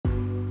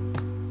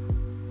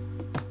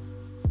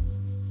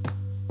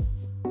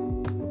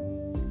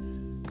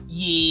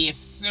Yes,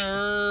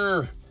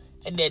 sir.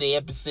 Another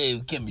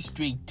episode coming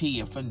straight to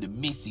you from the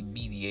Missy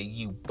Media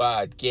U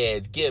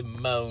podcast. Good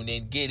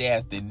morning, good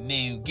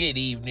afternoon, good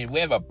evening.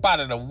 Wherever part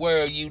of the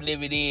world you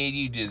living in,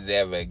 you just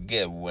have a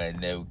good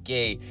one,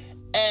 okay?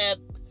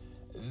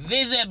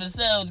 This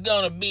episode's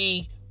gonna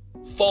be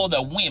for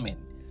the women.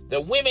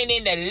 The women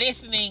in the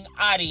listening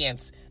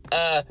audience.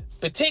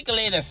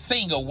 Particularly the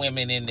single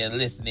women in the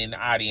listening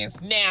audience.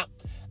 Now,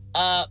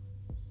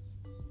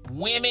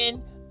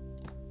 women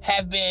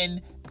have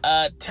been,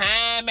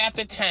 time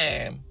after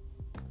time,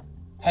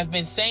 have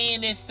been saying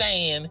this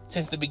saying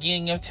since the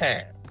beginning of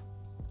time.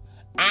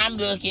 I'm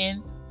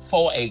looking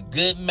for a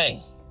good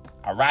man.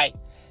 All right?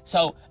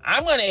 So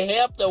I'm going to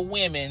help the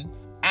women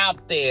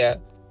out there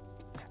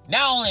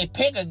not only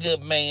pick a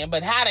good man,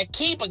 but how to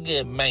keep a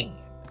good man.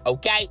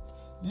 Okay?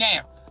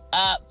 Now,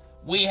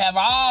 we have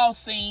all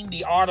seen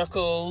the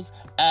articles,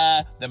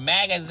 the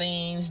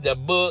magazines, the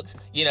books,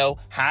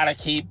 how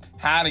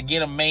to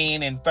get a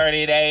man in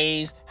 30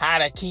 days, how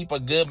to keep a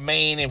good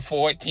man in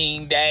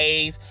 14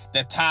 days,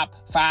 the top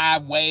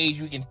 5 ways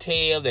you can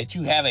tell that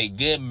you have a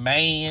good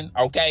man,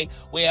 okay?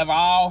 We have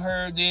all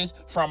heard this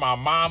from our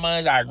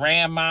mamas, our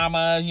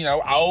grandmamas,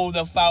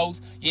 older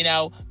folks.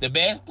 The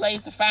best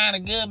place to find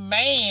a good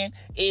man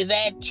is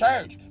at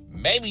church.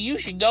 Maybe you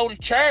should go to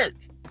church.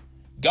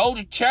 Go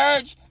to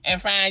church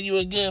and find you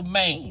a good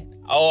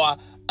man. Or,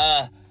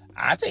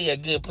 I tell you a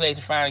good place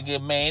to find a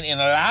good man, in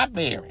a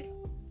library.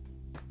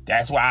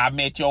 That's why I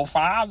met your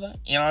father,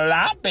 in a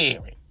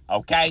library.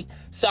 Okay?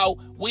 So,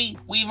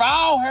 we've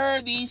all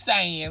heard these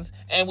sayings,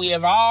 and we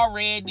have all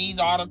read these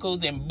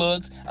articles and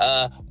books,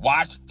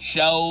 watched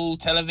shows,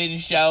 television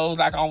shows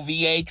like on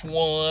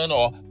VH1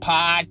 or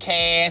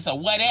podcasts or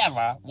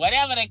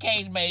whatever the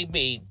case may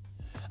be.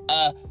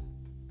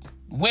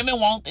 Women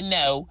want to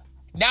know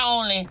not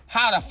only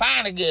how to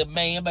find a good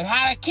man, but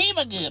how to keep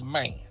a good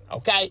man,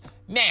 okay?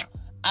 Now,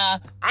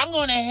 I'm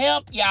going to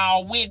help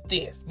y'all with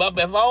this. But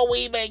before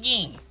we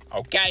begin,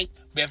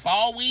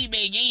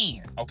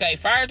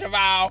 first of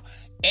all,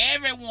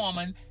 every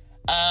woman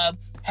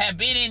have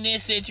been in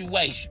this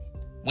situation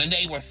when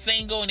they were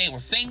single and they were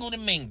single to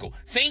mingle.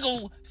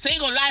 Single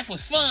life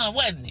was fun,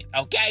 wasn't it?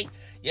 Okay?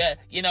 Yeah,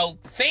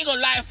 single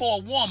life for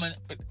a woman,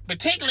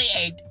 particularly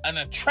an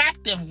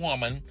attractive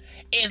woman,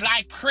 is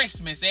like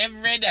Christmas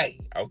every day,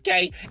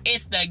 okay?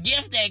 It's the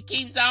gift that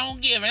keeps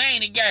on giving,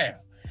 ain't it, girl?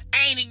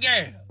 Ain't it,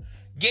 girl?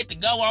 Get to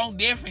go on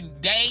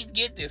different dates,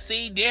 get to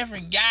see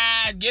different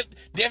guys,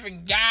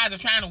 different guys are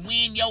trying to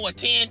win your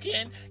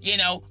attention,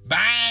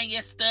 buying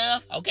your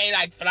stuff, okay,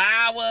 like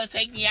flowers,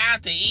 taking you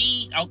out to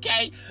eat,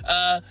 okay?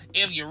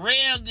 If you're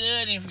real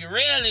good, if you're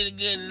really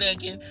good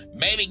looking,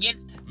 maybe get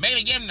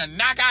them to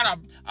knock out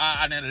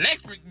an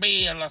electric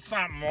bill or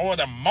something, or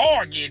the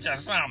mortgage or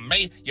something.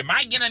 Maybe you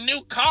might get a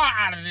new car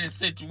out of this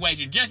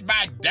situation just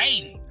by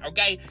dating,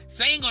 okay?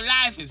 Single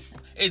life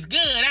is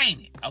good,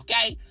 ain't it?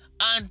 Okay?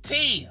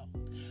 Until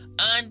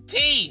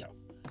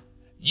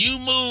you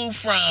move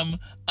from,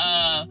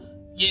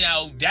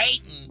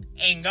 dating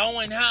and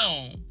going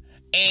home,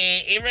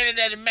 and it really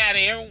doesn't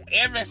matter.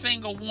 Every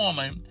single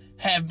woman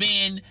have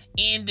been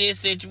in this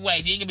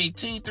situation. It can be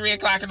 2, 3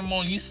 o'clock in the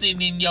morning. You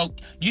sitting in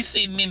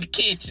the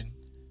kitchen.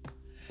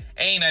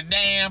 Ain't a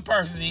damn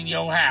person in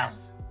your house.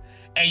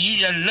 And you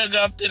just look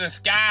up to the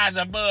skies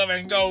above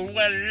and go,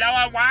 well,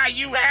 Lord, why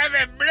you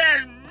haven't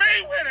blessed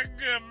me with a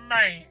good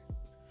man?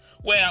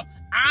 Well,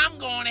 I'm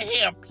going to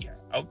help you,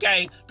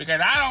 okay?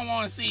 Because I don't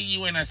want to see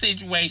you in a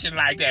situation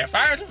like that.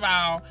 First of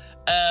all,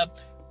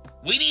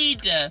 we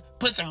need to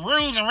put some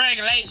rules and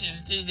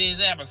regulations to this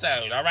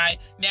episode, all right?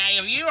 Now,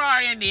 if you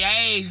are in the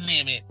age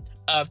limit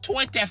of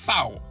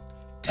 24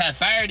 to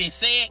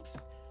 36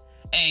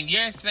 and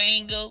you're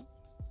single,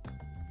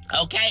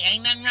 okay,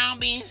 ain't nothing wrong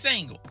being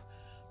single.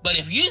 But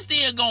if you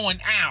still going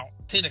out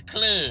to the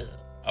club,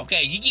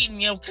 okay, you getting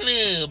your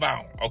club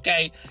on,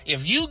 okay?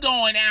 If you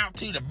going out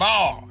to the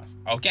bars,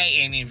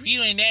 okay, and if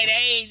you in that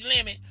age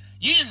limit,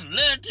 you just a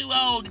little too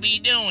old to be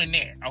doing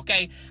that,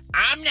 okay?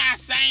 I'm not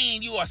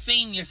saying you are a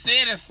senior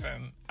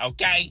citizen,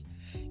 okay?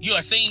 You're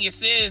a senior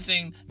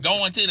citizen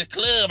going to the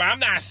club. I'm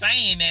not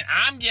saying that.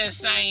 I'm just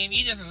saying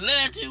you're just a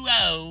little too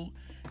old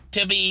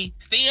to be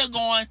still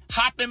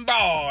hopping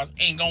bars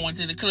and going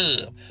to the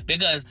club.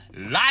 Because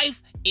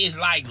life is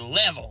like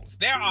levels.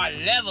 There are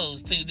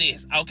levels to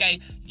this, okay?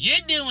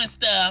 You're doing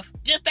stuff,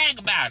 just think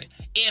about it.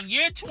 If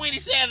you're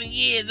 27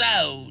 years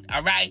old,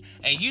 all right,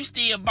 and you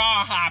still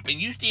bar hopping,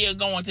 you still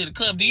going to the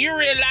club, do you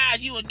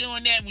realize you were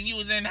doing that when you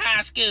was in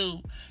high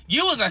school?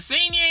 You was a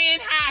senior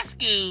in high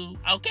school,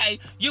 okay?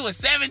 You were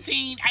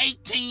 17,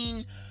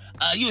 18,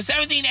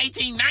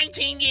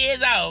 19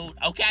 years old,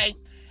 okay?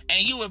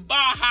 And you were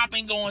bar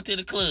hopping going to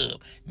the club.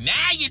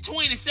 Now you're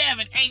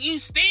 27 and you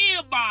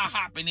still bar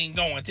hopping and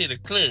going to the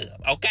club,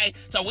 okay?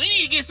 So we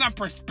need to get some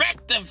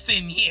perspectives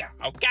in here,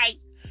 okay?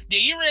 Do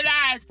you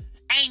realize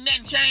ain't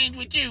nothing changed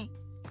with you?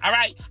 All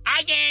right?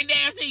 I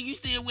guarantee you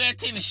still wear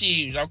tennis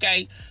shoes,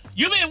 okay?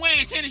 You've been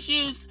wearing tennis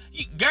shoes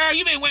Girl,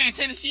 you been wearing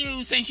tennis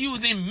shoes since you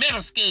was in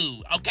middle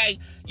school, okay?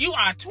 You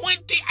are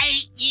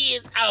 28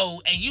 years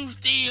old and you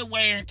still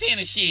wearing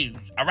tennis shoes,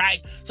 all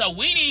right? So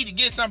we need to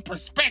get some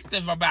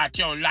perspective about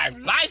your life.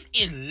 Life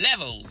is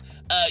levels.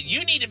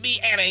 You need to be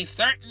at a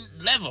certain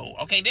level,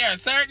 okay? There are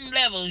certain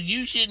levels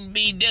you shouldn't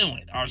be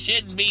doing or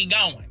shouldn't be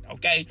going,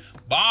 okay?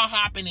 Bar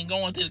hopping and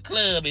going to the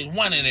club is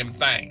one of them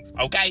things,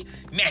 okay?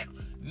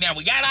 Now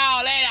we got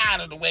all that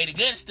out of the way, the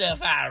good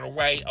stuff out of the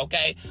way,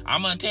 okay?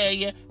 I'm going to tell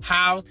you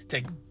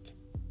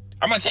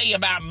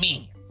about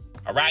men,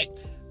 all right?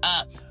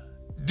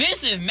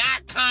 This is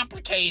not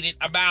complicated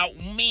about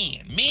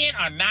men. Men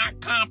are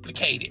not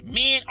complicated.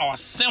 Men are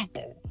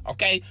simple,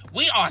 okay?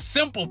 We are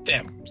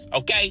simpletons,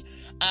 okay?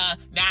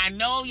 Now, I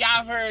know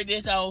y'all heard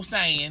this old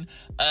saying,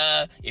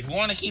 if you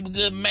want to keep a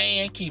good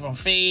man, keep him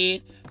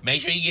fed,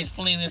 make sure he gets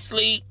plenty of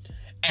sleep,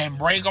 and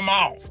break him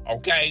off,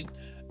 okay?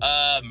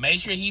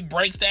 Make sure he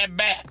breaks that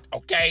back,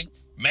 okay?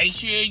 Make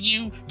sure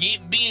you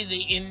get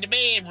busy in the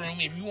bedroom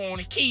if you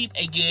want to keep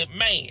a good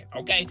man,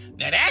 okay?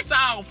 Now, that's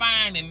all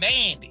fine and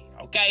dandy,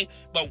 okay?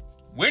 But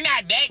we're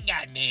not that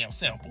goddamn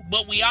simple,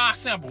 but we are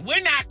simple. We're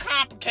not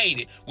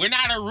complicated. We're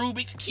not a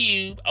Rubik's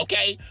Cube,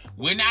 okay?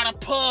 We're not a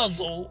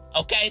puzzle,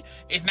 okay?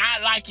 It's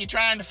not like you're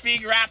trying to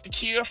figure out the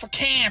cure for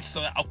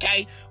cancer,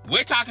 okay?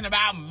 We're talking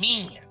about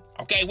men,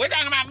 okay? We're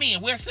talking about men.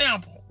 We're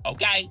simple,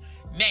 okay?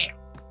 Now,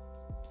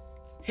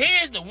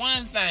 here's the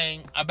one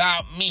thing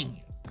about men.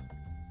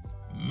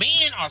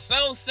 Men are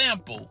so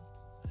simple.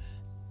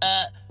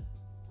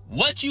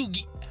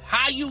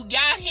 How you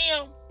got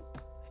him,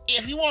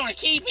 if you want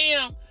to keep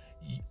him,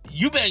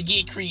 you better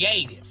get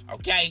creative,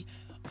 okay?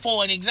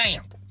 For an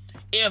example,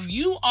 if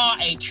you are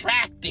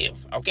attractive,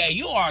 okay,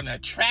 you are an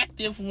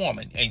attractive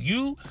woman, and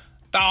you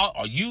thought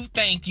or you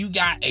think you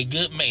got a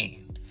good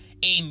man,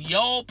 in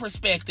your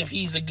perspective,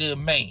 he's a good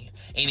man.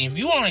 And if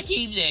you want to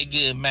keep that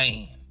good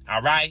man,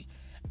 all right,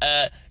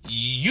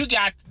 you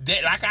got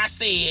that, like I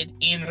said,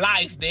 in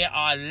life, there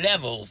are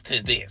levels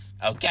to this,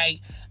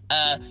 okay?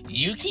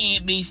 You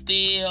can't be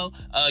still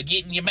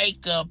getting your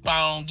makeup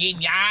on,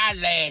 getting your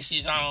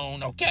eyelashes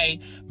on, okay?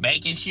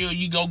 Making sure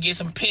you go get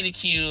some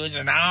pedicures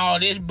and all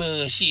this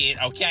bullshit,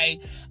 okay?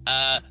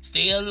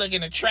 Still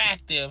looking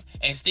attractive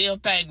and still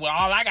think, well,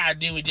 all I gotta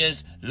do is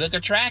just look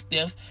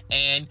attractive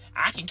and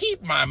I can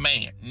keep my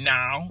man.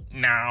 No,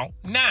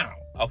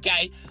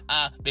 okay?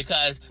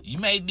 Because you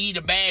may be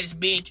the baddest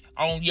bitch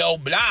on your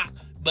block,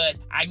 but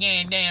I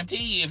guarantee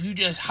you, if you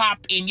just hop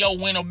in your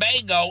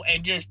Winnebago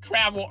and just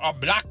travel a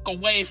block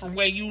away from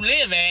where you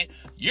live at,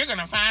 you're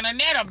gonna find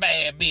another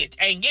bad bitch.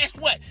 And guess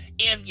what?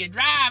 If you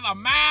drive a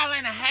mile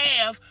and a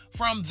half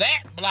from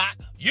that block,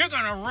 you're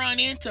gonna run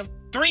into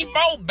 3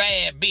 more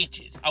bad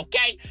bitches,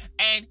 okay?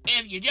 And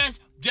if you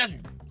just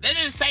let's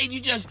just say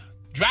you just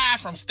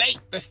drive from state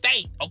to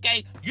state,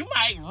 okay? You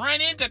might run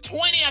into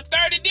 20 or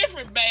 30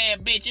 different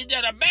bad bitches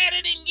that are better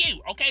than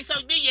you, okay? So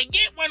do you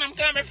get where I'm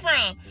coming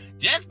from?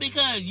 Just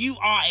because you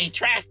are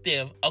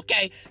attractive,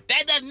 okay,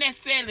 that doesn't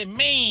necessarily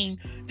mean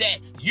that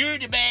you're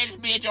the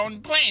baddest bitch on the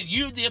planet.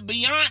 You're the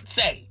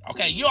Beyonce,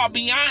 okay? You are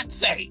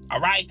Beyonce, all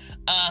right?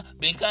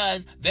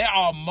 Because there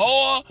are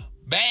more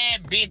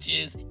bad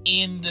bitches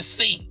in the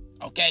sea,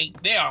 okay?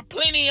 There are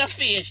plenty of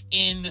fish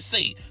in the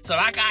sea. So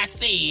like I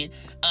said,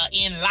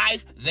 in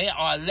life, there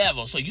are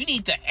levels. So you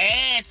need to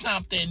add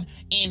something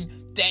in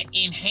that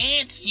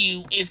enhance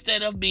you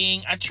instead of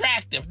being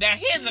attractive. Now,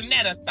 here's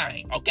another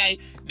thing, okay?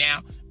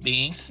 Now,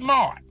 being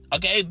smart,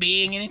 okay?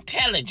 Being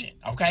intelligent,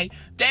 okay?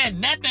 There's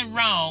nothing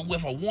wrong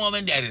with a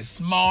woman that is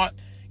smart,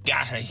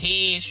 got her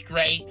head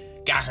straight,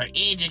 got her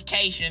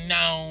education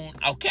on,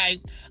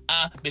 okay?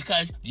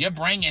 Because you're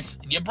bringing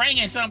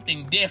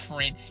something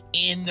different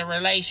in the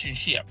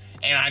relationship.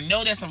 And I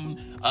know there's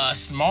some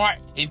smart,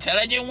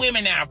 intelligent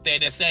women out there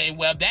that say,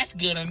 well, that's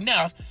good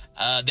enough.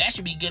 That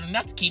should be good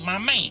enough to keep my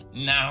man.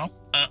 No,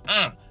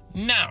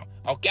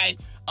 okay?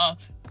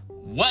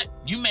 What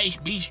you may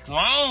be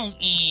strong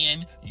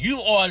in,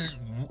 you are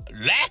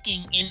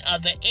lacking in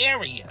other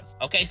areas,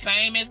 okay?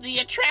 Same as the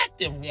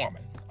attractive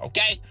woman,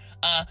 okay?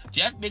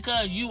 Just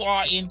because you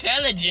are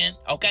intelligent,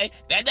 okay,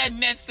 that doesn't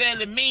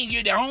necessarily mean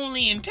you're the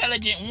only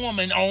intelligent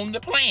woman on the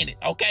planet,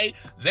 okay?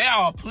 There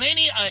are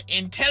plenty of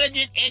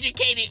intelligent,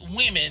 educated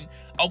women,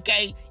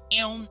 okay,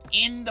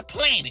 in the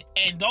planet,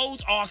 and those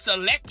are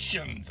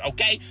selections,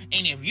 okay?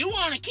 And if you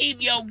want to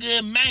keep your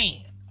good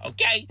man,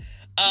 okay,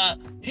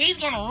 he's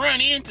gonna run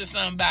into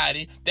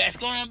somebody that's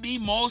gonna be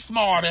more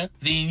smarter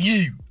than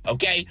you,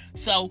 okay?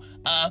 So,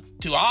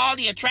 to all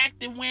the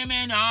attractive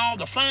women, all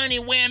the funny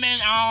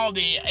women, all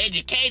the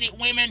educated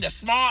women, the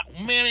smart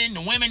women,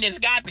 the women that's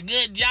got the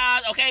good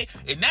jobs, okay?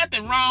 There's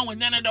nothing wrong with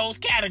none of those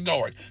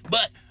categories.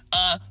 But,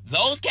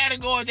 those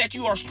categories that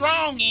you are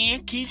strong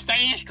in, keep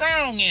staying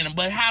strong in them.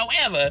 But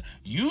however,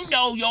 you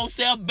know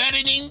yourself better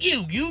than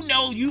you. You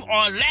know you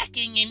are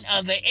lacking in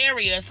other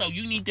areas, so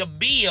you need to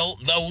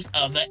build those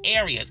other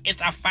areas.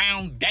 It's a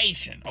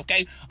foundation,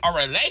 okay? A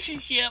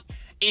relationship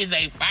is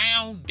a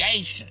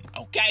foundation,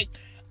 okay?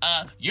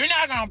 You're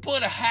not gonna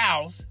put a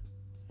house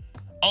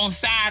on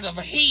side of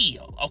a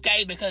hill,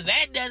 okay? Because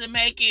that doesn't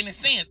make any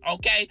sense,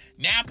 okay?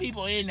 Now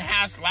people in the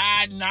house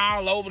sliding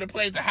all over the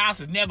place. The house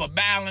is never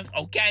balanced,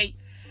 okay?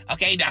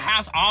 Okay, the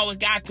house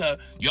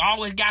you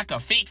always got to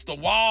fix the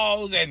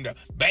walls and the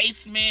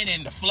basement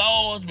and the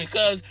floors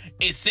because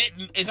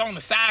it's on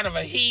the side of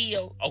a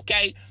hill,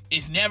 okay?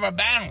 It's never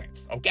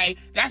balanced, okay?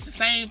 That's the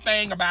same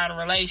thing about a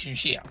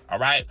relationship, all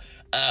right?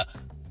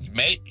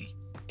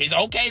 It's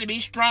okay to be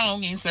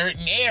strong in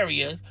certain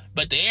areas,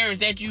 but the areas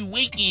that you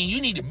weak in, you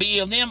need to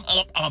build them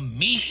up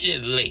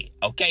immediately,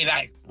 okay?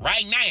 Like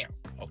right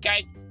now,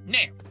 okay?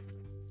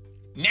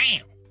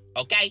 Now,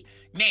 okay?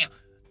 Now,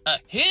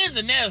 here's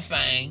another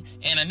thing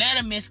and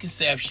another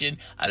misconception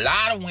a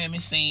lot of women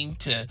seem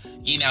to,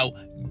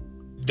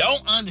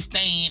 don't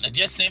understand or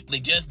just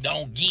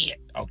don't get,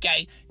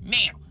 okay?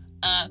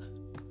 Now,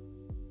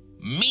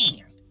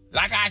 men,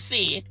 like I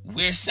said,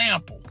 we're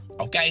simple,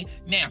 okay?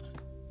 Now,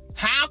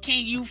 how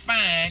can you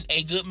find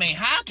a good man?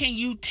 How can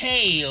you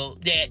tell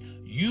that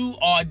you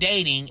are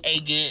dating a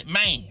good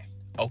man?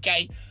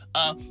 Okay?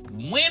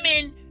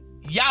 Women,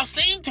 y'all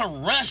seem to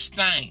rush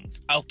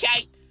things,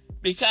 okay?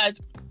 Because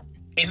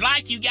it's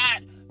like you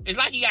got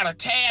a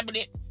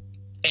tablet,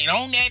 and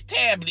on that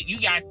tablet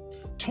you got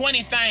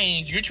 20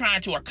 things you're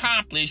trying to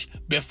accomplish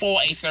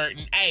before a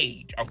certain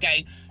age,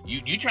 okay?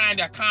 You're trying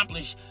to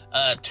accomplish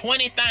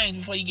 20 things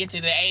before you get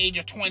to the age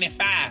of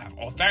 25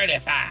 or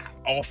 35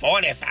 or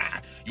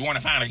 45. You want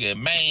to find a good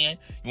man,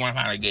 you want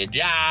to find a good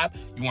job,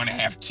 you want to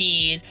have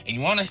kids, and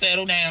you want to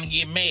settle down and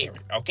get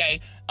married,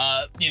 okay?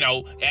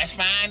 That's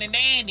fine and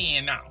dandy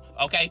and all,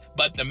 okay?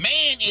 But the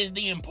man is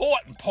the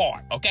important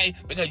part, okay?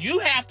 Because you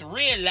have to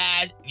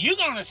realize you're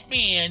going to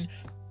spend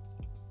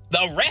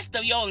the rest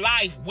of your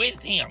life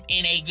with him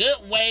in a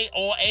good way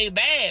or a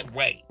bad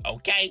way,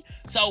 okay?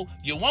 So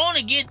you want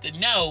to get to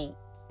know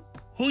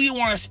who you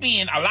want to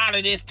spend a lot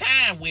of this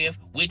time with,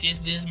 which is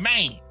this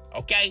man,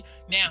 okay?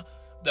 Now,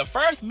 the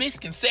first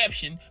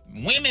misconception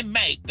women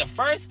make, the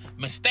first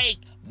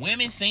mistake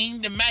women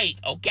seem to make,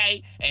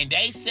 okay, and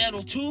they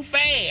settle too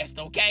fast,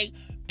 okay?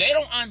 They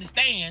don't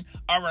understand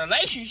a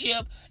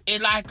relationship is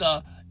like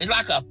a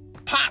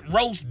pot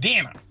roast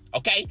dinner,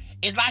 okay?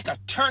 It's like a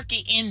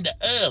turkey in the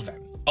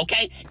oven.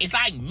 Okay, it's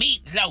like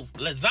meatloaf,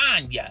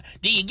 lasagna.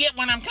 Do you get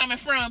where I'm coming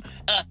from?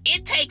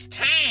 It takes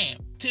time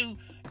to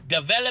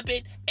develop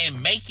it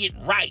and make it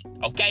right.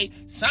 Okay,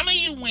 some of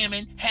you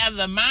women have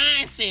the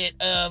mindset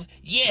of,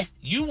 yes,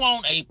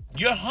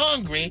 you're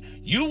hungry,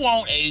 you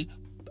want a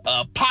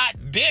pot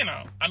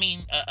dinner.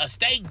 A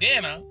steak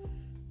dinner,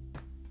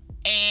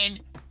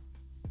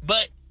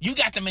 but you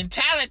got the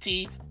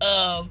mentality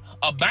of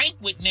a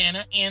banquet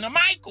dinner in a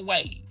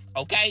microwave.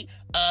 Okay,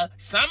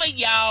 some of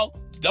y'all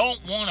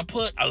don't want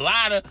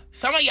to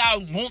some of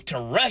y'all want to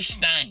rush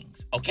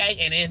things, okay?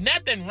 And there's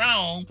nothing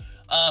wrong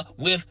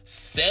with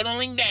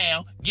settling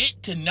down,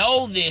 get to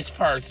know this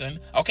person,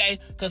 okay?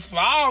 Because for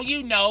all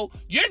you know,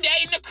 you're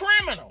dating a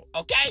criminal,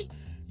 okay?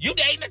 You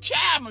dating a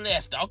child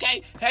molester,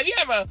 okay? Have you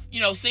ever,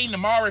 seen the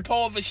Maury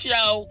Povich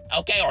show,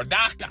 okay? Or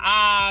Dr.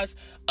 Oz,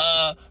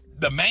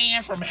 The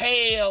Man from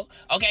Hell,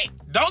 okay?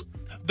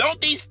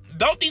 Don't these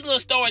little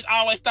stories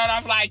always start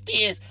off like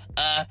this?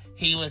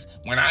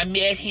 When I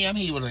met him,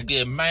 he was a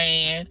good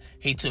man.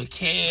 He took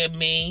care of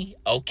me,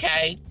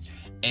 okay?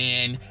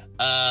 And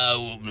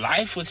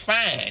life was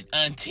fine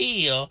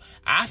until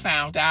I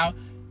found out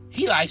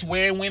he likes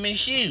wearing women's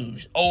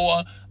shoes.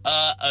 Or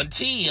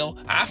until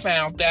I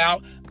found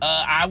out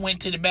I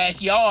went to the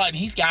backyard and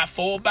he's got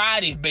 4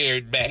 bodies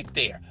buried back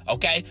there,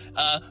 okay?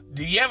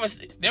 Do you ever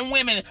see them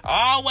women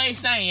always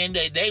saying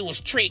that they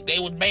was tricked, they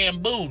was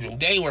bamboozled,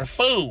 they were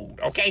fooled,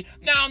 okay?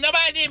 No,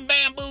 nobody didn't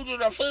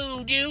bamboozle or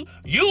fool you.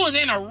 You was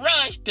in a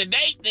rush to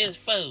date this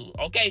fool,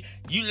 okay?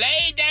 You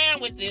laid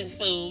down with this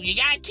fool, you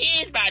got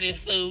kids by this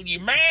fool, you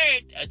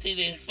married to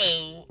this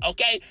fool,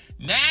 okay?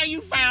 Now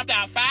you found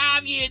out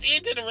 5 years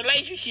into the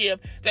relationship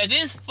that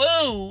this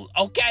fool,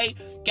 okay,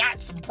 got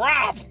some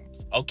problems.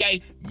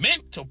 Okay,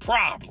 mental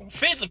problems,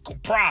 physical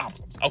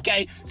problems,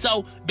 okay?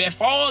 So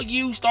before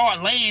you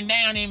start laying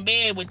down in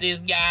bed with this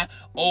guy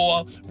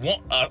or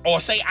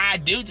say I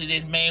do to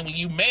this man when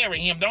you marry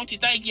him, don't you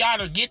think you ought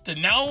to get to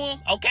know him,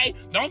 okay?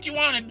 Don't you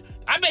want to,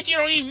 I bet you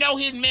don't even know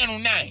his middle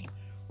name.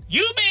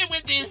 You've been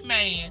with this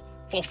man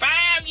for 5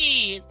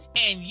 years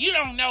and you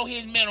don't know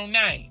his middle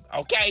name,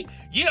 okay?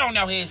 You don't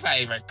know his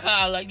favorite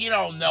color. You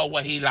don't know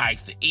what he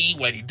likes to eat,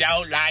 what he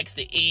don't likes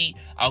to eat,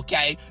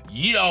 okay?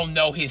 You don't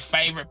know his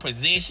favorite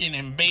position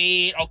in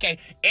bed, okay?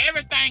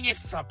 Everything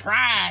is a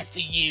surprise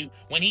to you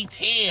when he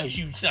tells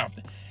you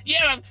something. You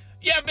ever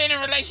been in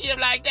a relationship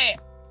like that?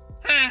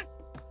 Huh?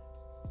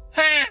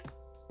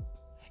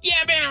 You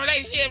ever been in a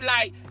relationship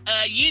like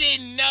you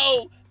didn't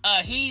know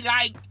he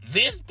liked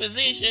this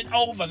position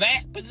over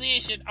that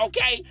position,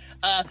 okay?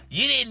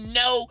 You didn't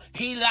know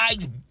he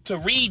likes to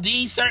read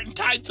these certain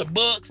types of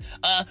books.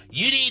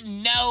 You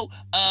didn't know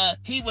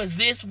he was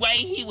this way,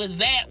 he was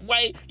that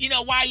way. You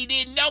know why you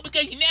didn't know?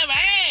 Because you never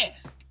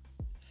asked.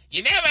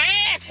 You never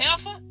asked,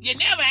 heifer. You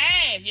never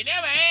asked. You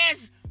never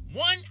asked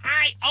one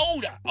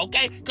iota,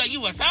 okay? Because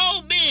you were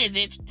so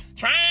busy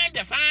trying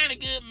to find a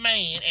good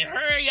man and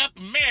hurry up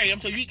and marry him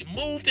so you can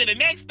move to the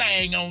next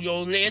thing on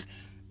your list.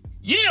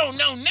 You don't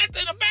know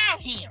nothing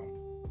about him,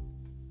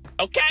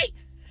 okay?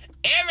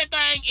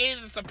 Everything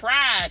is a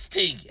surprise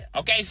to you,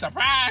 okay?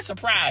 Surprise,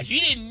 surprise. You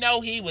didn't know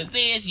he was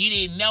this. You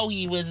didn't know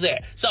he was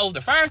that. So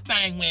the first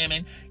thing,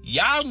 women,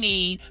 y'all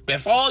need,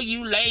 before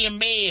you lay in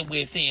bed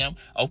with him,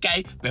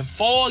 okay,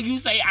 before you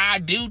say I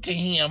do to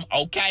him,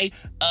 okay,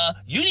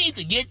 you need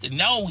to get to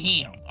know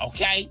him,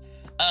 okay?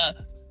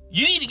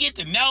 You need to get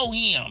to know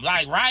him,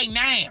 like right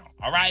now,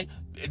 all right?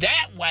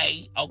 That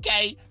way,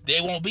 okay,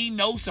 there won't be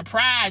no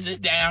surprises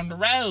down the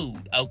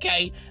road,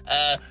 okay?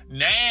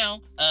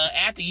 Now,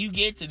 after you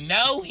get to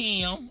know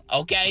him,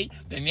 okay,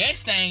 the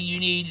next thing you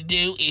need to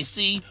do is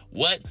see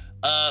what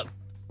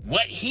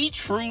he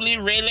truly,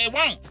 really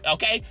wants,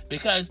 okay?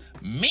 Because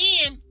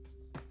men,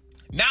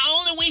 not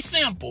only we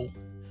simple,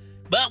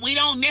 but we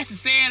don't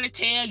necessarily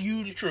tell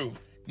you the truth.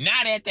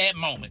 Not at that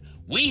moment.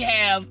 We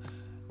have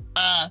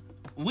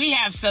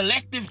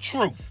selective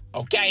truth,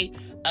 okay?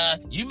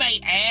 You may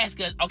ask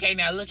us, okay,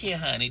 now look here,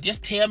 honey,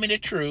 just tell me the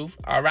truth,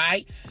 all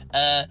right?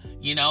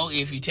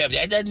 If you tell me,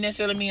 that doesn't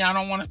necessarily mean I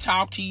don't want to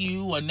talk to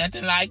you or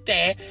nothing like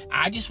that.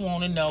 I just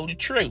want to know the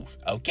truth,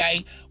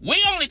 okay?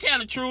 We only tell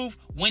the truth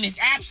when it's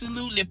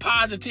absolutely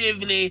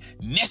positively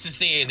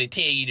necessary to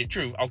tell you the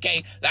truth,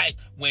 okay? Like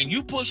when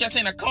you push us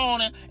in a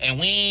corner and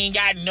we ain't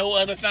got no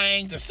other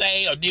thing to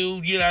say or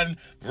do, you done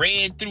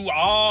read through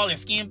all and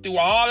skimmed through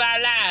all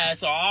our lies,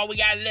 so all we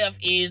got left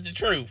is the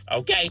truth,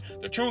 okay?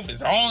 The truth is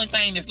the only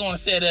thing that's going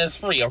to set us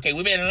free, okay?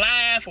 We've been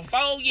lying for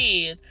 4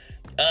 years.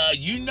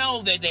 You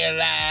know that they're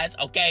lies,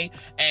 okay?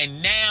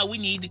 And now we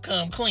need to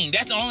come clean.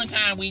 That's the only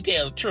time we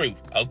tell the truth,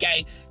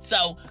 okay?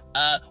 So,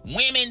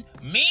 men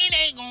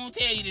ain't gonna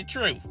tell you the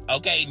truth,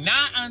 okay?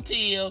 Not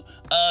until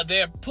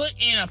they're put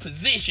in a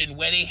position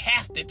where they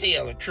have to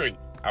tell the truth,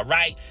 all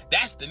right?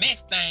 That's the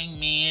next thing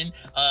men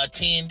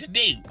tend to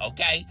do,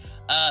 okay?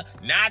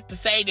 Not to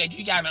say that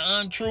you got an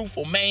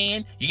untruthful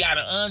man, you got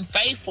an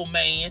unfaithful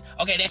man.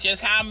 Okay, that's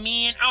just how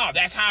men are.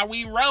 That's how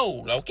we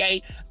roll,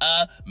 okay?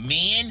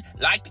 Men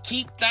like to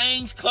keep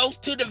things close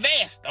to the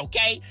vest,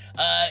 okay?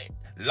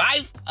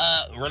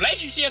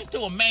 Relationships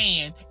to a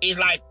man is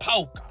like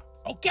poker,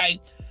 okay?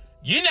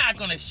 You're not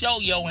gonna show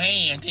your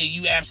hand till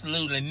you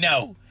absolutely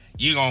know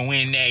you're gonna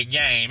win that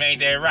game. Ain't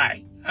that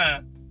right?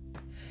 Huh?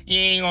 You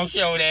ain't gonna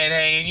show that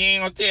hand. You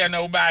ain't gonna tell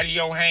nobody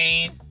your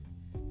hand.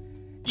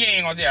 You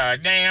ain't gonna tell a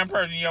damn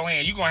person your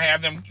hand. You're gonna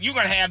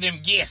have them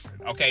guessing.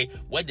 Okay,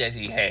 what does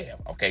he have?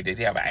 Okay, does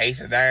he have an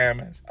ace of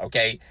diamonds?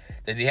 Okay,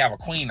 does he have a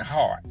queen of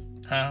hearts?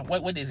 Huh?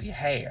 What does he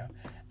have?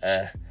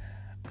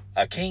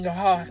 A king of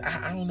hearts?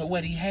 I don't know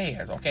what he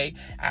has. Okay,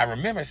 I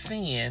remember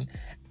seeing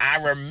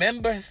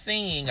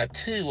a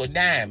two of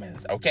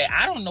diamonds. Okay,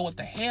 I don't know what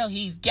the hell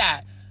he's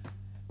got,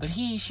 but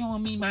he ain't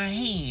showing me my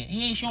hand.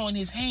 He ain't showing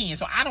his hand,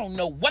 so I don't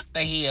know what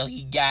the hell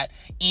he got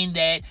in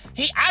that.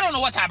 I don't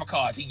know what type of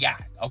cards he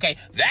got, okay?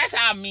 That's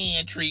how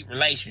men treat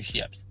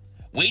relationships.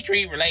 We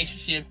treat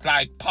relationships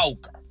like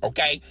poker,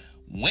 okay?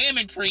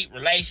 Women treat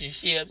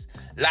relationships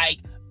like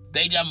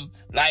they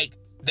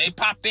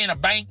pop in a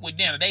banquet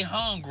dinner. They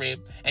hungry,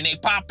 and they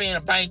pop in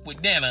a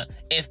banquet dinner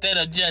instead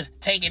of just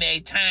taking their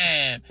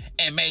time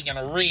and making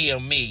a real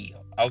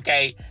meal,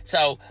 okay?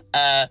 So,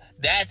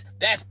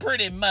 that's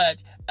pretty much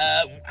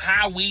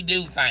how we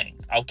do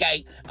things,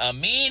 okay?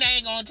 Men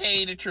ain't gonna tell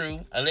you the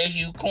truth unless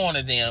you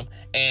corner them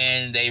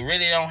and they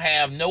really don't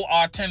have no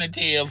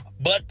alternative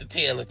but to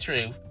tell the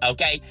truth,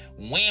 okay?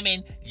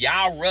 Women,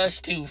 y'all rush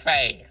too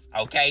fast,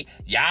 okay?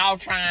 Y'all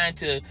trying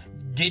to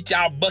get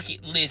y'all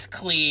bucket list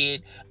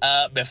cleared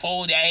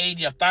before the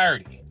age of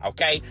 30,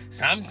 okay?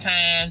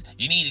 Sometimes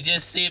you need to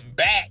just sit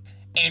back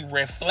and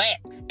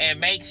reflect and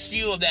make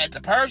sure that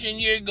the person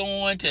you're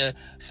going to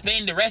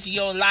spend the rest of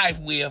your life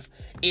with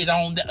is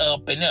on the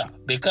up and up,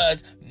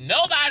 because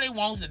nobody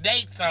wants to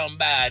date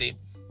somebody,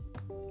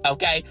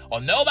 okay, or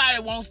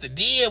nobody wants to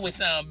deal with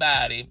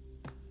somebody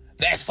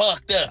that's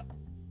fucked up,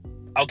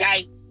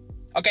 okay,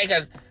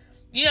 because,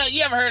 you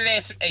ever heard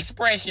of that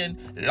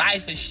expression,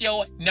 life is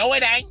short? No,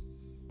 it ain't.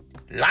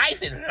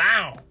 Life is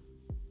long,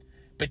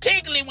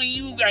 particularly when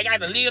you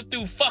got to live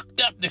through fucked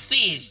up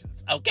decisions,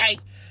 okay?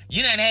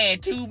 You done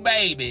had 2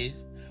 babies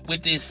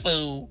with this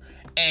fool,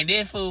 and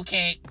this fool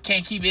can't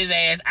keep his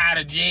ass out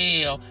of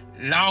jail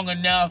long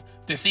enough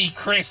to see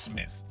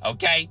Christmas,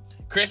 okay?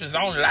 Christmas is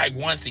only like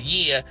once a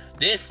year.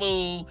 This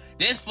fool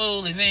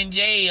is in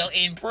jail,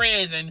 in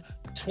prison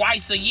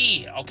twice a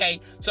year, okay?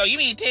 So you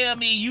mean to tell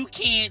me you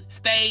can't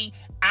stay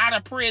out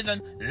of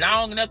prison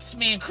long enough to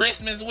spend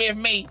Christmas with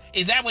me?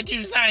 Is that what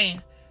you're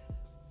saying?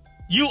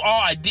 You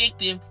are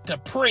addicted to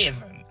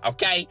prison,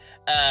 okay?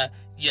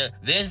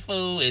 This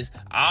fool is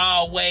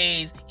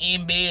always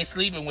in bed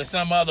sleeping with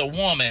some other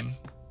woman,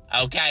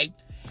 okay?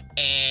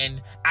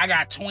 And I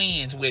got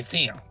twins with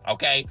him,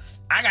 okay?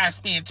 I got to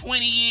spend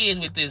 20 years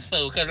with this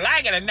fool. Because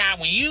like it or not,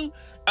 when you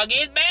Okay,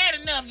 it's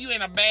bad enough you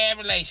in a bad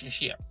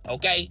relationship,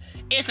 okay?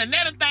 It's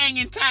another thing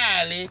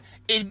entirely.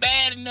 It's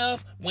bad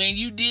enough when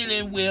you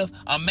dealing with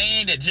a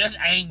man that just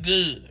ain't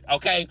good,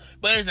 okay?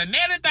 But it's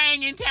another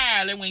thing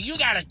entirely when you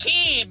got a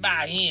kid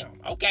by him,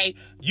 okay?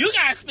 You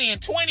got to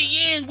spend 20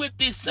 years with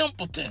this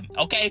simpleton,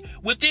 okay?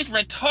 With this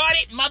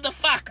retarded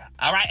motherfucker,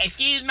 all right?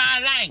 Excuse my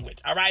language,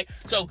 all right?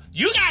 So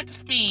you got to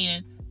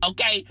spend,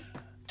 okay,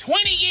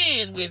 20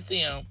 years with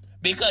him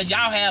because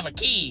y'all have a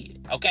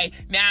kid, okay?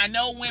 Now, I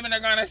know women are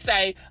going to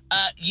say,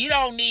 you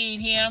don't need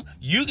him.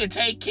 You can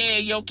take care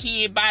of your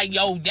kid by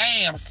your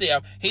damn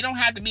self. He don't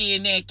have to be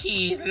in that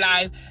kid's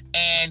life.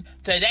 And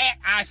to that,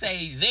 I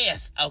say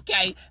this,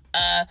 okay?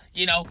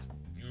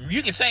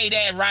 You can say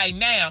that right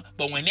now,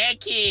 but when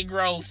that kid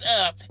grows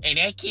up and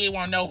that kid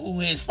want to know who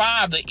his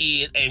father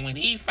is, and when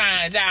he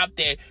finds out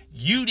that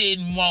you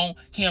didn't want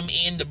him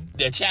in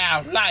the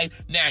child's life,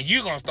 now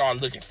you're going to start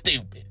looking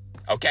stupid.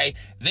 Okay,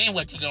 then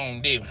what you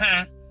gonna do,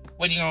 huh?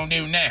 What you gonna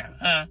do now,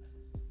 huh?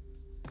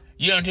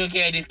 You done took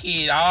care of this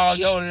kid all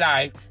your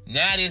life.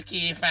 Now this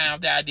kid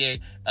found out that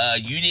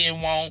you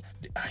didn't want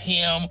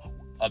him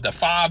or the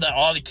father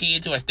or the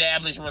kid to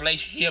establish a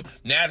relationship.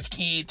 Now the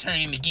kid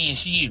turning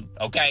against you,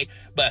 okay?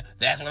 But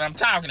that's what I'm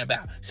talking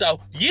about. So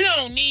you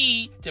don't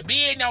need to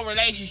be in no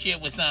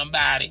relationship with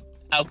somebody,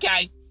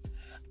 okay?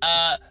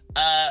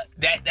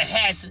 That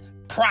has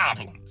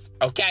problems,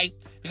 okay?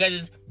 Because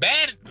it's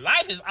bad.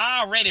 Life is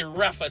already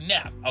rough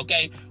enough,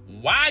 okay?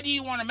 Why do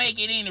you want to make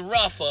it any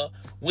rougher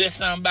with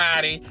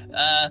somebody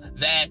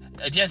that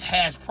just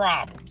has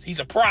problems? He's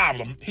a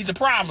problem. He's a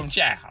problem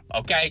child,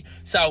 okay?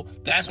 So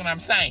that's what I'm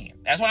saying.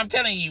 That's what I'm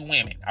telling you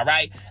women, all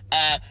right?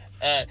 I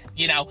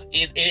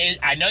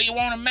know you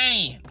want a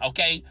man,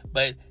 okay?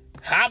 But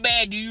how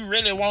bad do you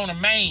really want a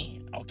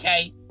man,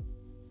 okay?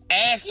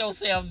 Ask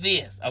yourself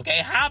this,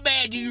 okay? How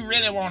bad do you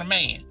really want a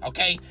man,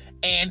 okay?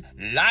 And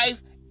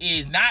life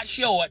is not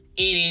short,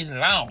 it is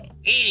long.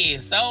 It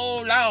is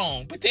so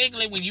long,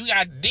 particularly when you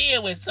got to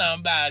deal with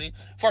somebody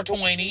for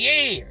 20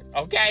 years,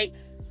 okay?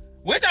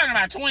 We're talking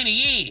about 20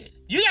 years.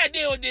 You got to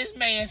deal with this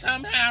man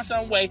somehow,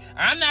 some way.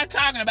 I'm not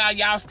talking about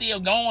y'all still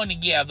going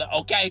together,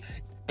 okay?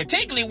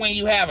 Particularly when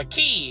you have a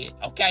kid,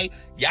 okay?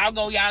 Y'all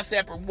go y'all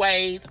separate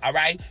ways, all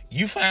right?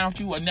 You found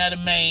you another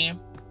man,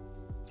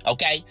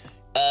 okay?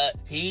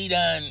 He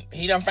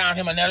done found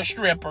him another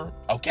stripper,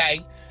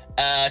 okay?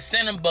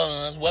 Cinnamon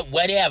buns,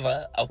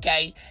 whatever,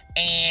 okay?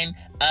 And,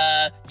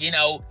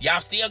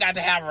 y'all still got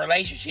to have a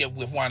relationship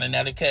with one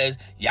another because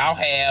y'all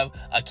have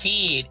a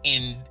kid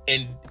in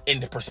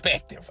the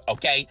perspective,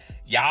 okay?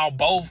 Y'all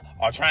both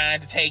are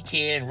trying to take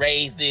care and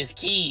raise this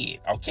kid,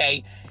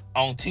 okay?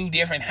 On two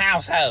different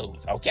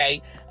households,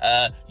 okay?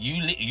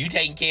 You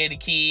taking care of the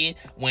kid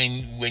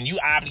when you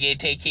obligated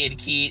to take care of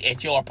the kid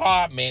at your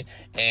apartment,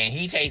 and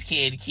he takes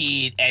care of the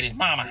kid at his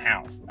mama's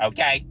house,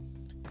 okay?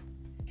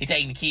 He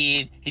taking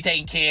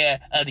care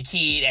of the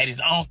kid at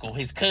his uncle,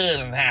 his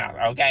cousin's house,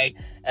 okay?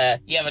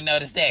 You ever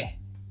notice that?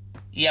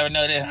 You ever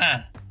notice,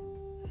 huh?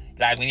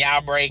 Like when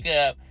y'all break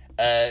up,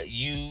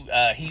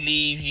 he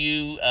leaves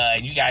you,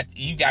 and you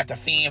got to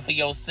fend for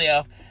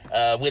yourself,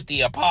 with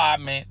the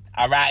apartment,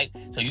 all right?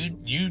 So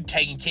you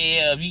taking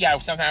care of, you got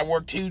to sometimes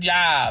work 2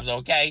 jobs,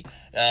 okay?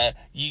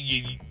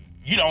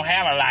 You don't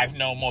have a life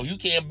no more. You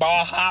can't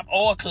bar hop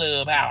or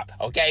club hop,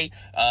 okay?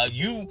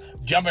 You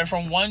jumping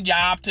from one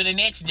job to the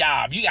next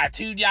job. You got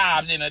 2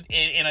 jobs in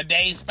a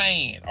day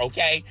span,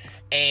 okay?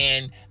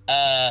 And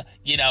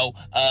you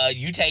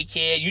take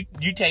care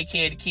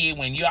of the kid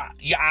when you're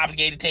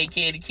obligated to take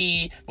care of the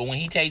kid. But when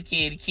he takes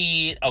care of the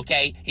kid,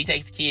 okay, he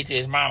takes the kid to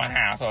his mama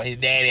house or his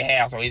daddy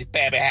house or his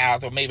pappy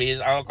house or maybe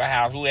his uncle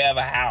house,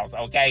 whoever house,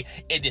 okay?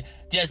 It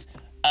just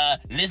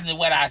listen to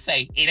what I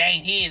say. It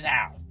ain't his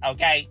house.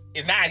 Okay?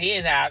 It's not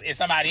his house. It's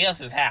somebody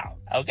else's house.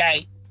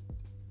 Okay?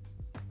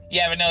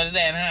 You ever notice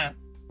that, huh?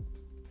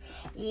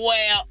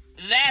 Well,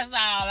 that's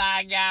all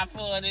I got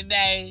for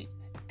today.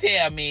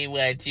 Tell me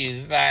what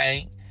you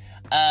think.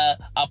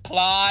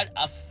 Applaud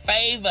or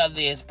favor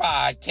this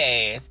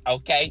podcast,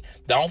 okay?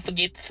 Don't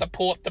forget to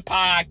support the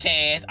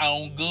podcast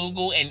on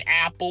Google and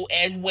Apple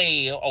as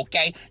well,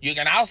 okay? You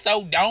can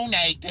also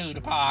donate to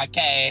the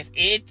podcast.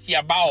 It's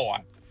your boy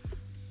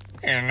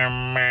in the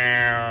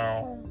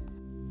mouth.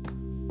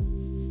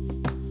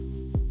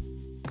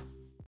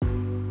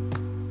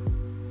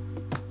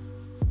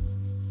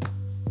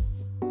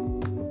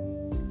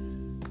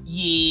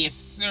 Yes,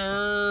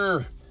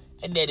 sir.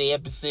 Another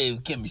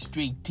episode coming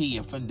straight to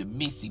you from the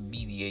Missy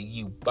Media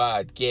U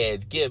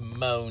podcast. Good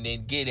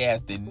morning, good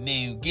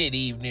afternoon, good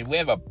evening,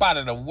 wherever part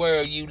of the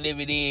world you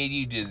living in,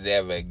 you just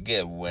have a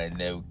good one,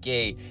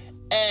 okay?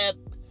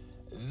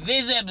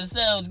 This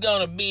episode's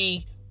gonna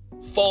be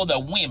for the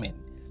women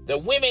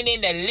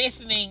in the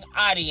listening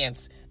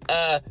audience,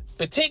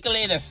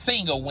 particularly the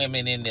single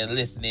women in the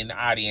listening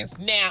audience.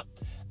 Now,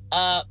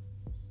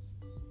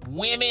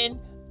 women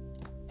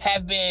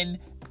have been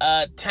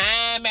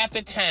time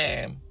after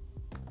time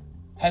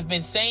have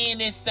been saying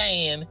this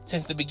saying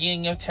since the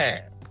beginning of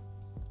time.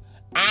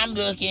 I'm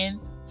looking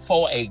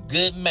for a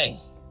good man.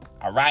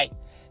 All right.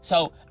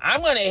 So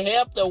I'm going to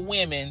help the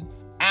women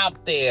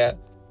out there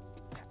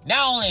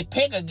not only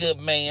pick a good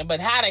man, but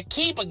how to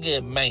keep a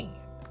good man.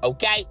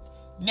 Okay?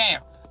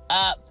 Now,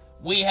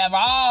 we have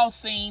all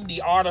seen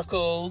the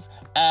articles,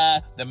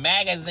 the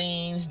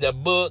magazines, the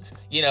books,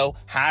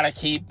 how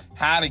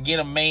to get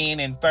a man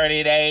in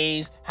 30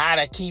 days, how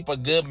to keep a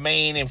good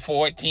man in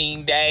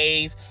 14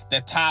 days,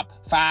 the top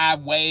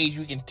 5 ways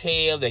you can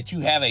tell that you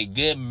have a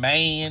good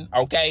man,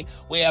 okay?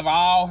 We have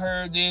all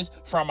heard this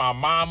from our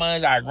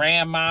mamas, our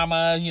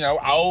grandmamas,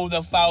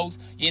 older folks.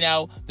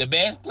 The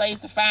best place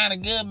to find a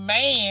good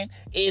man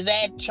is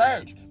at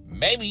church.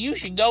 Maybe you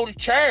should go to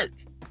church.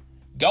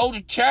 Go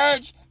to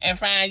church and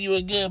find you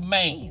a good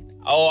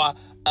man. Or,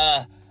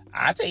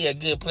 I tell you a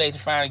good place to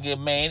find a good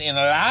man, in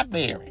a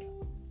library.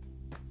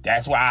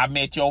 That's why I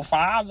met your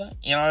father,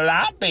 in a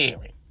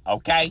library.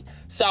 Okay?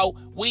 So,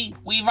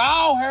 we've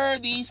all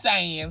heard these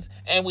sayings,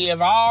 and we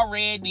have all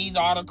read these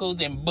articles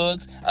and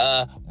books,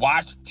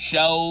 watched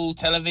shows,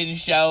 television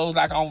shows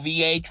like on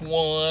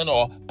VH1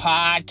 or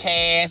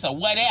podcasts or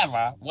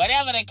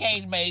whatever the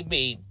case may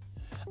be.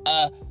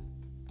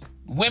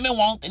 Women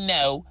want to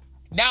know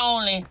not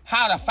only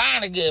how to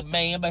find a good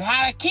man, but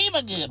how to keep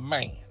a good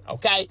man,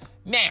 okay?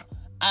 Now,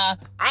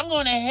 I'm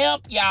going to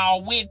help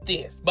y'all with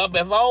this. But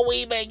before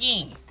we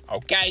begin,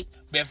 okay?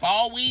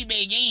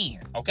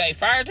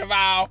 First of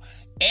all,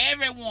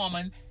 every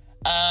woman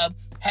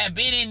have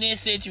been in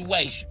this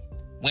situation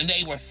when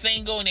they were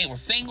single and they were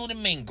single to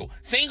mingle.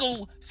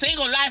 Single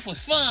life was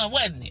fun,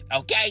 wasn't it?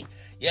 Okay?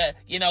 Yeah,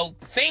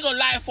 single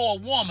life for a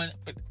woman,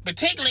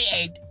 particularly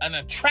an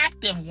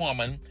attractive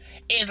woman,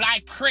 is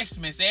like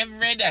Christmas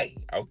every day,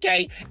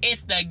 okay?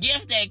 It's the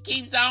gift that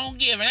keeps on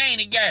giving, ain't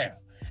it,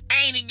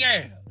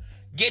 girl?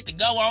 Get to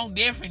go on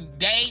different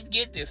dates,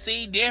 get to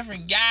see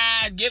different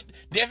guys,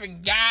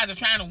 different guys are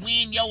trying to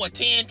win your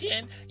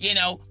attention,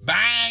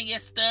 buying your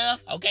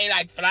stuff, okay,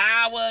 like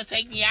flowers,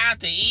 taking you out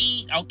to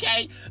eat,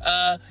 okay?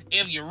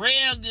 If you're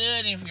real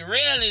good, if you're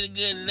really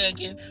good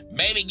looking,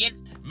 maybe get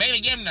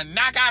them to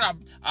knock out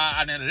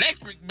an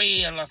electric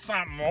bill or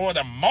something, or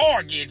the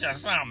mortgage or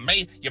something.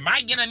 Maybe you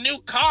might get a new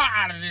car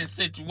out of this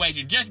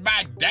situation just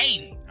by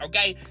dating,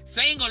 okay?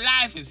 Single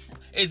life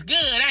is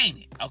good, ain't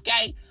it?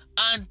 Okay?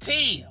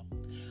 Until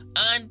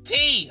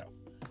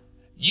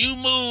you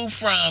move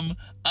from,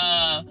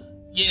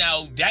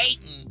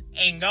 dating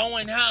and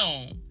going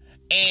home,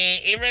 and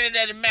it really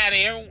doesn't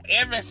matter.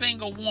 Every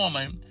single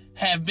woman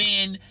have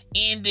been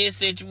in this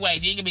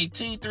situation. It can be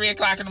 2, 3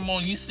 o'clock in the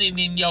morning. You sitting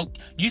in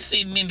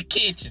the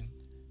kitchen.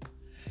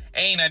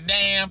 Ain't a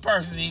damn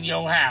person in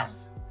your house.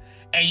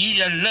 And you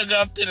just look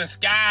up to the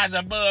skies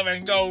above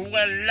and go,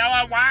 well,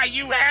 Lord, why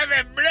you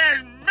haven't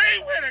blessed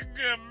me with a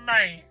good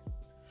man?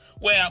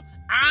 Well,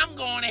 I'm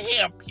going to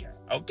help you,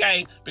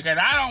 okay? Because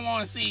I don't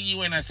want to see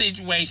you in a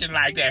situation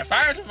like that.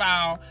 First of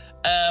all,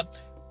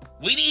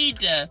 we need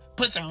to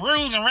put some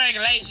rules and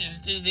regulations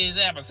to this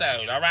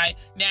episode, all right?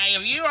 Now,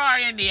 if you are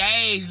in the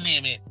age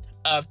limit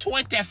of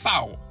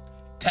 24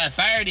 to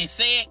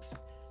 36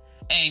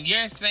 and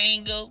you're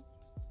single,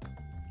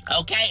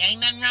 okay,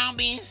 ain't nothing wrong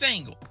being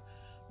single.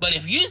 But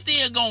if you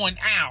still going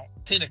out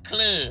to the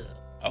club,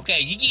 okay,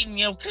 you getting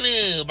your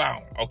club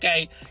on,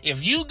 okay?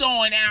 If you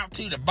going out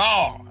to the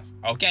bars,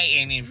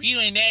 okay, and if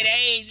you in that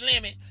age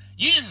limit,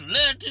 you just a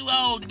little too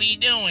old to be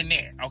doing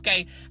that,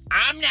 okay?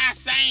 I'm not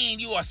saying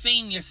you are a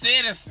senior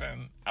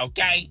citizen,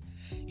 okay?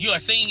 You're a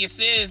senior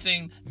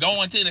citizen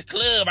going to the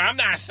club. I'm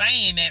not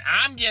saying that.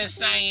 I'm just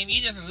saying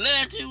you're just a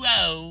little too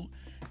old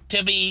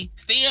to be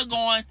still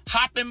going,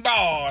 hopping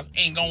bars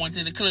and going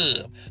to the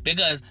club.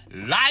 Because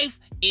life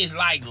is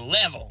like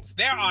levels.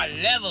 There are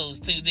levels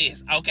to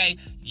this, okay?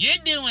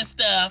 You're doing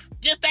stuff,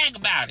 just think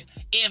about it.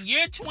 If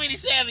you're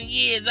 27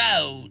 years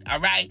old, all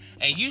right,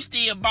 and you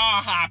still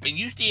bar hopping,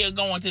 you still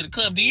going to the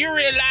club, do you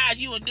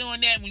realize you were doing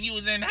that when you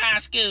was in high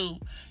school?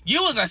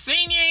 You was a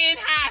senior in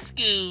high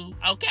school,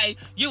 okay?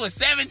 You were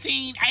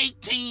 17,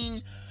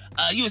 18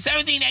 you were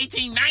 17,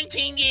 18,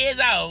 19 years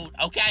old,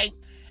 okay?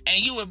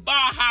 And you were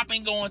bar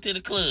hopping going to the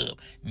club.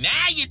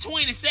 Now you're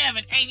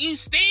 27 and you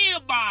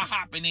still bar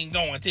hopping and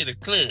going to the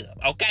club,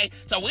 okay?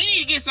 So we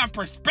need to get some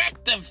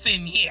perspectives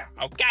in here,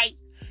 okay?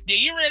 Do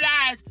you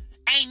realize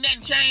ain't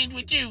nothing changed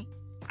with you,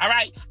 all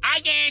right? I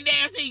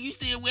guarantee you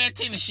still wear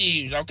tennis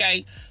shoes,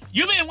 okay?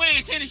 You been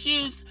wearing tennis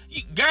shoes,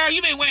 girl,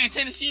 you been wearing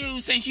tennis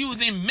shoes since you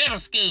was in middle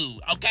school,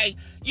 okay?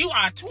 You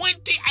are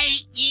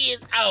 28 years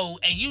old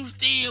and you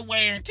still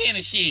wearing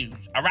tennis shoes,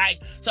 all right?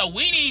 So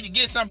we need to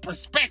get some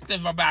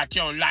perspective about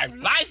your life.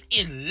 Life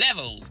is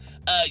levels.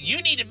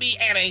 You need to be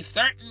at a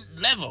certain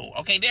level,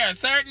 okay? There are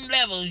certain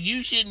levels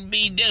you shouldn't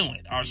be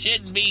doing or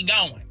shouldn't be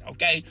going,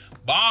 okay?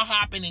 Bar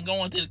hopping and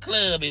going to the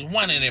club is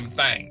one of them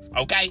things,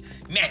 okay?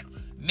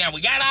 Now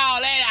we got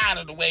all that out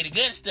of the way, the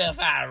good stuff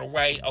out of the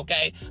way,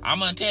 okay? I'm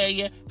going to tell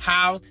you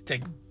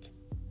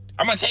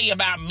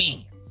about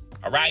men,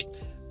 all right?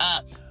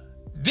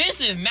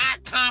 This is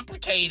not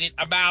complicated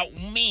about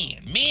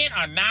men. Men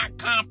are not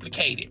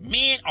complicated.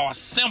 Men are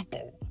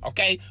simple,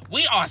 okay?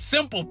 We are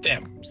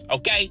simpletons,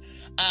 okay?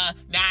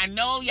 Now, I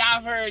know y'all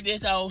have heard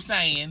this old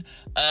saying,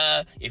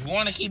 if you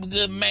want to keep a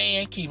good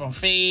man, keep him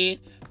fed,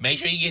 Make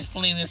sure he gets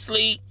plenty of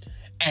sleep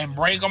and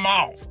break him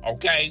off,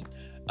 okay?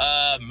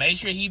 Make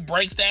sure he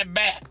breaks that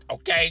back,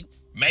 okay?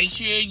 Make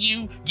sure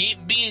you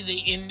get busy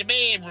in the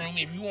bedroom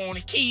if you want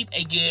to keep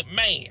a good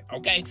man,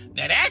 okay?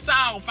 Now, that's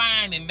all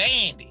fine and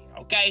dandy,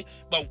 okay?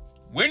 But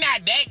we're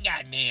not that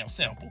goddamn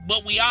simple,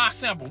 but we are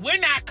simple. We're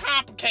not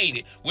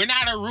complicated. We're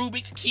not a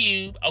Rubik's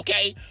Cube,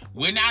 okay?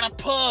 We're not a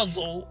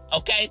puzzle,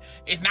 okay?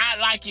 It's not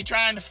like you're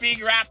trying to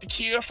figure out the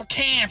cure for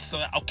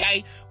cancer,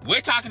 okay?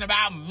 We're talking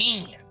about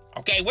men,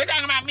 okay? We're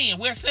talking about men.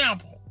 We're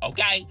simple,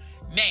 okay?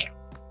 Now,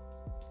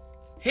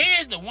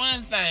 here's the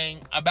one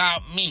thing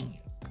about men.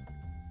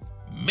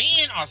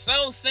 Men are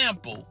so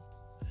simple.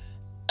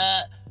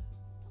 How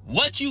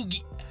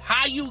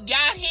you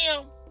got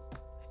him,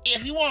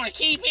 if you want to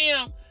keep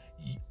him,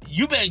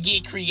 you better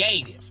get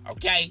creative,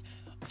 okay?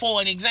 For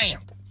an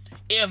example,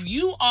 if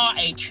you are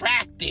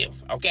attractive,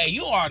 okay,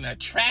 you are an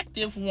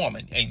attractive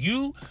woman, and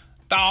you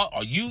thought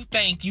or you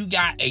think you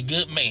got a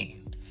good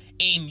man,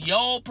 in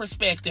your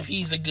perspective,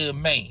 he's a good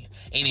man.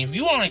 And if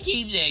you want to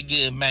keep that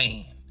good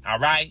man, all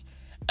right,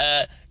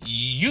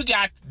 you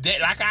got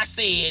that. Like I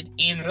said,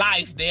 in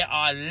life there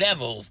are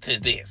levels to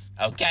this,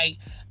 okay?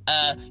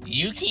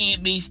 You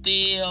can't be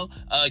still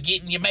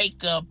getting your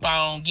makeup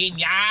on, getting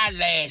your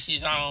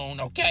eyelashes on,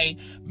 okay?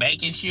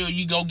 Making sure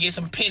you go get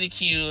some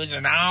pedicures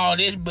and all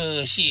this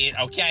bullshit,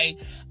 okay?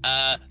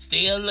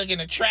 Still looking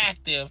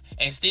attractive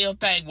and still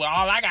think, well,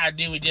 all I gotta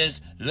do is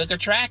just look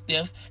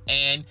attractive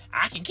and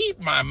I can keep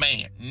my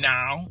man.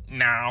 No,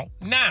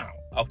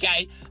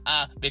 okay?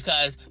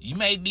 Because you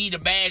may be the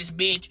baddest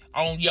bitch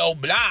on your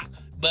block,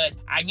 but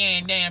I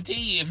guarantee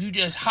you, if you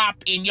just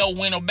hop in your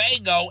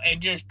Winnebago and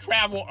just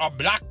travel a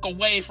block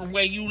away from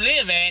where you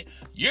live at,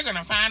 you're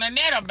gonna find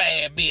another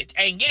bad bitch.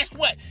 And guess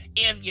what?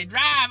 If you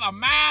drive 1.5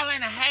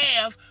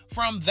 miles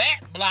from that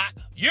block,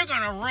 you're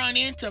gonna run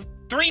into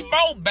 3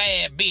 more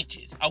bad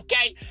bitches,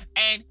 okay?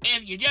 And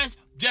if you just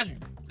let's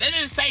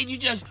just say you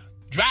just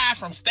drive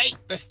from state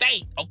to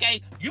state,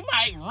 okay? You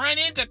might run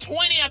into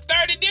 20 or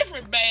 30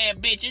 different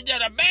bad bitches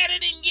that are better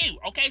than you,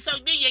 okay? So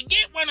do you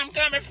get where I'm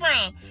coming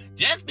from?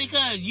 Just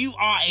because you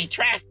are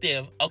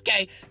attractive,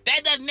 okay,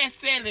 that doesn't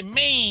necessarily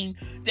mean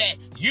that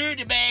you're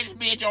the baddest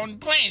bitch on the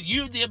planet.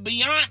 You're the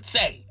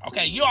Beyonce,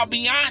 okay? You are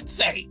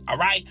Beyonce, all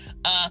right?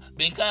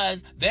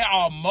 Because there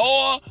are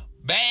more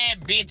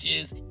bad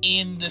bitches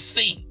in the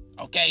sea,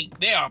 okay?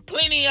 There are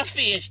plenty of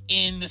fish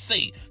in the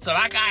sea. So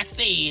like I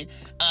said,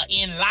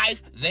 in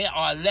life, there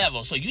are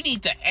levels. So you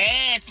need to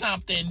add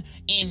something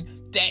in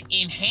that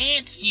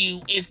enhance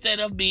you instead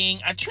of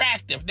being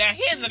attractive. Now,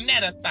 here's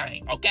another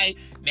thing, okay?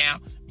 Now,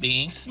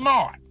 being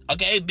smart,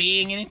 okay?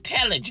 Being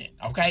intelligent,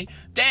 okay?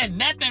 There's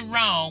nothing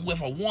wrong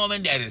with a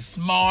woman that is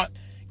smart,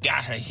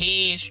 got her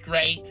head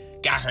straight,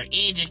 got her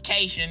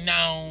education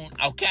on,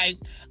 okay?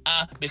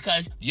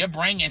 Because you're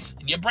bringing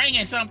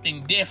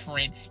something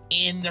different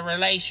in the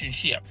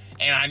relationship.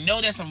 And I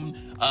know there's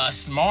some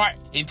smart,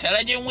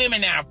 intelligent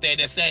women out there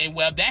that say,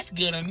 well, that's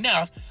good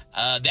enough.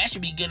 That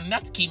should be good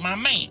enough to keep my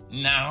man.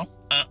 No,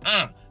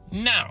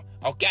 no,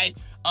 okay?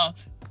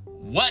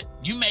 What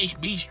you may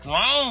be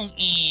strong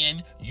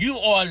in, you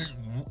are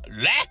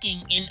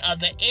lacking in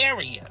other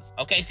areas,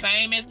 okay?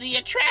 Same as the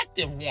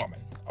attractive woman,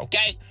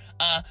 okay?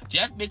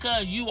 Just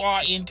because you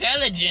are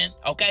intelligent,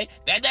 okay,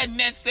 that doesn't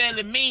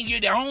necessarily mean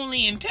you're the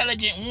only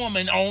intelligent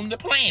woman on the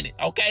planet,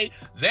 okay?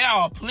 There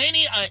are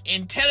plenty of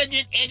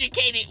intelligent,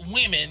 educated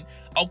women,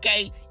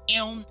 okay,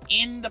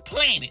 in the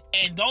planet,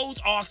 and those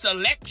are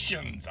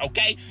selections,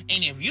 okay?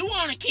 And if you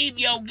want to keep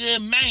your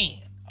good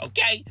man,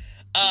 okay,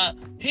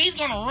 he's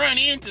gonna run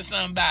into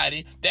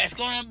somebody that's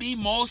gonna be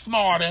more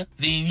smarter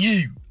than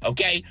you,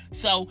 okay?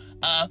 So,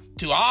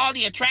 to all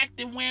the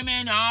attractive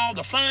women, all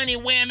the funny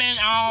women,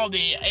 all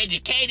the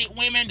educated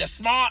women, the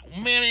smart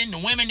women, the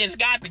women that's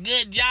got the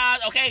good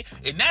jobs, okay?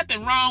 There's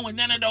nothing wrong with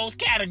none of those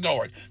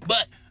categories.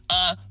 But,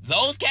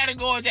 those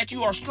categories that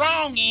you are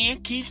strong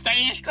in, keep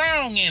staying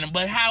strong in them.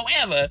 But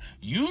however,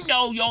 you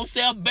know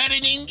yourself better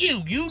than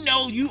you. You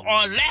know you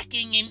are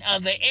lacking in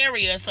other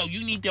areas, so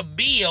you need to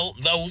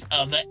build those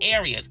other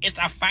areas. It's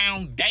a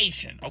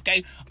foundation,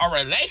 okay? A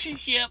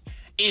relationship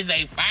is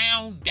a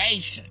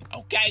foundation,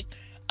 okay?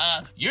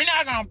 You're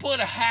not gonna put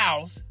a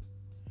house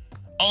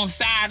on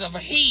side of a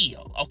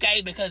hill,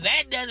 okay? Because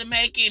that doesn't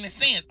make any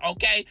sense,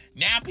 okay?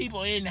 Now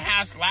people in the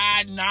house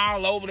sliding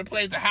all over the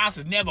place. The house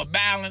is never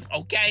balanced,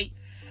 okay?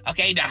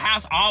 Okay, the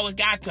house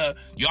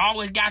you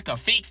always got to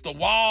fix the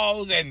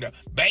walls and the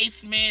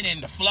basement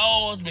and the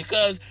floors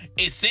because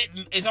it's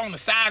on the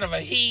side of a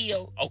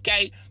hill,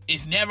 okay?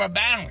 It's never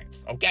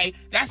balanced, okay?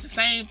 That's the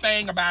same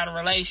thing about a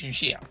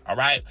relationship, all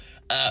right?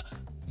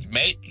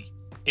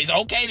 It's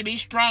okay to be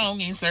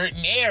strong in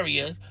certain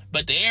areas,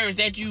 but the areas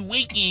that you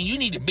weak in, you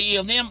need to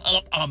build them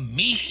up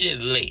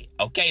immediately,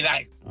 okay?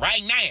 Like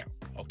right now,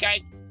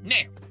 okay?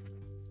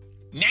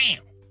 Now,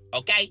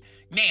 okay?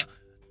 Now,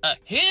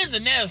 here's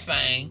another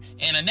thing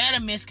and another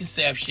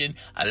misconception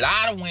a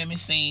lot of women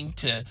seem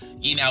to,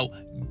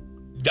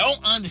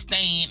 don't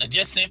understand or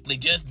just simply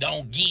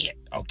don't get,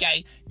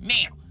 okay?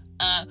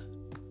 Now,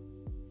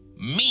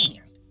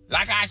 men,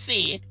 like I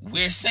said,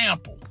 we're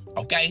simple.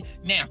 Okay?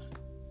 Now,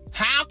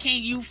 how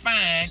can you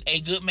find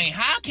a good man?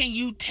 How can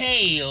you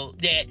tell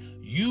that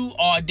you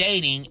are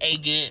dating a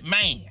good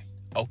man?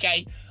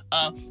 Okay?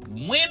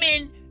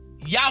 Women,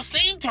 y'all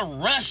seem to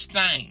rush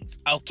things,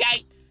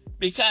 okay?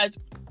 Because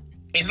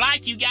it's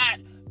like you got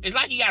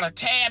a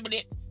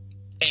tablet,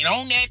 and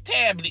on that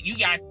tablet you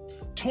got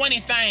 20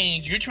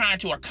 things you're trying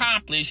to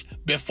accomplish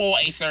before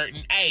a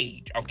certain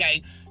age,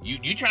 okay?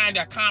 You're trying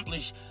to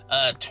accomplish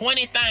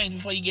 20 things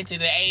before you get to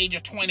the age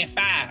of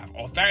 25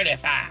 or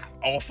 35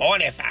 or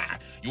 45.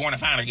 You want to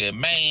find a good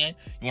man,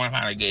 you want to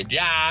find a good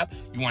job,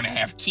 you want to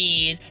have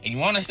kids, and you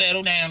want to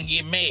settle down and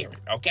get married,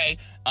 okay?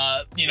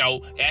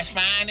 That's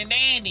fine and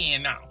dandy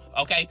and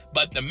all, okay?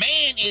 But the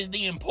man is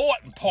the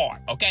important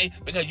part, okay?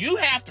 Because you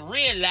have to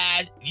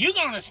realize you're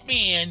going to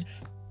spend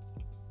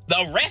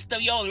the rest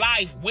of your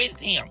life with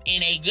him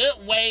in a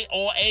good way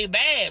or a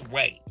bad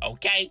way,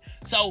 okay?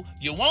 So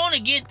you want to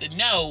get to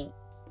know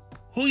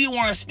who you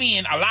want to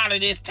spend a lot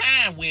of this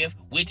time with,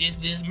 which is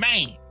this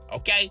man,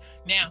 okay?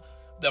 Now,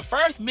 the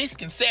first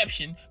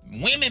misconception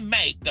women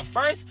make, the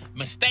first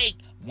mistake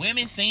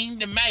women seem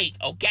to make,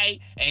 okay,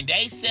 and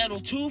they settle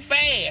too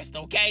fast,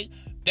 okay?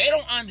 They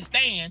don't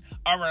understand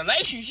a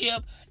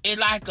relationship is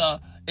like a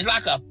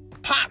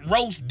pot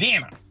roast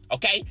dinner,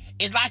 okay?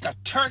 It's like a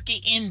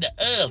turkey in the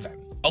oven.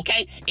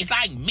 Okay? It's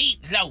like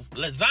meatloaf,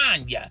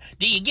 lasagna.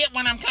 Do you get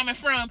where I'm coming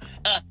from?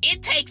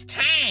 It takes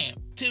time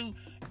to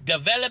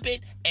develop it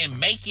and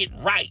make it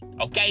right.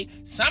 Okay?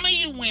 Some of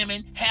you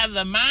women have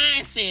the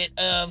mindset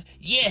of,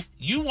 yes,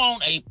 you're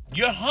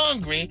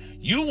hungry,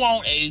 you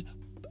want a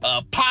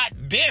pot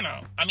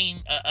dinner.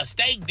 A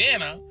steak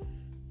dinner.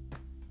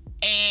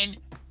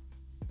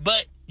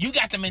 But you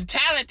got the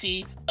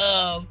mentality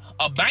of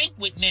a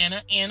banquet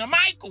dinner in a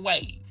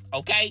microwave.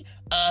 Okay?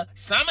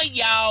 Some of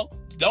y'all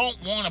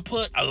don't want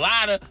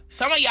to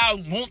some of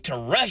y'all want to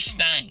rush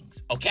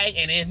things, okay?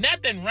 And there's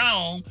nothing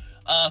wrong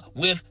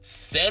with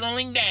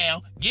settling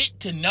down,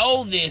 get to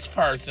know this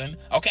person,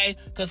 okay?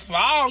 Because for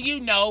all you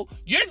know,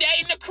 you're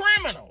dating a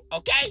criminal,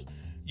 okay?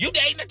 You're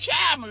dating a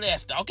child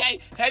molester, okay?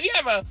 Have you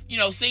ever,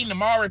 seen the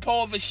Maury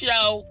Povich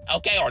show,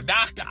 okay? Or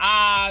Dr.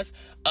 Oz,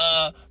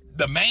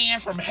 The Man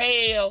from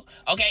Hell,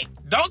 okay?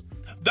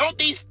 Don't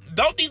these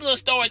little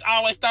stories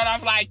always start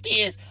off like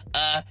this?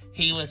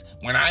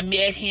 When I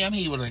met him,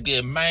 he was a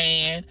good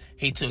man.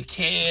 He took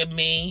care of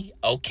me,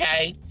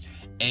 okay?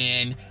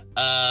 And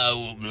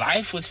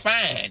life was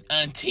fine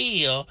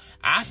until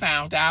I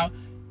found out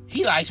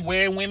he likes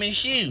wearing women's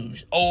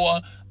shoes.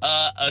 Or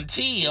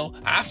until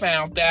I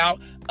found out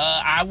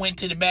I went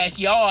to the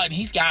backyard and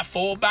he's got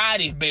 4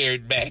 bodies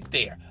buried back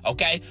there,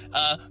 okay?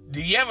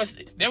 Do you ever...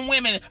 Them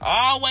women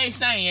always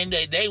saying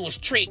that they was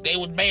tricked, they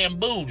was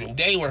bamboozled,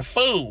 they were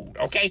fooled,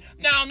 okay?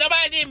 No,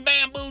 nobody didn't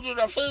bamboozle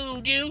or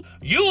fool you.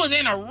 You was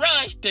in a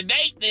rush to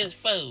date this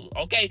fool,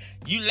 okay?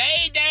 You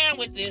laid down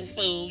with this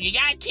fool, you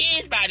got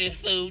kids by this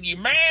fool, you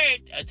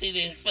married to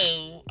this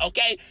fool,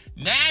 okay?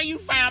 Now you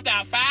found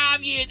out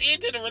 5 years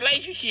into the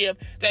relationship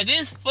that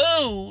this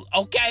fool,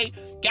 okay,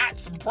 got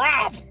some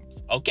problems.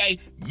 Okay,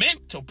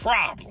 mental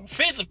problems,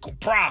 physical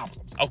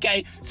problems,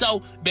 okay?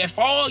 So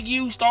before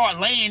you start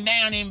laying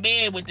down in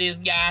bed with this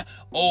guy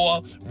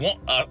or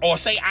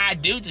say I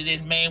do to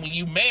this man when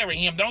you marry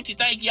him, don't you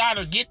think you ought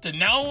to get to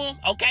know him,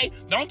 okay?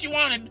 Don't you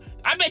want to...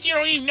 I bet you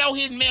don't even know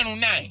his middle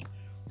name.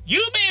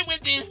 You've been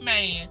with this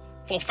man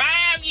for 5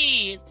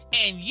 years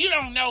and you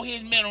don't know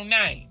his middle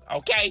name,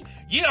 okay?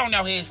 You don't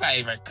know his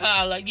favorite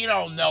color. You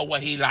don't know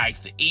what he likes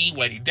to eat,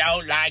 what he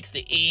don't likes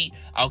to eat,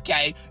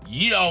 okay?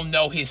 You don't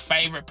know his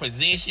favorite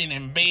position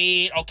in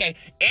bed, okay?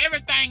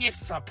 Everything is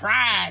a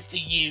surprise to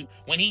you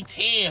when he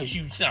tells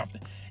you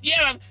something. You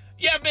ever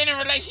been in a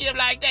relationship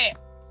like that?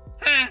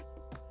 Huh?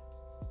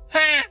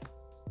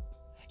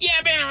 You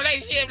ever been in a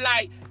relationship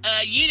like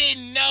you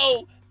didn't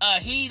know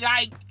he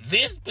liked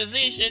this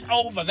position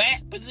over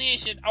that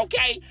position,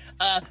 okay?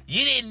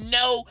 You didn't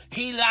know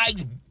he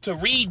likes to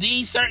read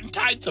these certain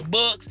types of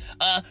books.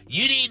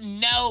 You didn't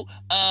know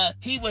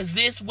he was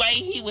this way,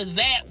 he was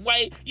that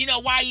way. You know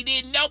why you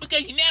didn't know?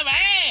 Because you never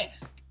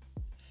asked.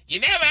 You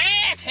never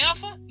asked,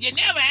 heifer. You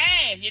never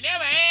asked. You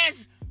never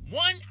asked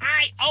one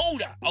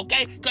iota,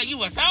 okay? Because you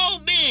were so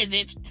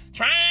busy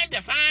trying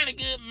to find a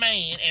good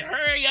man and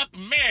hurry up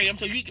and marry him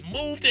so you can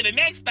move to the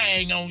next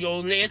thing on your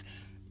list.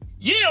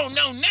 You don't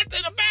know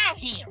nothing about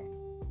him,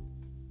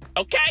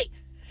 okay?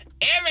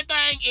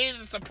 Everything is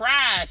a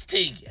surprise to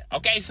you,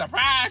 okay?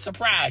 Surprise,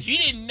 surprise. You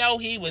didn't know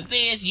he was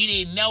this. You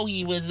didn't know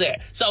he was that.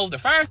 So the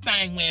first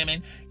thing,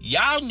 women,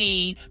 y'all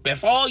need,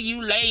 before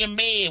you lay in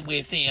bed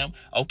with him,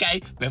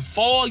 okay?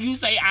 Before you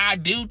say I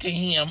do to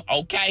him,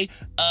 okay?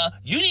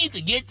 You need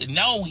to get to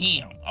know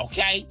him,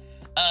 okay?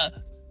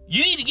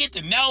 You need to get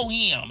to know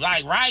him,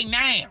 like right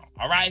now,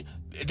 all right?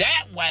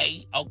 That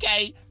way,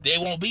 okay,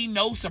 there won't be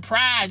no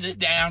surprises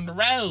down the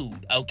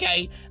road,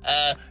 okay?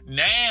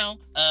 Now,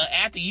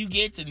 after you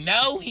get to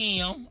know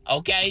him,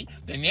 okay,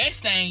 the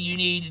next thing you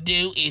need to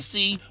do is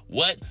see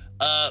what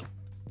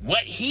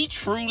he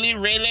truly,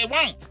 really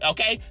wants,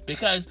 okay?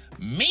 Because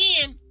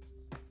men,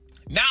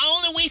 not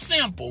only we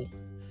simple,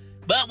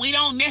 But we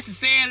don't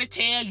necessarily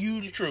tell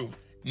you the truth.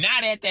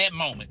 Not at that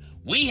moment.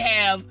 We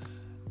have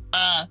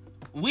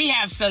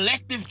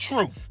selective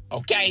truth,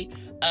 okay?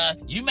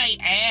 You may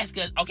ask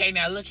us, okay,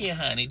 now look here,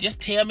 honey, just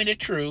tell me the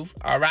truth,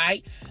 all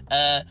right?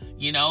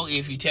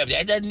 If you tell me,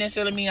 that doesn't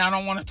necessarily mean I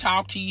don't want to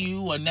talk to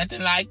you or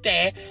nothing like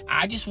that.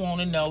 I just want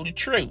to know the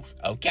truth,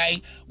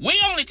 okay? We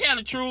only tell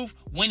the truth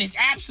when it's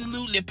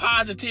absolutely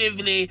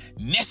positively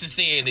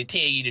necessary to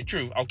tell you the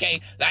truth,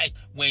 okay? Like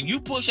when you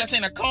push us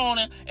in a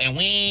corner and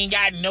we ain't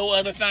got no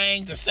other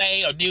thing to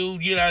say or do,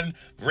 you done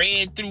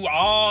read through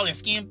all and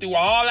skimmed through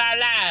all our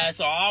lives,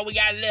 so all we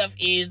got left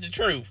is the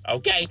truth,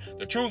 okay?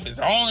 The truth is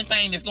the only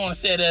thing that's going to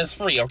set us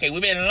free, okay?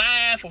 We've been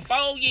lying for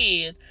 4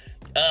 years.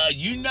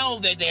 You know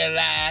that they're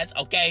lies,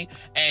 okay?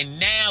 And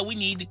now we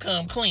need to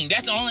come clean.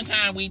 That's the only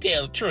time we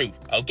tell the truth,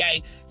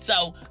 okay?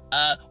 So,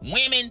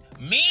 men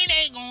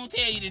ain't gonna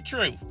tell you the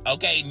truth,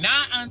 okay?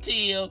 Not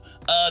until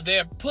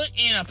they're put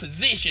in a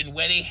position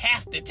where they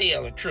have to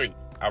tell the truth,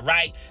 all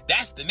right?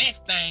 That's the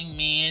next thing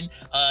men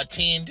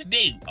tend to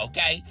do,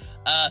 okay?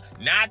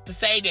 Not to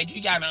say that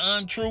you got an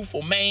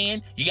untruthful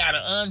man, you got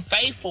an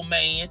unfaithful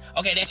man.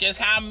 Okay, that's just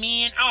how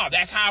men are.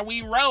 That's how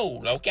we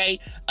roll, okay?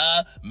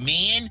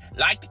 Men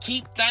like to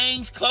keep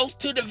things close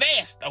to the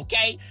vest,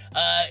 okay?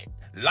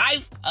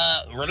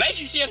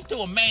 Relationships to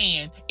a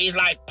man is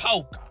like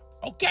poker,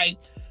 okay?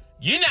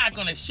 You're not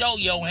gonna show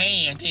your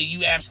hand till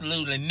you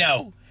absolutely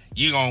know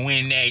you're gonna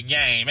win that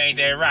game. Ain't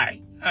that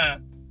right? Huh?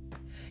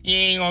 You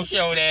ain't gonna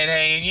show that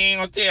hand. You ain't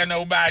gonna tell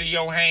nobody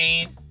your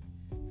hand.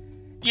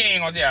 You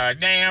ain't gonna tell a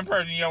damn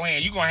person your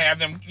hand. You're gonna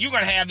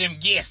have them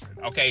guessing.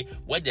 Okay,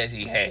 what does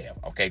he have?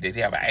 Okay, does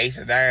he have an ace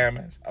of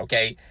diamonds?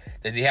 Okay,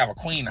 does he have a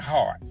queen of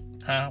hearts?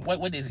 Huh?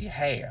 What does he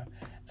have?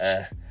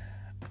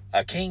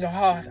 A king of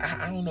hearts?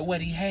 I don't know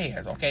what he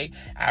has. Okay,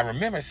 I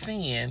remember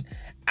seeing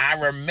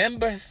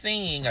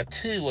a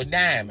two of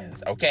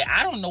diamonds. Okay,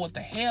 I don't know what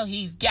the hell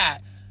he's got.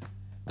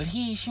 But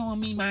he ain't showing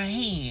me my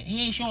hand.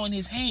 He ain't showing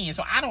his hand.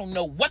 So I don't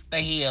know what the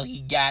hell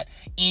he got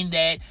in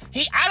that.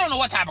 I don't know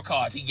what type of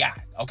cards he got.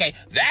 Okay?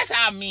 That's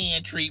how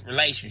men treat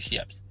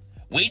relationships.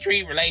 We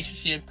treat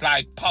relationships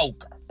like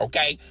poker.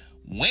 Okay?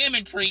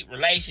 Women treat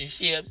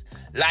relationships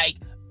like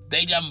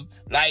they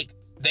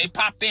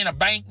pop in a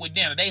banquet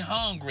dinner. They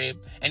hungry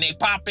and they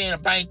pop in a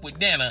banquet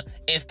dinner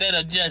instead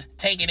of just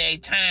taking their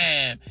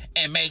time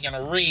and making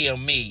a real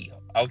meal.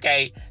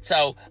 Okay?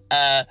 So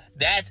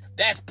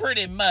that's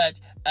pretty much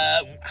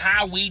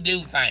how we do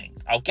things,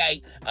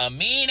 okay?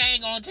 Men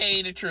ain't gonna tell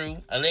you the truth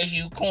unless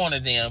you corner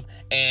them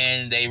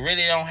and they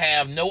really don't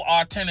have no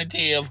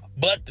alternative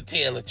but to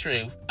tell the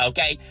truth,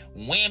 okay?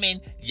 Women,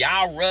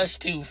 y'all rush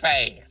too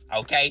fast,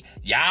 okay?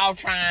 Y'all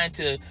trying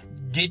to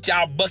get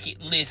y'all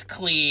bucket list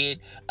cleared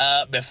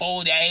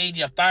before the age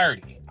of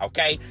 30,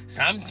 okay?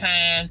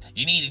 Sometimes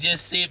you need to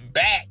just sit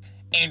back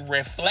and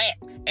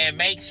reflect and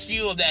make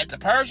sure that the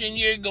person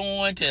you're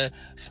going to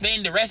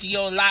spend the rest of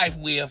your life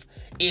with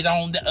is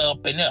on the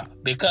up and up,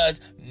 because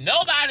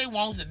nobody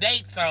wants to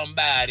date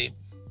somebody,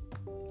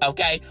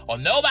 okay, or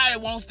nobody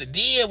wants to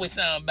deal with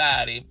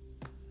somebody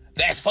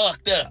that's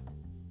fucked up,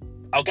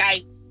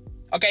 okay,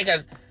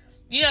 because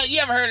you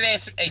ever heard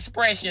of that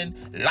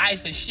expression,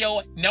 life is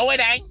short? No, it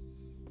ain't.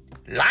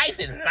 Life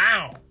is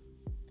long,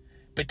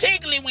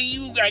 particularly when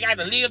you got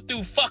to live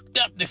through fucked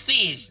up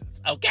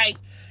decisions, okay?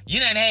 You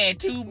done had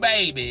 2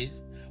 babies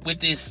with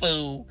this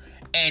fool,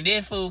 and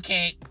this fool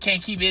can't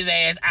keep his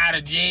ass out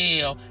of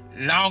jail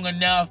long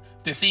enough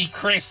to see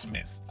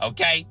Christmas,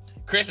 okay?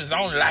 Christmas is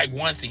only like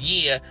once a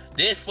year.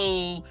 This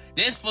fool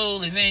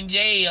is in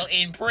jail,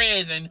 in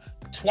prison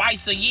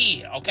twice a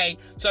year, okay?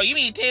 So you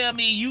mean to tell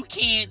me you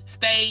can't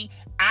stay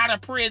out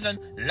of prison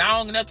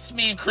long enough to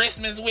spend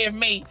Christmas with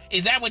me?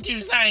 Is that what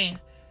you're saying?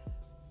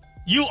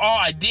 You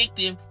are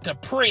addicted to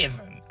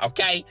prison,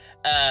 okay?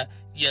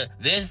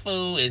 This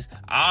fool is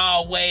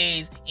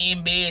always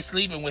in bed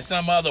sleeping with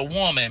some other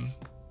woman,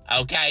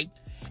 okay?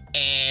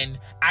 And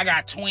I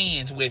got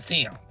twins with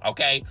him,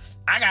 okay?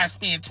 I got to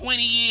spend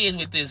 20 years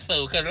with this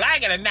fool. Because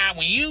like it or not,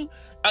 when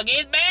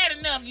it's bad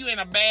enough you in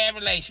a bad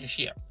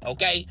relationship,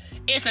 okay?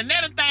 It's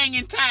another thing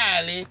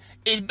entirely.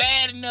 It's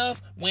bad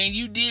enough when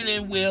you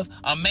dealing with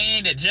a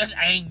man that just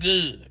ain't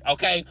good,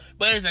 okay?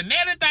 But it's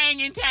another thing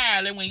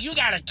entirely when you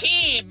got a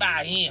kid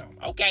by him,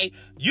 okay?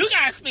 You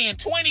got to spend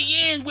 20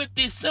 years with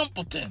this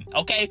simpleton,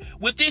 okay?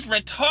 With this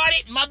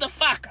retarded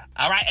motherfucker,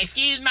 all right?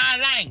 Excuse my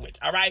language,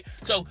 all right?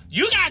 So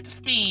you got to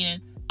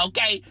spend,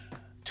 okay,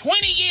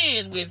 20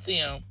 years with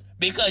him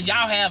because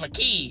y'all have a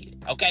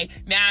kid, okay?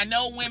 Now, I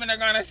know women are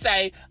going to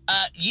say,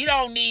 you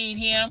don't need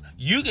him.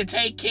 You can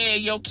take care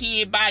of your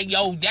kid by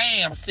your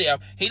damn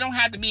self. He don't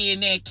have to be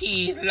in that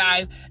kid's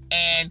life.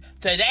 And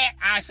to that,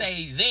 I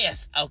say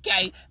this,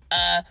 okay?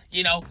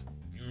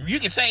 You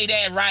can say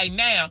that right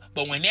now,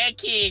 but when that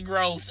kid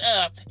grows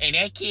up and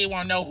that kid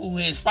want to know who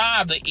his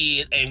father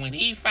is, and when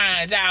he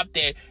finds out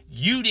that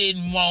you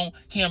didn't want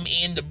him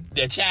in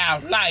the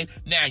child's life,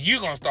 now you're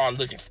going to start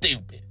looking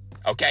stupid.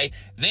 Okay,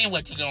 then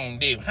what you gonna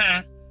do,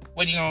 huh?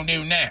 What you gonna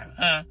do now,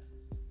 huh?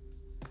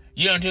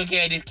 You done took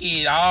care of this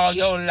kid all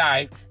your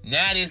life.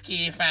 Now this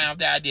kid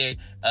found out that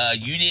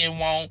you didn't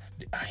want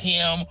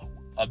him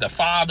or the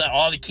father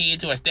or the kid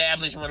to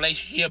establish a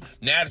relationship.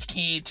 Now the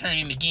kid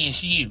turning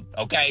against you,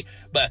 okay?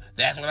 But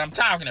that's what I'm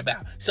talking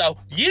about. So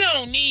you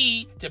don't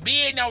need to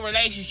be in no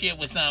relationship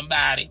with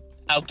somebody,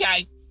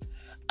 okay?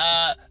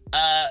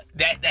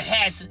 That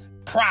has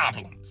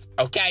problems,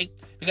 okay?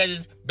 Because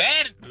it's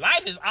bad.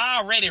 Life is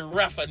already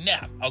rough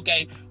enough,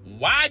 okay?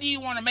 Why do you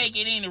want to make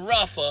it any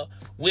rougher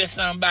with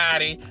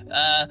somebody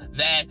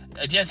that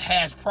just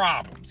has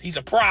problems? He's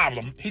a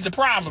problem. He's a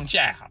problem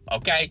child,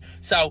 okay?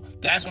 So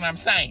that's what I'm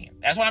saying.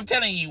 That's what I'm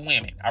telling you,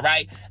 women, all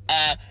right?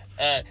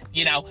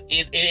 You know,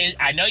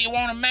 I know you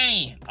want a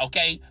man,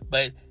 okay?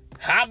 But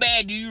how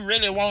bad do you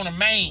really want a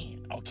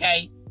man,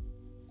 okay?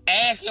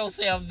 Ask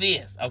yourself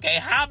this, okay?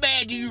 How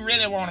bad do you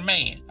really want a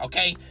man,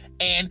 okay?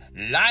 And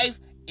life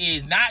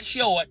is not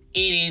short, it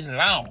is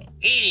long.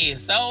 It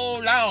is so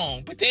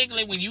long,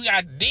 particularly when you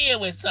got to deal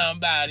with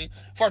somebody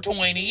for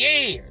 20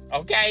 years,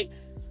 okay?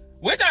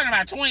 We're talking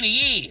about 20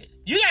 years.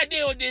 You got to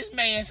deal with this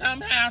man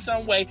somehow,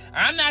 some way.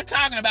 I'm not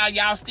talking about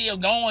y'all still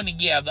going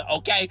together,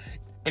 okay?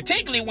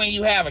 Particularly when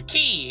you have a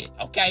kid,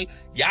 okay?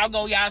 Y'all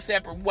go y'all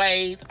separate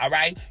ways, all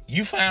right?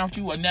 You found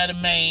you another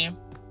man,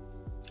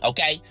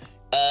 okay?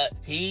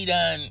 He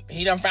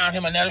done found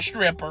him another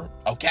stripper,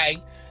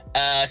 okay?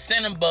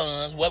 Cinnamon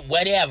buns,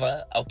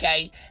 whatever,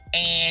 okay?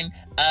 And,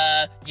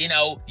 you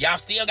know, y'all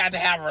still got to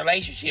have a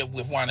relationship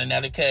with one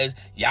another because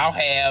y'all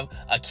have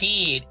a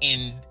kid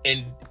in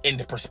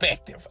the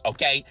perspective,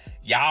 okay?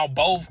 Y'all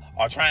both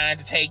are trying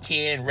to take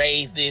care and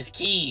raise this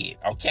kid,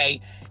 okay?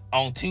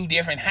 On two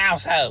different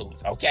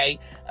households, okay?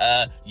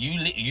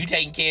 You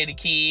taking care of the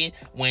kid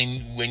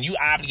when you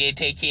obligated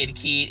to take care of the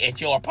kid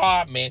at your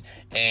apartment,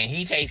 and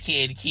he takes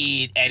care of the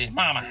kid at his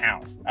mama's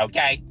house,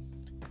 okay?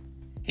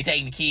 He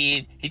taking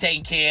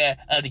care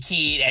of the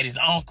kid at his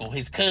uncle,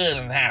 his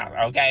cousin's house,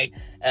 okay?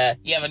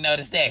 You ever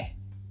notice that?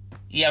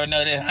 You ever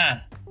notice, huh?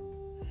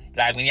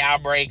 Like when y'all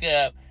break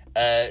up,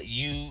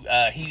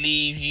 he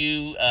leaves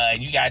you,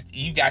 and you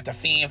got to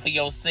fend for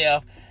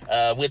yourself,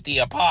 with the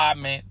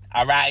apartment,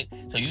 all right?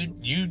 So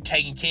you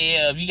taking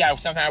care of, you got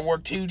to sometimes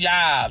work 2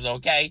 jobs,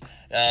 okay?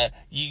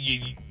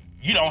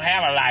 You don't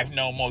have a life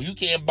no more. You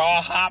can't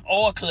bar hop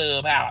or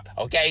club hop,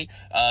 okay?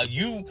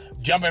 You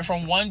jumping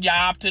from one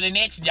job to the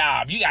next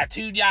job. You got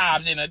 2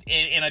 jobs in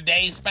a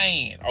day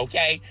span,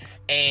 okay?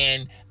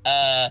 And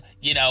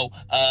you know,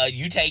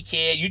 you take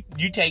care of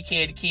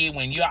the kid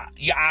when you're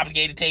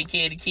obligated to take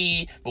care of the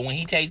kid. But when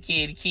he takes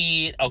care of the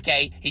kid,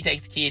 okay, he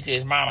takes the kid to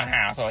his mama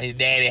house or his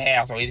daddy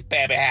house or his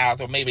pappy house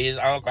or maybe his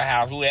uncle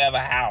house, whoever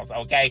house,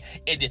 okay?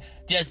 It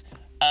just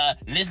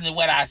listen to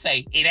what I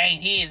say. It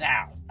ain't his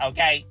house,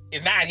 okay?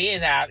 It's not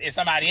his house. It's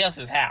somebody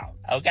else's house,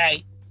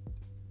 okay?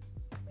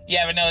 You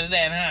ever notice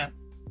that, huh?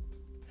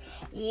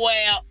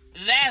 Well,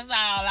 that's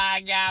all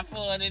I got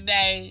for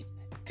today.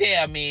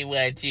 Tell me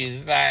what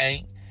you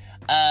think.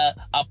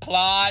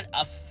 Applaud,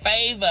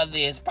 favor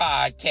this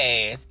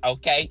podcast,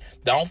 okay?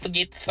 Don't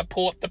forget to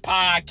support the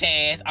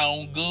podcast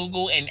on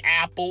Google and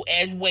Apple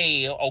as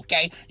well,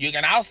 okay? You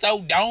can also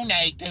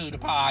donate to the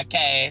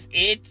podcast.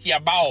 It's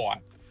your boy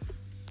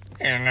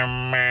in the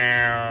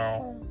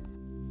mouth.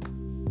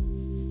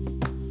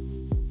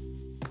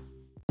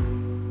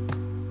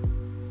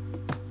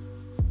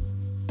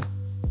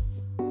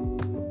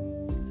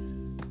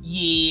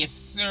 Yes,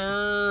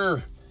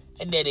 sir.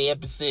 Another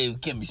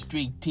episode coming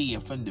straight to you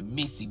from the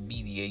Missy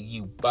Media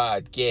U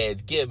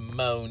podcast. Good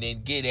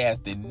morning, good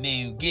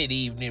afternoon, good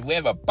evening,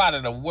 wherever part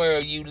of the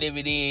world you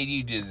living in,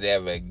 you just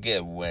have a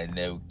good one,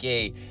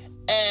 okay?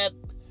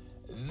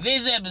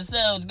 This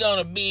episode's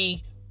gonna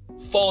be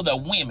for the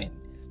women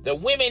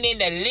in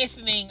the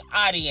listening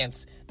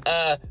audience,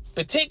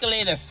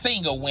 particularly the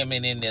single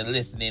women in the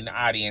listening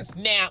audience.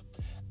 Now,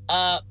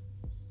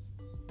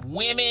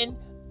 women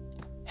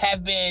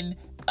have been,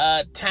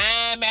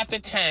 time after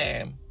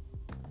time,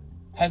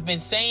 has been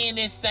saying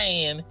this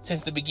saying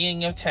since the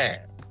beginning of time.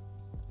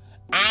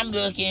 I'm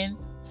looking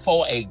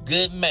for a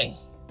good man.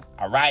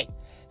 All right?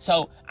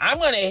 So I'm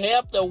going to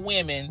help the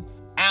women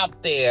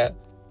out there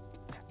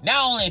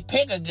not only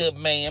pick a good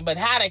man, but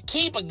how to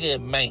keep a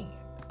good man.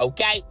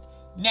 Okay?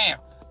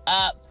 Now,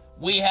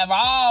 we have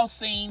all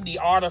seen the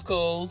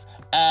articles,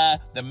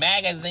 the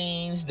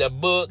magazines, the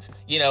books,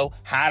 you know,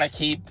 how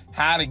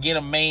to get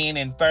a man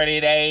in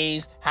 30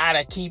 days, how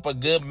to keep a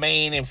good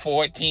man in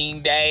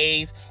 14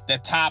 days, the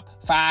top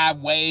 5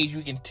 ways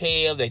you can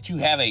tell that you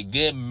have a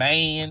good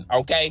man,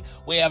 okay?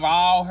 We have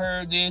all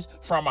heard this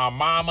from our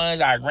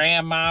mamas, our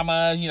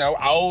grandmamas, you know,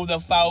 older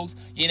folks.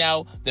 You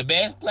know, the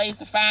best place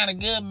to find a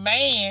good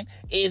man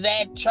is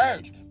at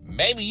church.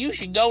 Maybe you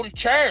should go to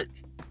church.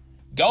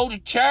 Go to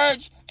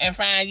church and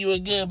find you a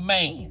good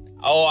man.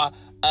 Or,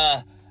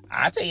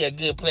 I tell you a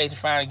good place to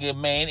find a good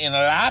man, in a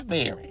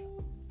library.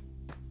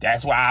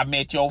 That's why I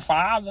met your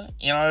father,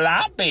 in a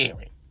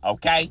library.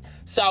 Okay?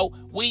 So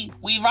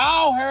we've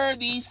all heard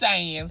these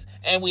sayings,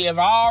 and we have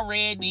all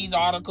read these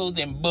articles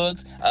and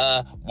books,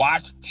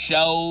 watched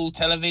shows,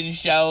 television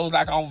shows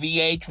like on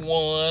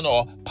VH1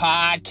 or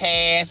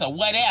podcasts or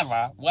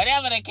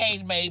whatever the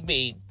case may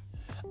be.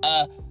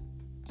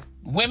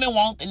 Women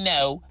want to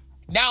know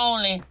not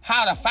only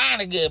how to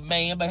find a good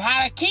man, but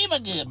how to keep a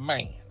good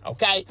man.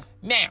 Okay?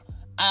 Now,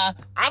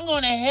 I'm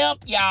going to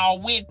help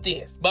y'all with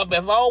this. But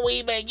before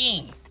we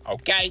begin,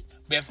 okay,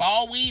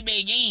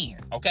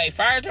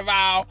 first of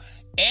all,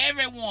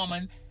 every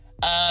woman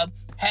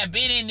have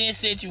been in this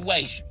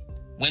situation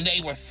when they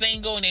were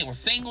single and they were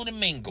single to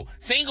mingle.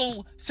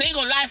 Single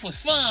life was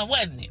fun,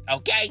 wasn't it?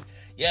 Okay?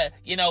 Yeah,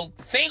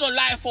 single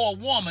life for a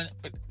woman,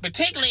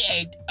 particularly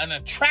an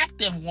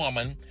attractive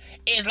woman,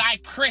 is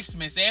like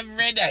Christmas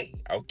every day,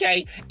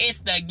 okay?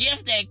 It's the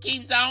gift that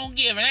keeps on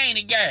giving, ain't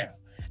it, girl?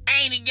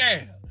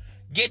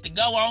 Get to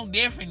go on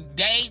different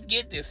dates,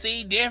 get to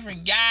see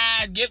different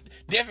guys,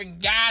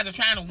 different guys are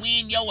trying to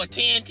win your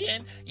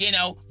attention,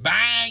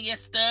 buying your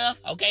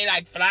stuff, okay,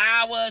 like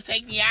flowers,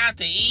 taking you out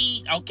to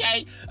eat,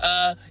 okay?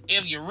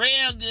 If you're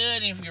real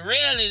good, if you're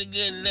really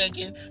good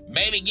looking,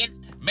 maybe get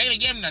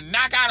them to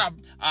knock out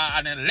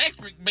an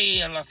electric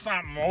bill or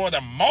something, or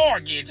the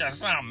mortgage or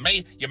something.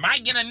 Maybe you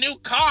might get a new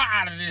car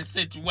out of this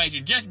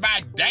situation just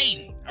by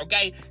dating,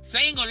 okay?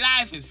 Single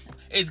life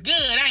is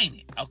good, ain't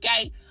it?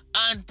 Okay?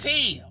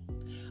 Until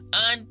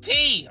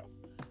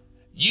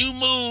you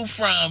move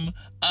from,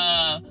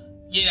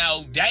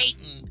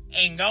 dating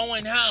and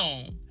going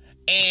home,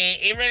 and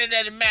it really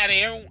doesn't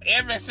matter.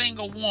 Every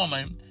single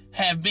woman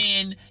have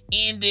been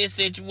in this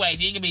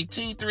situation. It can be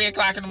 2, 3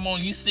 o'clock in the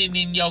morning. You sitting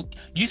in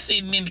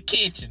the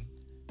kitchen.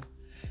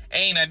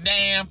 Ain't a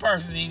damn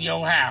person in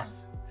your house.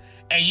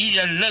 And you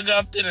just look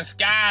up to the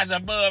skies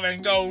above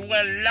and go,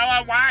 well,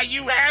 Lord, why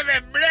you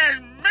haven't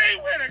blessed me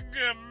with a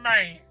good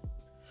man?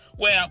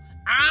 Well,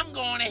 I'm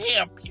going to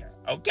help you,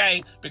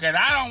 okay? Because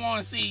I don't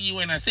want to see you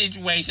in a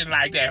situation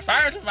like that.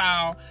 First of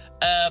all,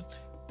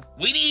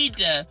 we need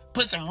to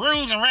put some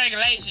rules and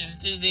regulations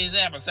to this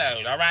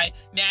episode, all right?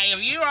 Now, if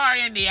you are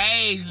in the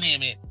age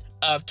limit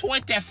of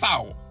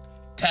 24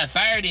 to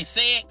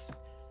 36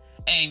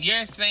 and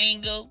you're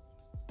single,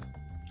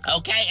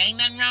 okay, ain't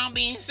nothing wrong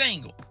being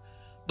single.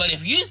 But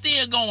if you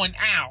still going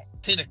out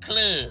to the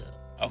club,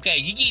 okay,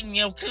 you getting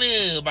your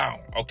club on,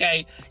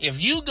 okay? If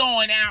you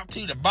going out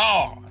to the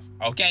bars,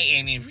 okay,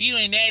 and if you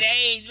in that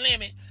age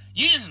limit,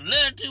 you just a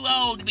little too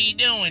old to be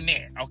doing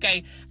that,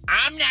 okay?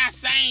 I'm not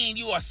saying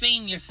you a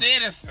senior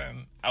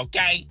citizen,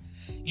 okay?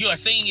 You a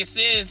senior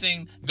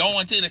citizen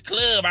going to the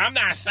club. I'm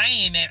not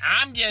saying that.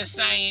 I'm just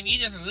saying you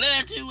just a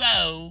little too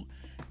old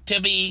to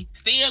be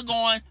still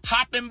going,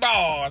 hopping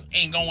bars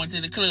and going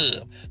to the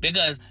club.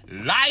 Because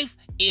life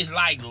is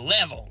like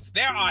levels.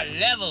 There are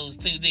levels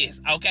to this,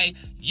 okay?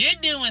 You're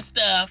doing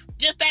stuff,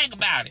 just think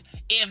about it.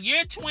 If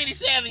you're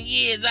 27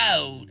 years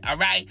old, all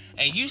right,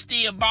 and you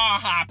still bar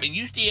hopping,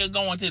 you still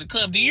going to the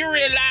club, do you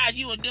realize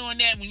you were doing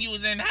that when you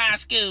was in high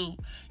school?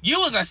 You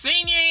was a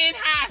senior in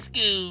high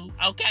school,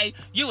 okay?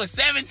 You were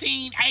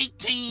 17,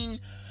 18,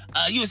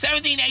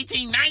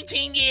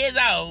 19 years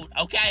old,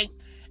 okay?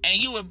 And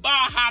you were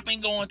bar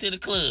hopping going to the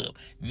club.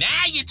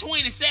 Now you're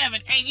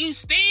 27 and you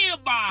still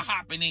bar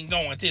hopping and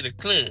going to the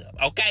club,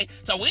 okay?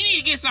 So we need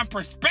to get some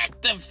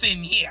perspectives in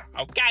here,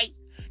 okay?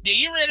 Do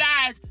you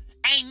realize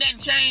ain't nothing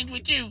changed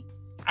with you?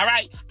 All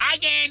right? I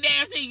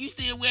guarantee you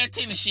still wear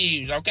tennis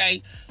shoes,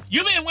 okay?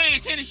 You been wearing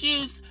tennis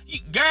shoes,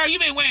 girl, you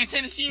been wearing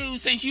tennis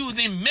shoes since you was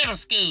in middle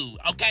school,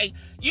 okay?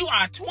 You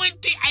are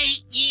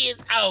 28 years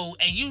old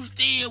and you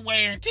still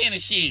wearing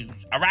tennis shoes,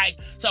 all right?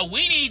 So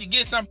we need to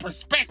get some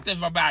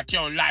perspective about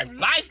your life.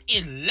 Life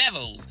is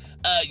levels.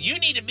 You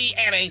need to be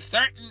at a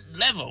certain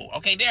level,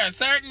 okay? There are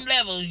certain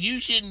levels you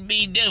shouldn't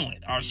be doing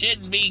or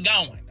shouldn't be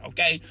going,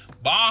 okay?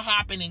 Bar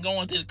hopping and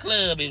going to the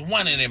club is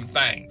one of them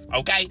things,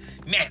 okay?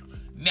 Now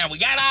we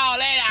got all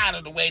that out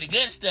of the way, the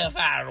good stuff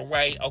out of the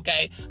way,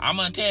 okay? I'm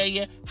going to tell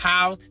you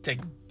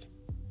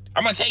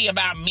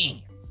about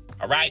men,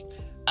 all right?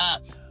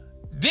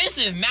 This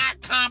is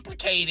not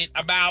complicated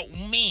about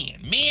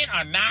men. Men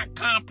are not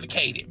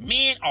complicated.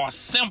 Men are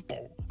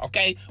simple,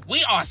 okay?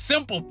 We are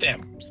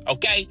simpletons,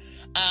 okay?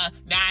 Now,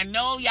 I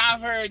know y'all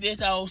heard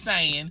this old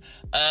saying,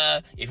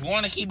 if you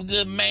want to keep a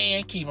good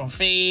man, keep him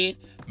fed,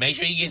 make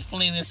sure he gets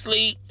plenty of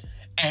sleep,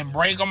 and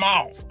break him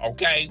off,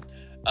 okay?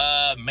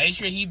 Make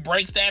sure he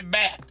breaks that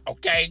back,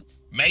 okay?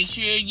 Make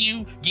sure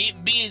you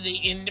get busy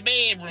in the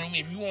bedroom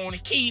if you want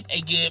to keep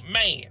a good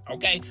man,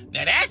 okay?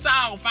 Now, that's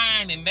all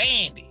fine and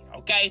dandy,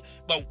 okay?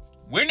 But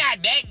we're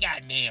not that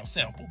goddamn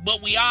simple,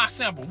 but we are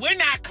simple. We're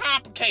not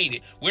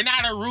complicated. We're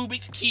not a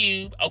Rubik's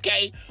Cube,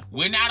 okay?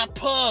 We're not a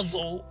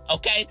puzzle,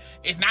 okay?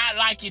 It's not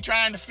like you're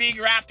trying to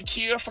figure out the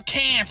cure for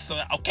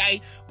cancer,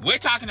 okay? We're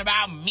talking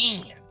about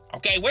men,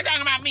 okay? We're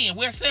talking about men.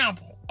 We're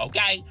simple,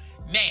 okay?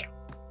 Now,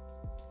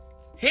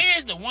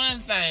 here's the one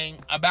thing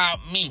about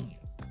men.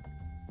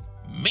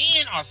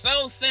 Men are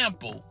so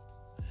simple.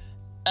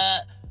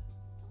 How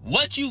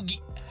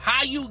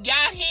you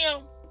got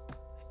him,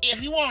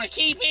 if you want to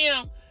keep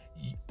him,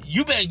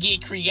 you better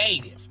get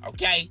creative,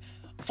 okay?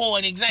 For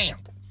an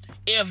example,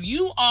 if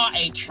you are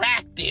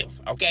attractive,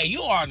 okay,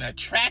 you are an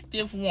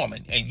attractive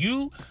woman, and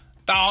you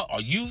thought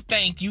or you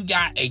think you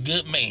got a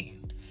good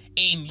man,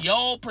 in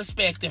your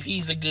perspective,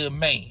 he's a good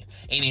man.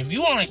 And if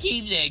you want to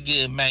keep that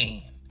good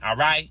man, all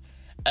right,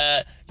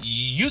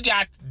 you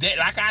got that.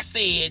 Like I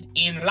said,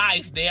 in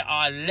life, there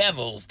are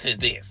levels to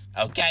this,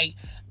 okay?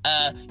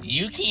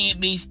 You can't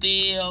be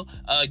still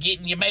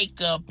getting your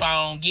makeup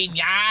on, getting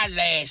your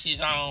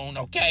eyelashes on,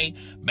 okay?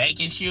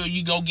 Making sure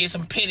you go get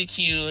some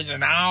pedicures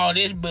and all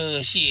this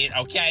bullshit,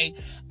 okay?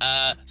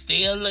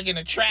 Still looking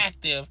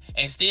attractive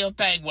and still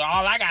think, well,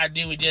 all I gotta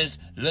do is just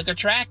look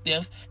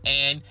attractive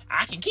and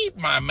I can keep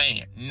my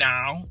man.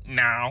 No.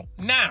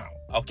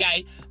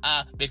 Okay?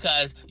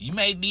 Because you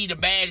may be the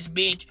baddest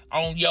bitch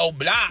on your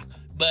block,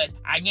 but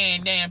I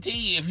guarantee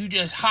you, if you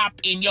just hop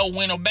in your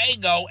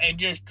Winnebago and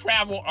just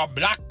travel a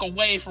block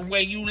away from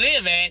where you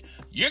live at,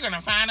 you're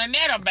gonna find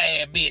another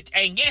bad bitch.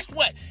 And guess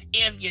what?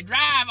 If you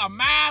drive 1.5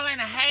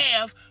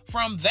 miles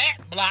from that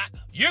block,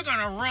 you're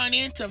gonna run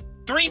into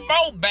 3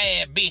 more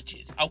bad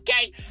bitches,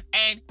 okay?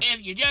 And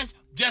if you just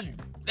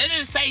let's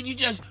just say you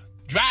just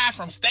drive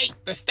from state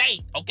to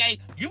state, okay?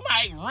 You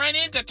might run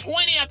into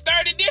 20 or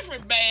 30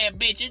 different bad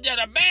bitches that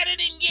are better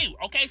than you,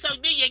 okay? So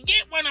do you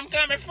get where I'm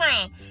coming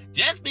from?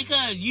 Just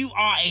because you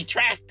are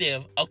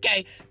attractive,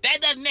 okay,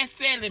 that doesn't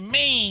necessarily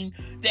mean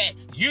that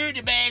you're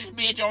the baddest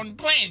bitch on the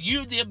planet.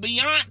 You're the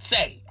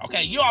Beyonce,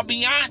 okay? You are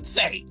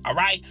Beyonce, all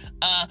right?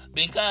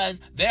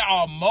 Because there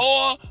are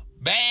more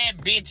bad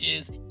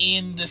bitches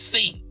in the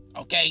sea,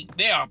 okay?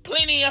 There are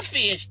plenty of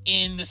fish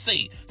in the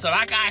sea. So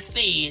like I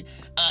said,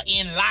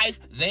 in life,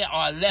 there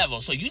are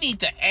levels. So you need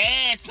to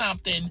add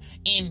something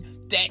in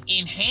that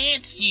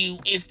enhance you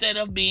instead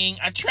of being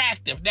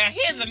attractive. Now,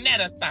 here's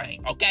another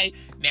thing, okay?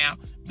 Now,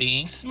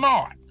 being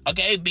smart,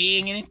 okay?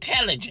 Being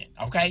intelligent,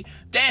 okay?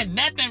 There's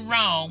nothing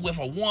wrong with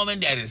a woman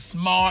that is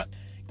smart,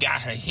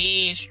 got her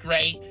head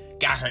straight,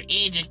 got her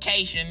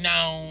education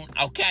known,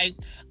 okay?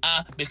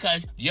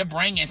 Because you're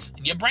bringing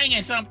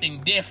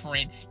something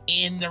different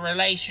in the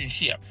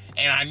relationship.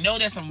 And I know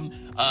there's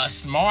some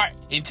smart,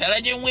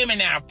 intelligent women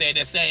out there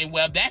that say,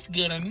 well, that's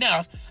good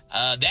enough.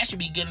 That should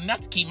be good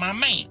enough to keep my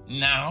man.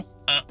 No,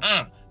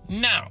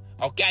 no,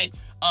 okay?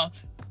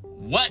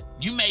 What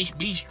you may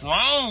be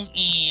strong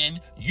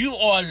in, you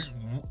are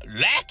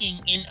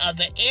lacking in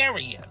other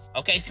areas,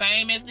 okay?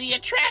 Same as the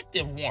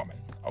attractive woman,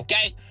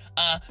 okay?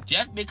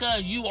 Just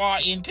because you are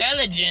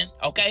intelligent,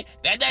 okay,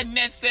 that doesn't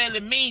necessarily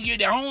mean you're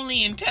the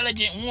only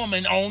intelligent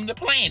woman on the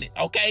planet,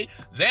 okay?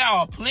 There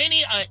are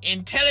plenty of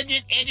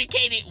intelligent,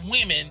 educated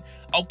women,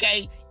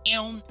 okay,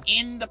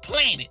 in the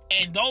planet,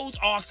 and those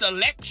are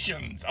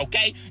selections,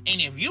 okay?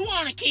 And if you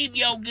want to keep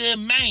your good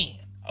man,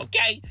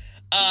 okay,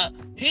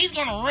 he's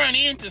gonna run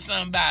into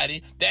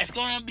somebody that's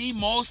gonna be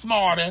more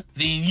smarter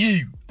than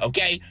you,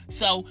 okay?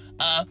 So,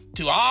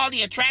 to all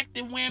the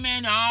attractive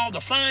women, all the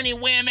funny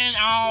women,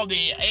 all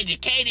the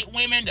educated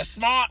women, the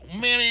smart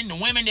women, the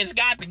women that's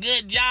got the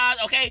good jobs,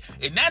 okay?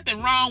 There's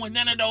nothing wrong with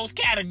none of those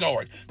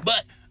categories.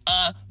 But,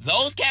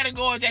 those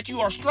categories that you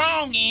are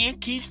strong in,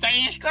 keep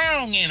staying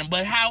strong in them.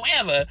 But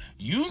however,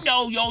 you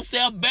know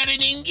yourself better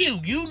than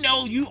you. You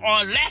know you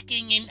are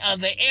lacking in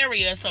other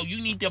areas, so you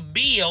need to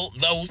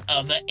build those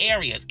other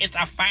areas. It's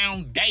a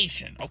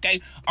foundation, okay?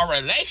 A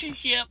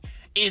relationship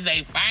is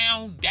a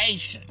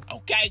foundation,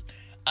 okay?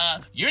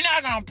 You're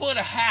not gonna put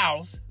a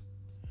house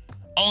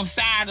on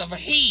side of a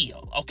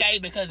hill, okay?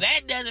 Because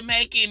that doesn't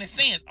make any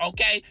sense,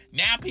 okay?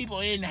 Now people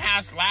in the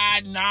house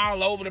sliding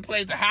all over the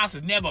place. The house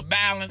is never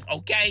balanced,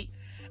 okay?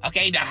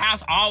 Okay, the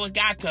house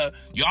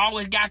you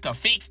always got to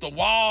fix the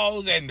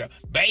walls and the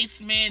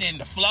basement and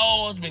the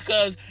floors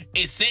because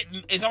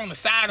it's on the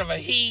side of a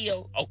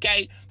hill,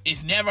 okay?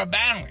 It's never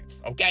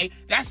balanced, okay?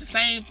 That's the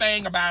same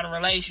thing about a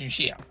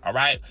relationship, all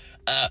right?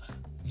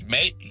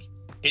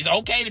 It's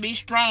okay to be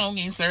strong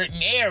in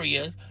certain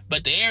areas,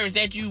 but the areas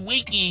that you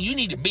weak in, you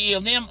need to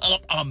build them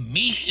up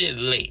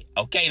immediately,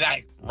 okay?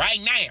 Like right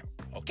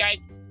now,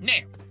 okay?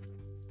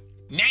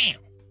 Now,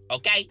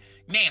 okay?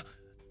 Now,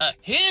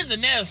 here's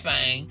another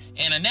thing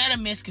and another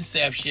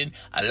misconception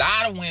a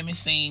lot of women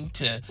seem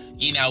to,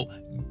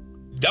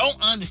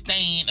 don't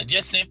understand or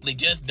just simply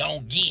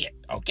don't get,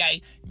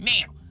 okay?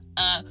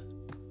 Now,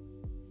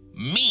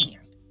 men,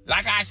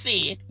 like I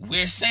said,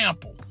 we're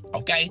simple,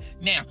 okay?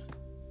 Now,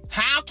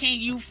 how can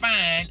you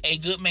find a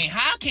good man?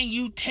 How can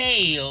you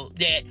tell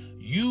that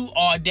you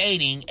are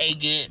dating a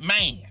good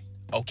man?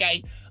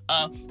 Okay?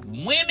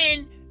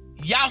 Women,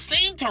 y'all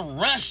seem to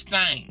rush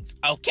things,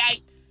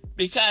 okay?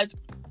 Because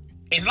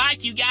it's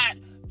like you got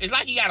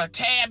a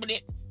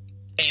tablet,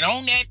 and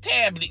on that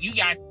tablet you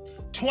got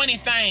 20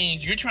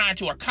 things you're trying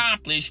to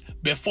accomplish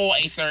before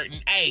a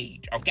certain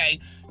age, okay?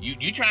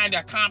 You're trying to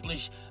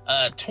accomplish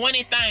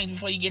 20 things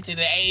before you get to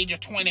the age of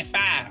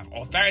 25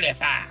 or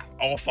 35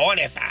 or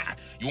 45.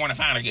 You want to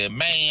find a good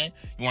man,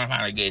 you want to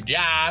find a good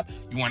job,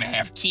 you want to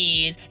have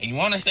kids, and you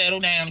want to settle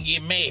down and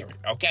get married,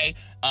 okay?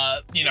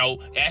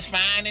 That's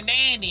fine and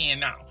dandy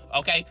and all.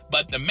 okay?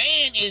 But the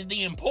man is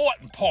the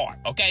important part,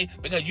 okay?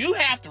 Because you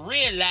have to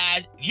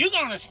realize you're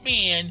going to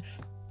spend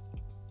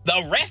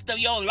the rest of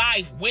your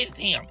life with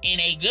him in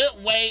a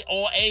good way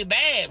or a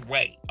bad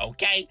way,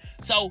 okay?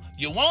 So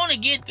you want to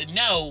get to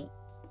know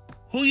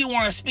who you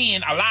want to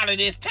spend a lot of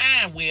this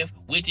time with,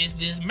 which is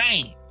this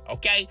man,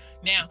 okay?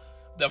 Now,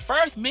 the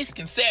first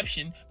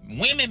misconception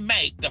women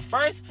make, the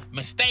first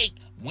mistake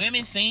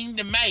women seem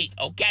to make,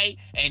 okay,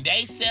 and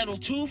they settle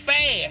too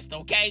fast,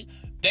 okay?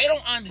 They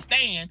don't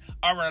understand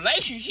a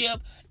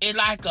relationship is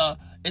like a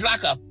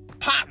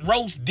pot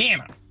roast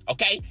dinner,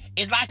 okay?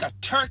 It's like a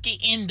turkey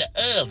in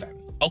the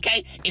oven,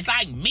 okay? It's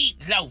like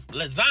meatloaf,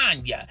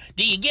 lasagna.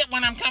 Do you get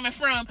where I'm coming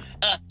from?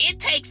 It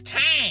takes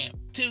time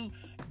to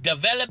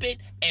develop it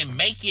and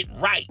make it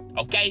right,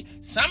 okay?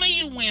 Some of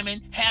you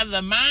women have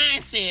the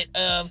mindset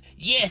of,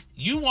 yes,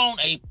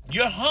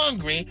 you're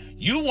hungry,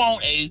 you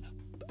want a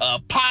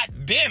pot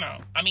dinner,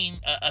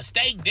 a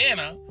steak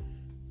dinner,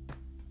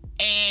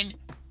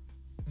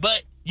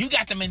 but you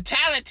got the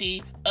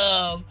mentality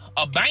of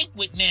a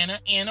banquet dinner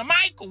in a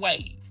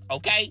microwave,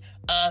 okay?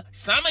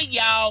 Some of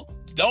y'all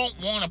don't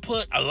want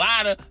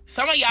to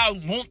some of y'all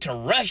want to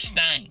rush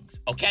things,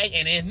 okay?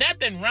 And there's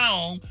nothing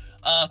wrong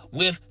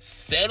with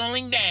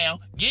settling down,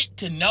 get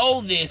to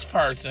know this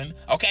person,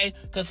 okay?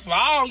 Because for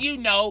all you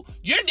know,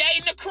 you're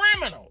dating a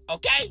criminal,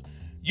 okay?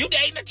 You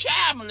dating a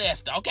child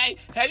molester, okay?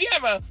 Have you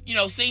ever,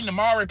 seen the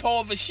Maury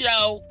Povich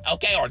show,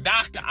 okay, or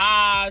Dr.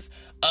 Oz,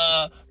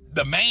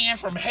 The Man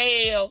from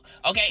Hell,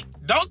 okay?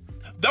 Don't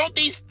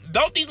these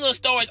little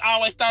stories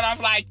always start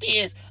off like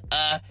this?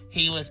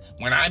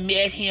 When I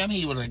met him,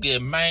 he was a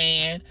good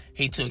man.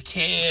 He took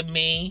care of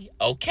me,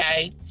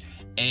 okay?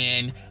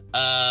 And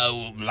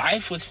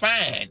life was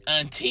fine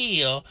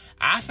until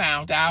I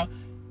found out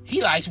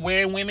he likes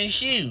wearing women's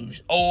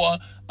shoes, or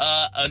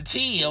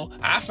until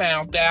I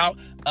found out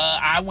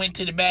I went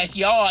to the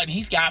backyard and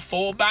he's got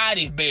 4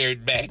 bodies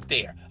buried back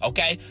there,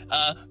 okay?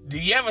 Do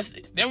you ever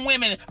see them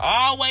women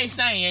always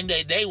saying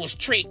that they was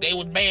tricked, they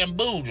was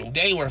bamboozled,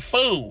 they were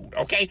fooled,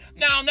 okay?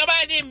 No,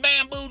 nobody didn't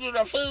bamboozle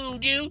or fool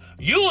you.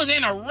 You was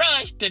in a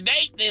rush to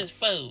date this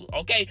fool,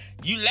 okay?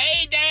 You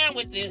laid down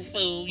with this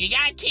fool, you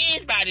got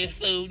kids by this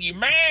fool, you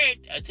married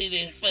to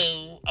this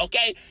fool,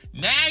 okay?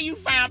 Now you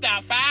found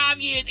out 5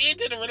 years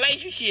into the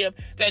relationship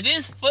that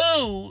this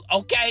fool,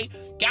 okay,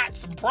 got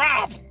some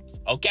problems.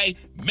 Okay,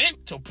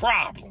 mental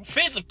problems,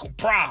 physical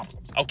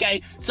problems,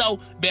 okay? So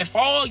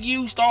before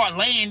you start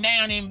laying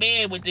down in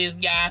bed with this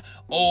guy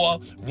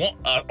or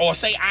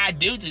say I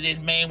do to this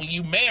man when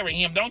you marry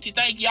him, don't you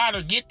think you ought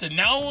to get to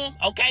know him,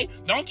 okay?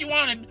 Don't you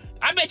want to,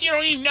 I bet you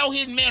don't even know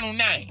his middle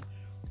name.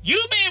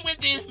 You've been with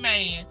this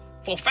man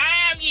for 5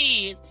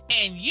 years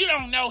and you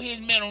don't know his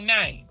middle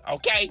name,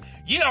 okay?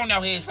 You don't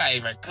know his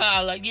favorite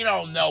color. You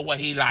don't know what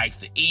he likes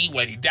to eat,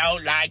 what he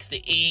don't likes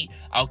to eat,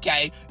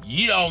 okay?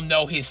 You don't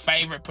know his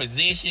favorite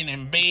position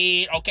in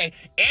bed, okay?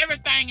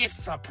 Everything is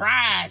a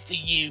surprise to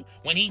you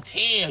when he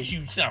tells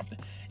you something.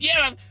 You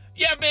ever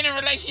been in a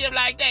relationship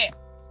like that?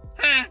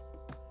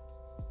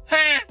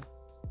 Huh?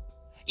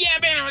 You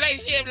ever been in a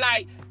relationship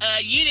like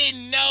you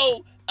didn't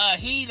know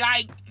he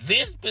liked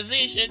this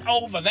position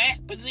over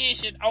that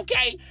position,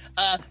 okay?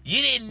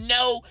 You didn't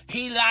know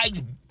he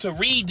likes to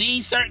read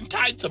these certain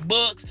types of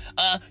books.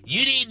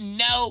 You didn't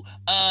know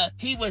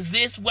he was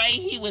this way,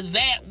 he was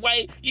that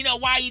way. You know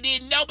why you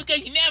didn't know?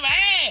 Because you never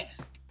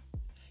asked.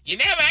 You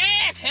never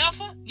asked,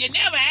 heifer. You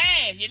never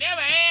asked. You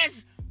never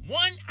asked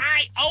one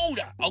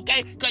iota,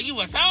 okay? Because you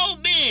were so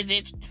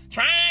busy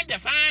trying to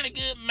find a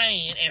good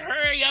man and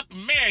hurry up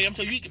and marry him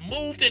so you can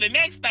move to the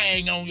next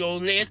thing on your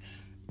list.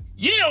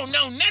 You don't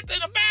know nothing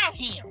about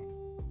him,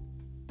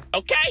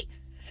 okay?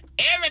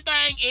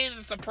 Everything is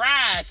a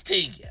surprise to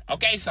you,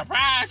 okay?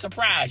 Surprise,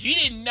 surprise. You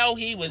didn't know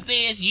he was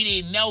this. You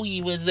didn't know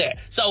he was that.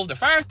 So the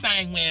first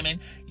thing, women,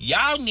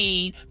 y'all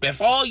need,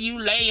 before you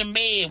lay in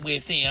bed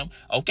with him,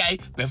 okay,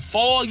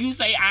 before you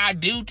say I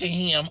do to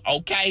him,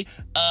 okay,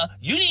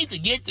 you need to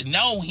get to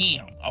know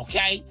him,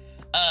 okay?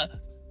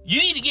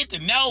 You need to get to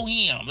know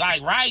him,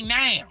 like right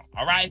now,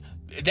 all right?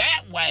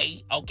 That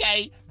way,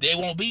 okay, there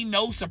won't be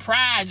no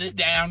surprises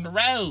down the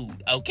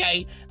road,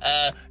 okay?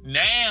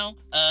 Now,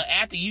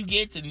 after you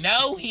get to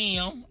know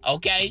him,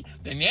 okay,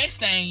 the next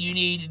thing you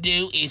need to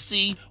do is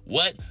see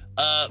what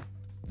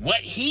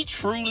he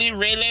truly,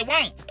 really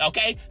wants,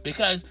 okay?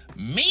 Because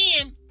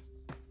men,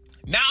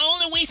 not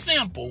only we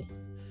simple,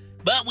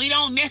 but we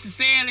don't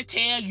necessarily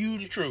tell you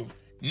the truth.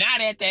 Not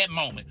at that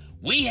moment.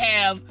 We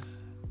have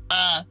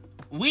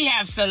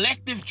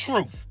selective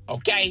truth,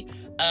 okay?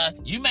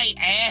 You may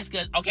ask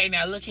us, okay,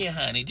 now look here,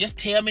 honey, just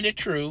tell me the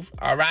truth,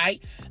 all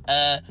right?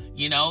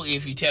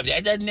 If you tell me,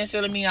 that doesn't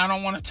necessarily mean I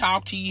don't want to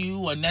talk to you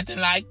or nothing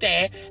like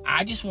that.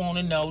 I just want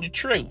to know the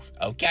truth,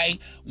 okay?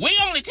 We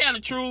only tell the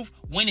truth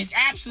when it's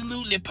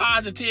absolutely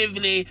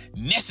positively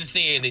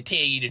necessary to tell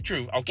you the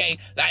truth, okay?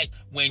 Like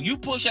when you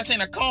push us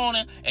in a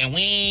corner and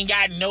we ain't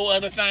got no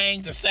other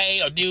thing to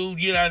say or do,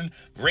 you done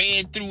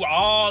read through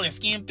all and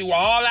skimmed through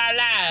all our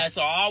lies,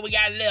 so all we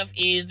got left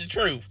is the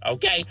truth,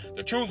 okay?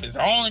 The truth is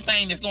the only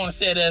thing that's going to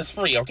set us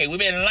free, okay? We've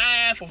been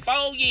lying for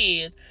 4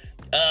 years.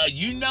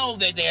 You know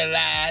that they're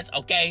lies,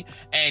 okay?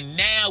 And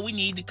now we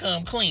need to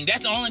come clean. That's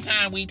the only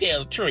time we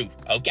tell the truth,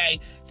 okay?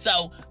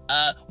 So,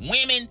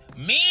 men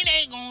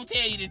ain't gonna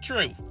tell you the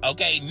truth,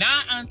 okay?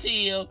 Not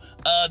until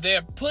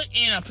they're put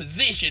in a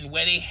position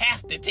where they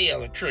have to tell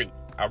the truth,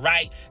 all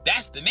right?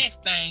 That's the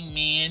next thing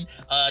men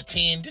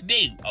tend to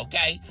do,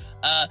 okay?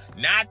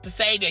 Not to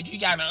say that you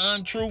got an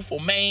untruthful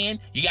man,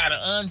 you got an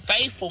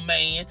unfaithful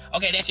man.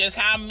 Okay, that's just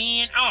how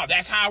men are.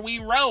 That's how we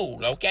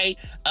roll, okay?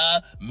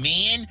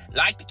 Men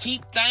like to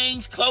keep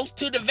things close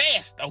to the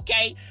vest,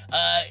 okay?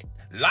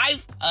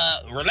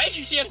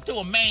 Relationships to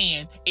a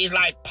man is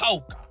like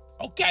poker,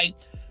 okay?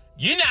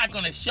 You're not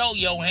gonna show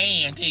your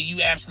hand till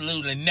you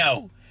absolutely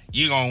know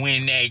you're gonna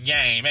win that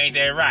game. Ain't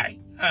that right?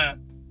 Huh?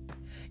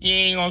 You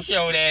ain't gonna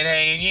show that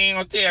hand. You ain't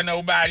gonna tell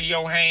nobody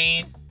your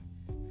hand.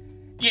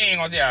 You ain't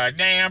gonna tell a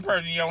damn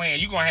person your hand.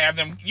 You're gonna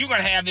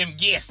have them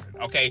guessing.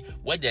 Okay,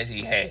 what does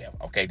he have?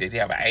 Okay, does he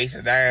have an ace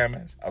of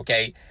diamonds?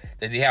 Okay,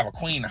 does he have a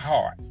queen of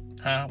hearts?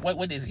 Huh?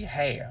 What does he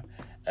have?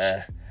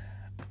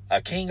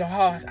 A king of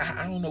hearts?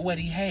 I don't know what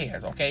he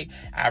has. Okay,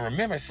 I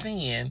remember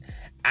seeing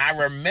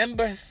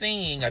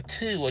a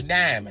two of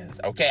diamonds.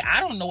 Okay,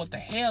 I don't know what the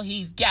hell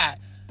he's got.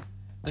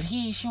 But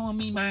he ain't showing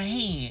me my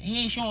hand.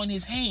 He ain't showing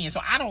his hand.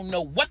 So I don't know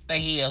what the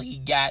hell he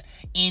got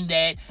in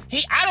that.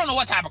 I don't know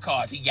what type of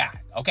cards he got.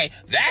 Okay?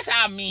 That's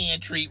how men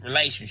treat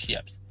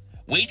relationships.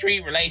 We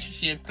treat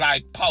relationships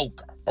like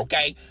poker.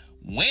 Okay?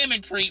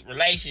 Women treat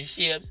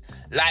relationships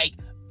like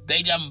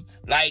they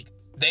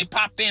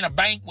pop in a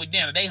banquet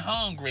dinner. They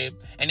hungry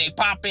and they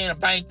pop in a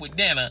banquet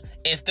dinner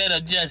instead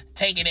of just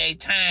taking their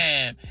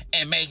time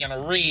and making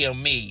a real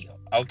meal.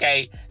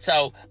 Okay?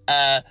 So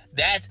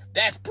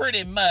that's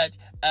pretty much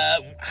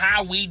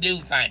how we do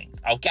things,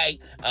 okay?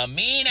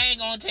 Men ain't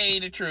gonna tell you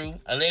the truth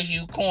unless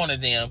you corner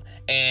them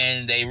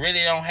and they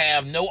really don't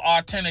have no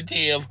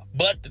alternative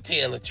but to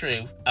tell the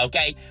truth,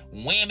 okay?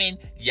 Women,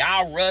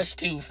 y'all rush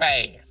too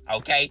fast,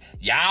 okay?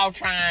 Y'all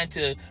trying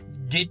to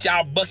get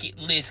y'all bucket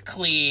list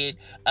cleared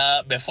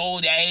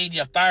before the age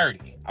of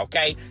 30,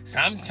 okay?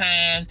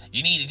 Sometimes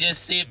you need to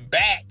just sit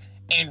back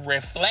and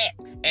reflect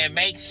and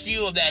make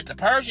sure that the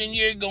person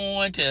you're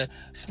going to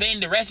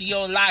spend the rest of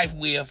your life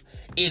with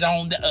is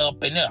on the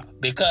up and up,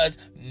 because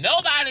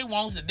nobody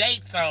wants to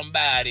date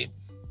somebody,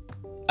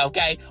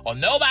 okay, or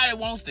nobody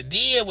wants to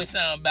deal with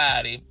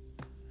somebody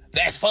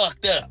that's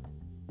fucked up,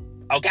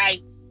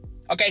 okay,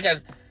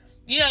 because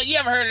you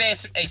ever heard of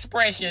that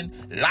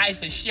expression,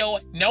 life is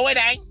short? No, it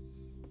ain't.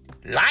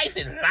 Life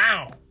is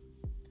long,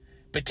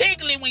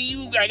 particularly when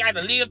you got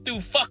to live through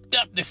fucked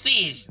up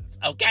decisions,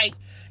 okay?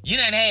 You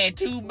done had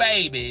 2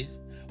 babies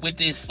with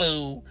this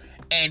fool,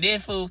 and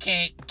this fool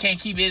can't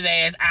keep his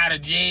ass out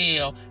of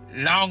jail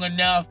long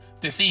enough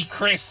to see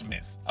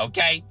Christmas,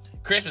 okay?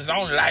 Christmas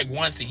only like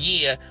once a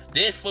year.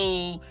 This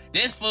fool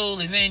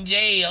is in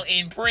jail,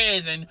 in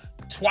prison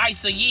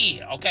twice a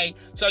year, okay?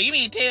 So you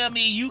mean to tell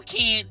me you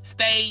can't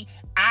stay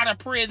out of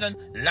prison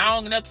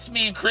long enough to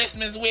spend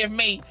Christmas with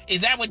me?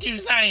 Is that what you're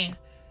saying?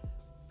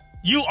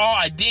 You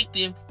are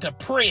addicted to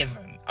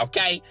prison,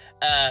 okay?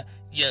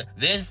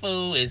 This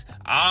fool is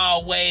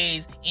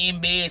always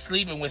in bed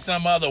sleeping with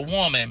some other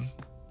woman,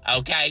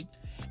 okay?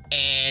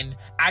 And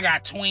I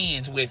got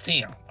twins with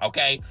him,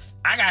 okay?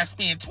 I got to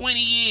spend 20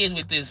 years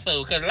with this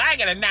fool. Because like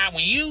it or not,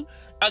 when you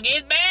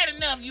get bad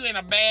enough, you in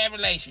a bad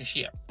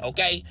relationship,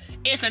 okay?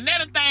 It's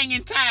another thing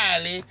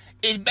entirely.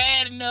 It's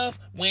bad enough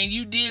when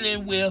you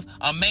dealing with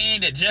a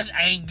man that just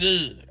ain't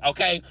good,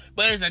 okay?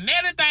 But it's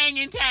another thing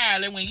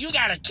entirely when you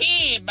got a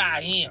kid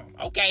by him,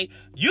 okay?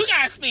 You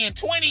got to spend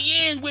 20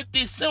 years with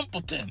this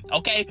simpleton,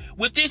 okay?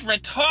 With this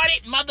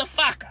retarded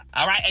motherfucker,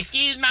 all right?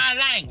 Excuse my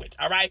language,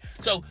 all right?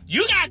 So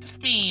you got to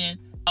spend,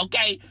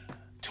 okay,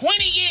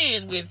 20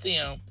 years with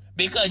him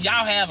because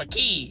y'all have a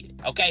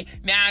kid, okay?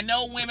 Now, I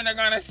know women are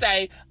going to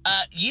say,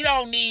 you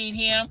don't need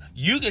him.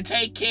 You can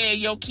take care of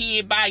your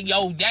kid by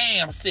your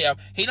damn self.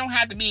 He don't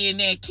have to be in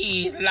that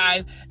kid's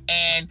life.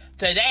 And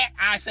to that,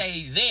 I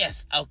say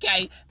this,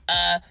 okay?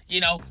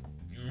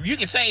 You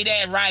can say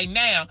that right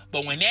now,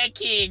 but when that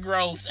kid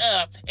grows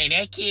up and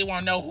that kid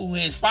want to know who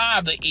his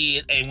father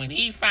is, and when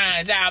he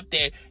finds out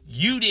that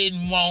you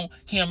didn't want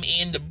him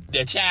in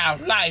the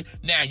child's life,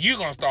 now you're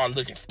going to start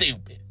looking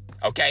stupid.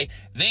 Okay,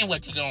 then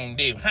what you gonna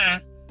do, huh?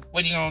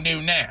 What you gonna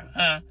do now,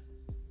 huh?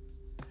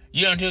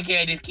 You done took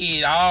care of this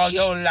kid all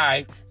your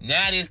life.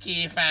 Now this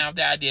kid found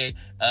out that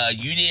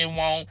you didn't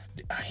want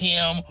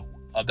him,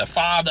 or the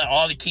father,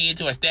 or the kid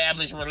to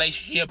establish a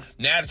relationship.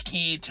 Now the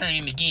kid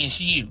turning against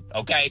you,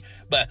 okay?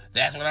 But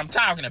that's what I'm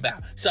talking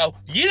about. So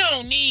you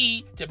don't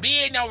need to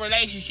be in no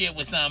relationship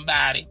with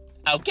somebody,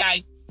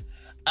 okay,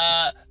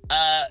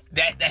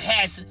 that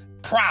has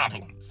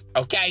problems,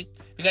 okay?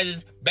 Because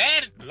it's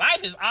bad.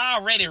 Life is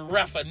already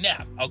rough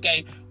enough,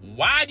 okay?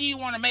 Why do you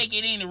want to make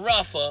it any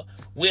rougher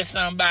with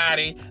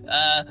somebody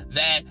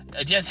that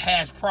just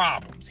has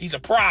problems? He's a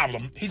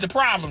problem. He's a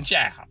problem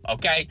child,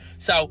 okay?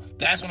 So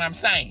that's what I'm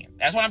saying.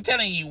 That's what I'm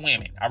telling you,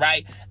 women, all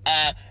right?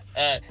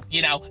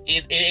 You know,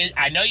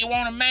 I know you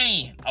want a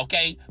man,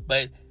 okay?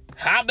 But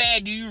how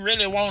bad do you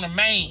really want a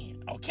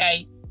man,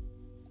 okay?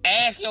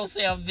 Ask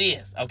yourself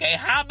this, okay?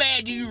 How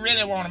bad do you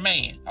really want a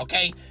man,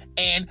 okay?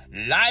 And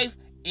life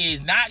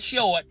is not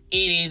short, it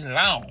is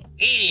long.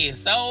 It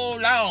is so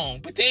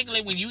long,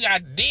 particularly when you got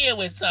to deal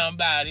with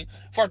somebody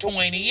for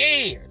 20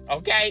 years,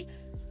 okay?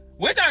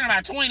 We're talking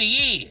about 20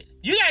 years.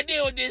 You got to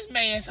deal with this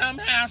man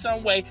somehow,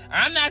 some way.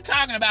 I'm not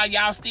talking about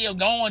y'all still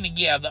going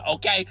together,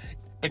 okay?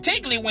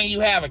 Particularly when you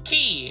have a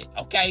kid,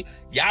 okay?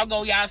 Y'all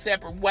go y'all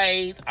separate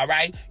ways, all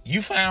right?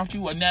 You found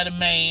you another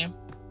man,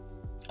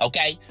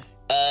 okay?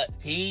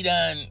 He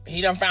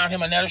done found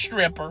him another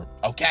stripper,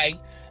 okay?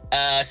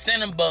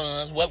 Cinnamon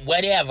buns,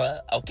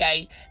 whatever,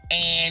 okay?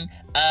 And,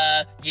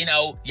 you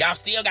know, y'all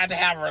still got to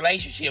have a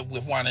relationship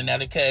with one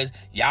another because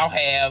y'all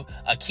have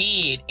a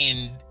kid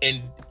in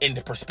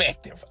the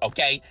perspective,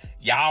 okay?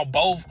 Y'all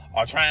both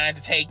are trying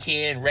to take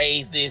care and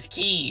raise this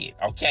kid,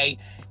 okay?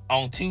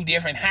 On two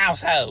different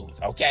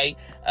households, okay?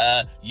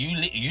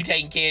 You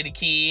taking care of the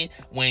kid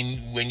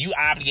when you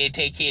obligated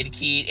to take care of the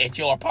kid at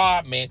your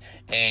apartment,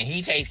 and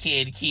he takes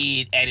care of the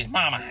kid at his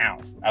mama's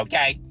house,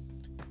 okay?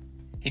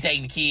 He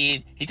taking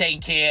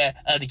care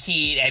of the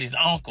kid at his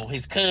uncle,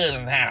 his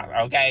cousin's house,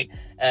 okay?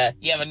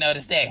 You ever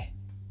notice that?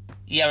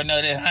 You ever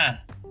notice, huh?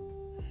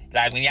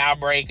 Like when y'all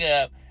break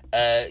up,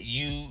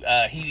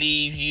 he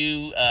leaves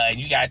you, and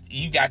you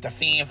got to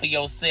fend for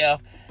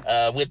yourself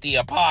with the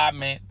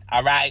apartment.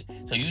 All right,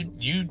 so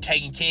you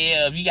taking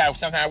care of. You got to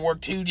sometimes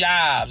work 2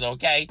 jobs.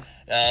 Okay,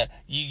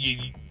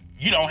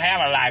 you don't have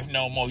a life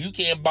no more. You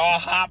can't bar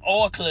hop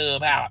or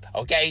club hop.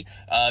 Okay,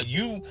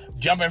 you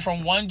jumping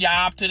from one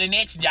job to the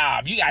next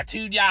job. You got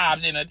 2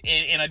 jobs in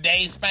a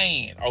day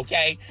span.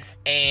 Okay,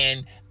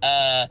 and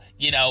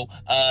you know,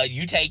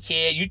 you take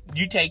care of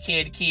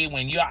the kid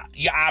when you're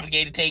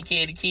obligated to take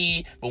care of the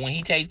kid. But when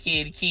he takes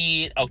care of the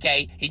kid,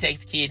 okay, he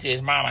takes the kid to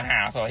his mama's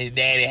house or his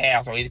daddy's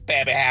house or his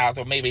pappy's house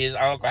or maybe his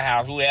uncle's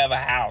house, whoever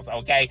house,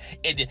 okay?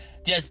 It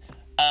just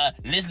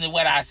listen to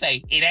what I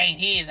say. It ain't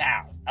his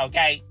house,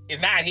 okay?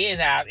 It's not his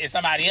house. It's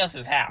somebody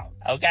else's house,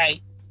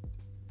 okay?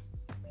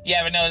 You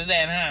ever notice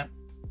that, huh?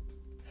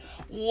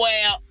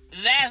 Well,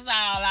 that's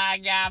all I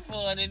got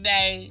for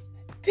today.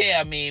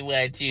 Tell me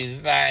what you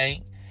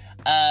think.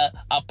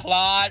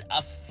 Applaud,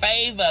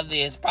 favor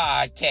this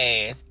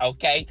podcast,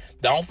 okay?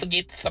 Don't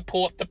forget to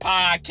support the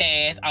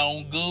podcast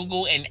on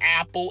Google and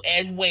Apple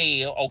as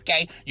well,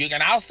 okay? You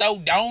can also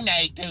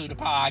donate to the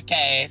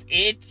podcast.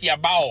 It's your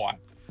boy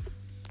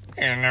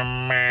in the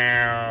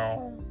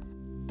mouth.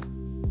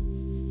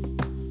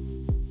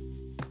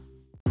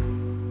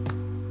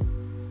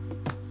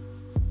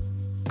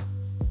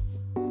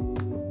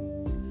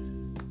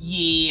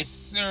 Yes,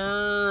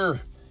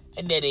 sir.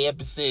 Another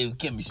episode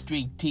coming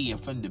straight to you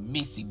from the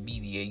Missy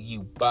Media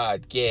U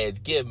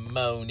podcast. Good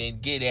morning,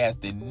 good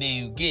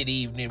afternoon, good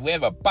evening,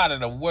 wherever part of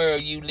the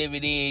world you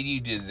living in,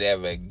 you just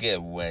have a good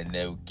one,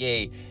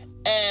 okay?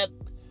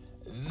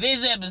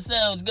 This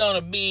episode's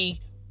gonna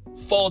be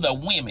for the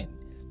women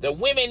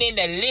in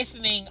the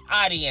listening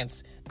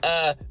audience,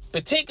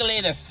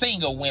 particularly the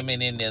single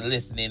women in the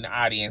listening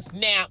audience.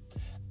 Now,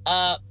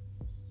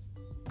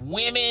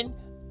 women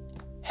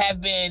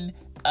have been,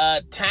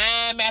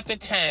 time after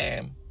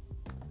time,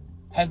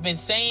 have been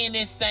saying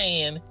this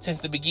saying since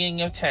the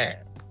beginning of time.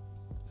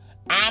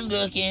 I'm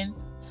looking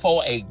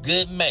for a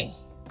good man.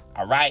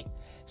 All right?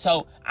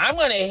 So I'm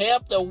going to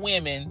help the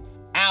women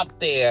out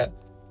there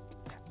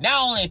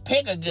not only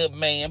pick a good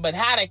man, but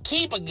how to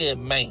keep a good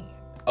man.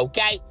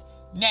 Okay?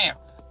 Now,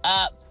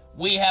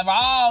 we have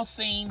all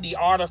seen the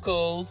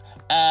articles,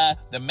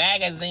 the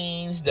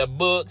magazines, the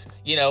books,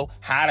 you know,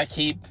 how to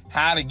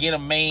get a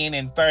man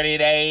in 30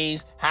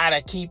 days, how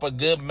to keep a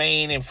good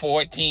man in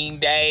 14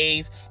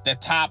 days, the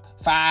top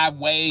 5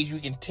 ways you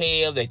can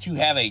tell that you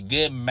have a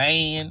good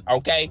man,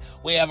 okay?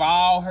 We have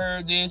all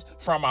heard this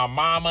from our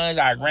mamas,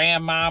 our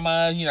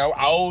grandmamas, you know,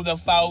 older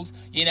folks.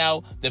 You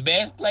know, the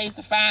best place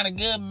to find a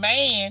good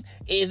man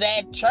is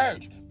at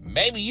church.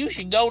 Maybe you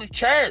should go to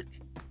church.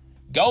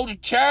 Go to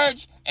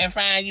church and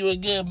find you a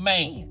good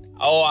man.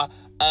 Or,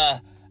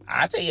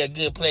 I tell you a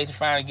good place to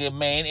find a good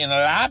man, in a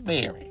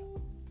library.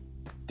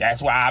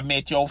 That's why I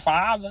met your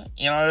father,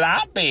 in a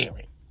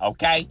library.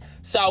 Okay?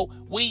 So,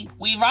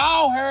 we've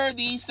all heard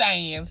these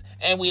sayings,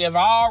 and we have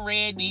all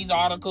read these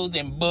articles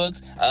and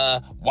books,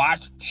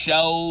 watched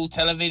shows,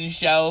 television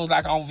shows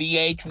like on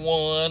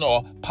VH1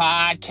 or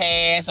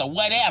podcasts or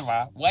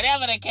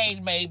whatever the case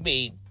may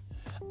be.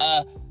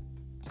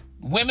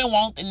 Women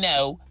want to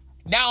know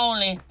not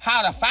only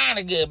how to find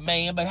a good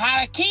man, but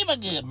how to keep a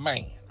good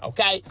man,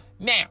 okay?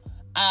 Now,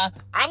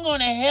 I'm going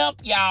to help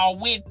y'all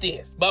with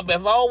this. But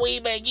before we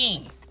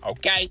begin,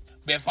 okay,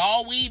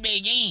 before we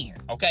begin,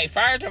 okay,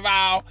 first of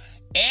all,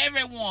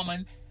 every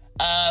woman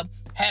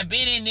have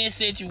been in this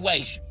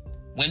situation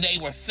when they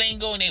were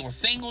single and they were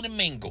single to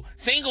mingle.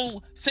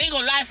 Single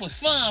life was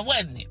fun,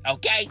 wasn't it?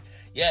 Okay?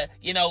 Yeah,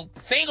 you know,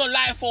 single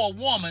life for a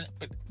woman,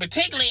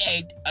 particularly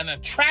an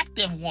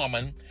attractive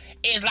woman,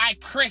 is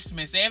like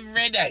Christmas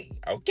every day,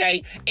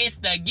 okay? It's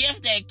the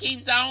gift that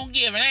keeps on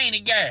giving, ain't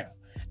it, girl?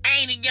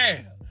 Ain't it,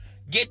 girl?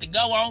 Get to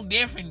go on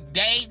different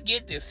dates,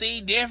 get to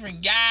see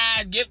different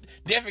guys,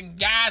 different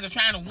guys are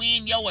trying to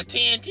win your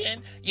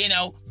attention, you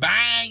know,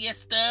 buying your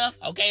stuff,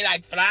 okay,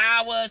 like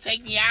flowers,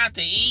 taking you out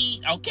to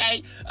eat,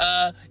 okay?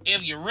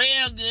 If you're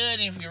real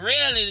good, if you're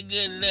really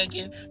good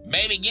looking,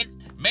 maybe get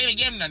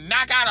them to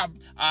knock out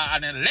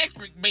an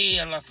electric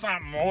bill or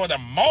something, or the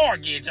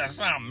mortgage or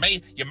something.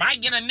 Maybe you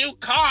might get a new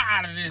car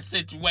out of this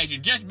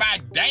situation just by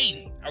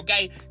dating,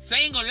 okay?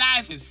 Single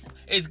life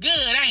is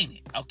good, ain't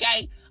it,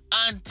 okay?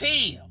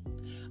 Until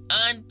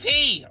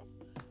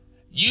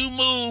you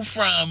move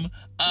from,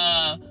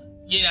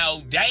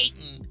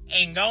 dating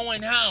and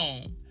going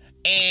home,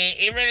 and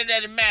it really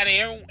doesn't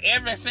matter.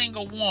 Every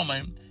single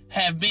woman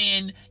have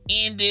been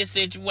in this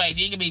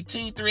situation. It can be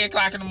 2, 3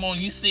 o'clock in the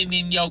morning. You sitting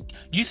in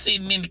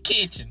the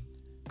kitchen.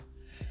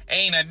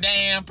 Ain't a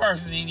damn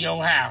person in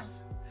your house.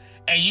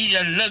 And you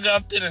just look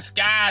up to the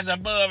skies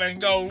above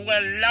and go,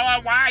 well,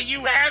 Lord, why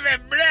you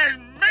haven't blessed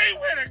me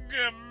with a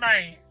good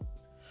man?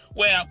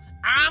 Well,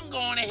 I'm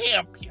going to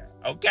help you,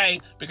 okay?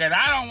 Because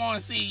I don't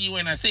want to see you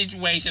in a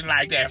situation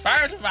like that.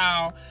 First of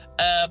all,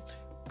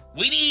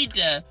 we need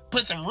to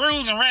put some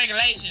rules and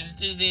regulations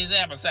to this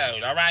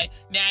episode, all right?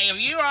 Now, if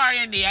you are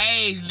in the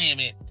age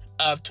limit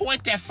of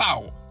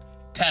 24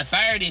 to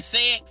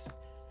 36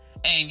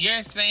 and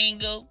you're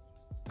single,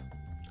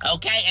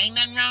 okay, ain't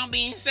nothing wrong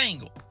being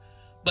single.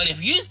 But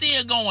if you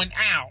still going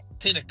out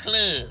to the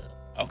club,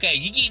 okay,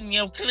 you getting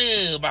your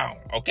club on,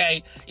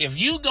 okay? If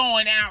you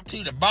going out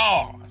to the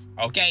bars,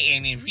 okay,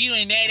 and if you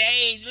in that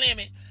age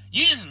limit,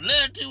 you just a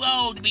little too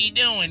old to be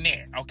doing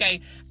that,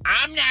 okay?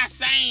 I'm not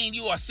saying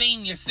you are a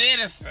senior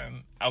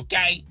citizen,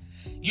 okay?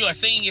 You're a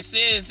senior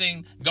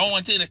citizen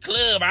going to the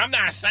club. I'm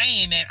not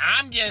saying that.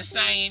 I'm just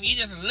saying you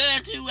just a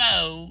little too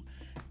old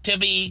to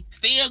be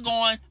still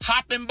going,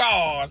 hopping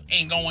bars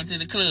and going to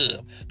the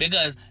club.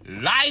 Because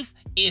life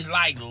is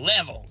like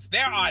levels.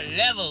 There are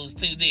levels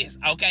to this,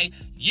 okay?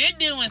 You're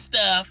doing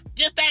stuff,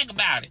 just think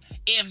about it.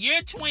 If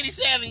you're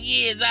 27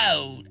 years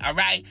old, all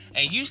right,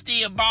 and you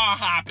still bar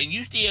hopping,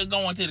 you still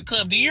going to the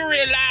club, do you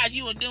realize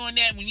you were doing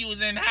that when you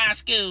was in high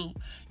school?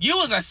 You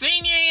was a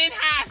senior in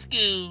high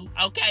school,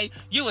 okay?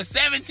 You were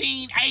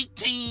 17,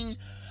 18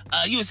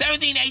 you were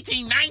 17,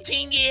 18,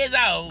 19 years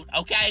old,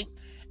 okay?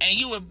 And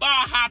you were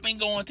bar hopping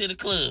going to the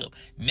club.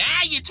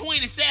 Now you're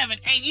 27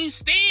 and you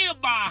still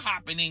bar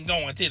hopping and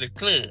going to the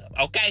club,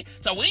 okay?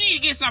 So we need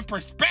to get some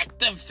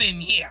perspectives in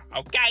here,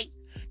 okay?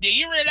 Do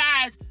you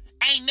realize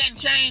ain't nothing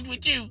changed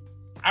with you,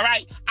 all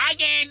right? I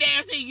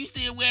guarantee you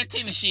still wear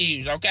tennis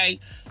shoes,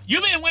 okay?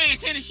 You been wearing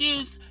tennis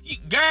shoes,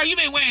 girl, you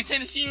been wearing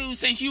tennis shoes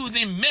since you was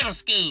in middle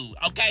school,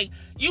 okay?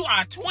 You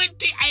are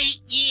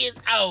 28 years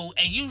old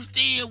and you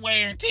still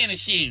wearing tennis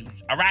shoes,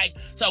 all right?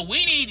 So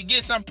we need to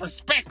get some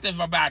perspective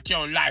about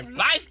your life.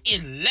 Life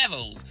is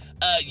levels.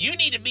 You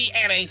need to be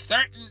at a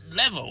certain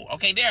level,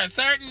 okay? There are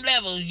certain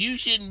levels you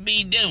shouldn't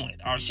be doing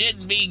or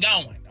shouldn't be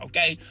going,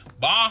 okay?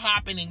 Bar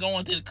hopping and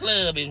going to the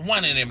club is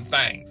one of them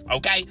things,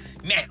 okay?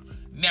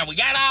 Now we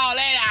got all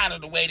that out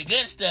of the way, the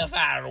good stuff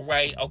out of the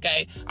way,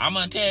 okay? I'm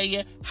going to tell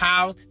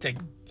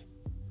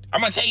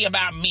you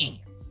about men,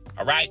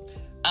 all right?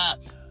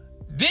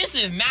 This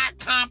is not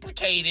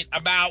complicated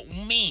about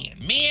men.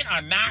 Men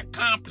are not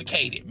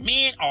complicated.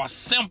 Men are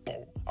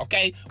simple,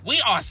 okay?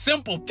 We are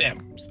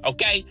simpletons,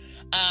 okay?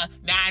 Now,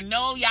 I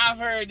know y'all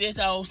heard this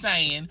old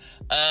saying,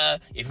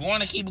 if you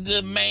want to keep a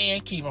good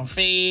man, keep him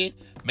fed,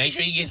 make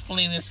sure he gets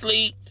plenty of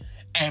sleep,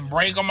 and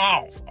break him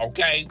off,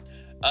 okay?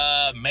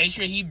 Make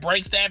sure he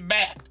breaks that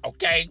back,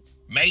 okay?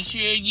 Make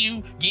sure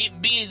you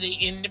get busy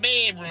in the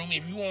bedroom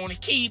if you want to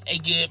keep a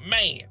good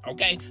man,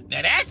 okay?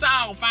 Now, that's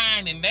all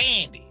fine and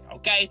dandy,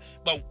 okay?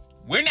 But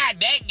we're not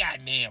that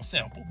goddamn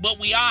simple. But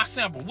we are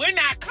simple. We're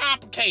not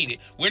complicated.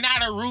 We're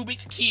not a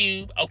Rubik's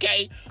Cube,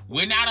 okay?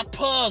 We're not a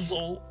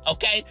puzzle,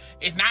 okay?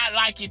 It's not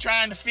like you're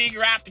trying to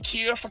figure out the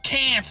cure for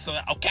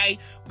cancer, okay?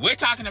 We're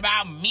talking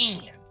about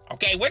men,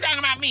 okay? We're talking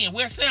about men.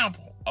 We're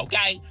simple,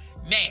 okay?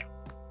 Now,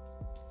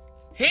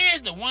 here's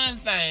the one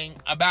thing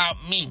about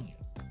men.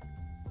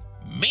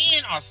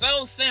 Men are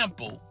so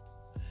simple.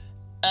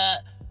 How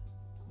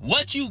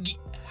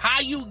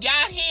you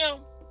got him,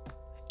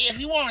 if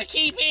you want to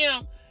keep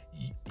him,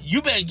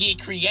 you better get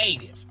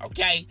creative,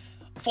 okay?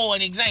 For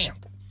an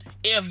example,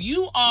 if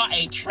you are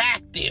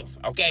attractive,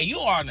 okay, you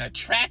are an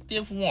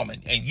attractive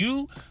woman, and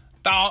you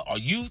thought or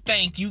you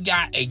think you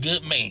got a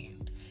good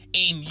man,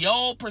 in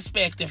your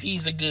perspective,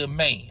 he's a good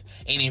man.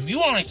 And if you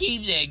want to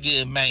keep that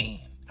good man,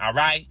 all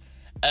right,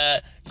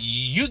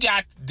 you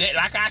got that,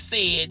 like I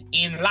said,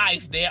 in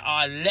life, there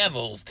are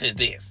levels to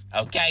this,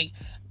 okay?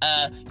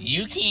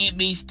 You can't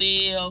be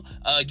still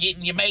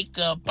getting your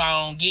makeup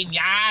on, getting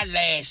your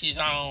eyelashes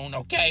on,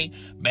 okay?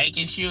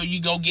 Making sure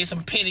you go get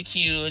some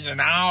pedicures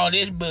and all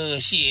this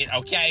bullshit,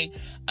 okay?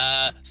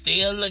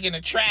 Still looking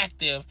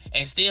attractive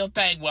and still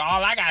think, well,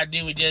 all I gotta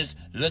do is just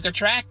look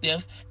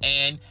attractive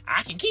and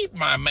I can keep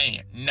my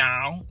man.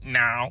 No,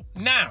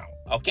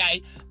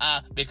 okay?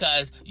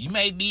 Because you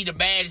may be the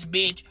baddest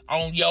bitch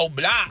on your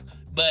block,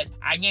 but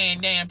I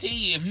guarantee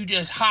you, if you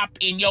just hop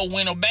in your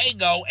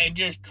Winnebago and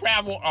just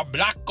travel a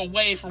block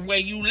away from where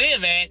you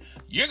live at,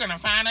 you're gonna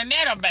find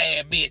another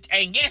bad bitch.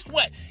 And guess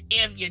what?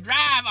 If you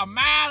drive 1.5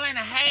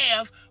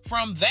 miles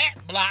from that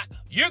block,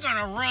 you're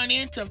gonna run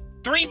into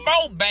 3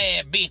 more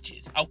bad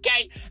bitches,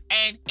 okay?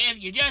 And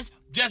if you just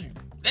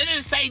let's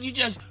just say you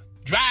just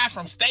drive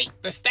from state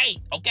to state,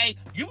 okay?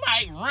 You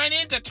might run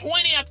into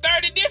 20 or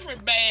 30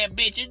 different bad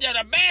bitches that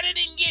are better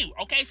than you,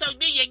 okay? So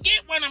do you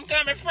get where I'm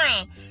coming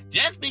from?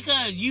 Just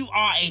because you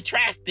are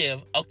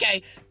attractive,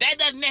 okay, that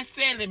doesn't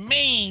necessarily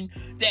mean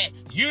that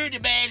you're the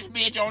baddest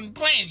bitch on the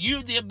planet.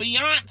 You're the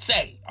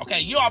Beyonce,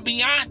 okay? You are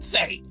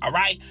Beyonce, all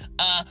right?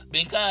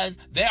 Because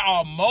there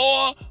are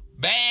more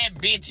bad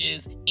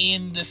bitches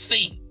in the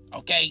sea.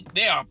 Okay,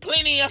 there are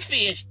plenty of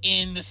fish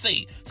in the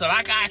sea. So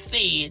like I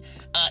said,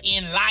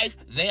 in life,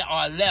 there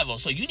are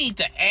levels. So you need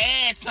to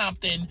add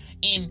something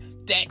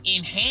in that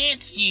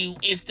enhance you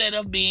instead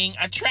of being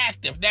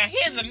attractive. Now,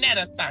 here's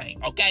another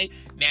thing, okay?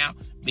 Now,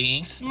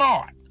 being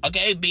smart,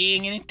 okay?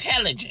 Being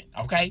intelligent,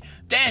 okay?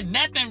 There's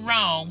nothing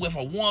wrong with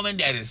a woman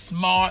that is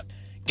smart,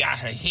 got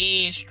her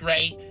head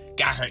straight,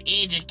 got her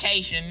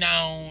education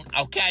on,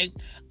 okay?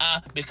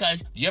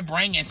 Because you're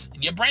bringing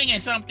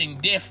something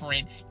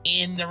different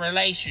in the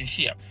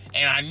relationship.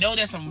 And I know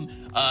there's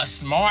some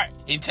smart,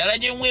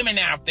 intelligent women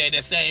out there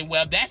that say,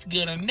 well, that's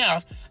good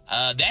enough.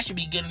 That should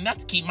be good enough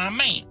to keep my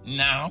man.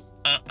 No,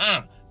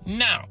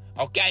 no,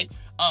 okay?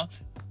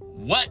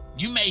 What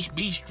you may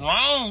be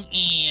strong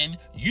in,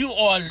 you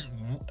are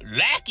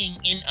lacking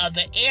in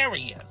other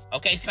areas,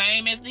 okay?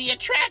 Same as the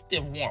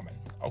attractive woman,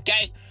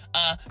 okay?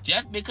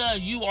 Just because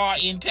you are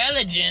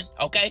intelligent,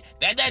 okay,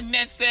 that doesn't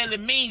necessarily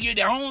mean you're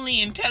the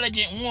only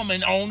intelligent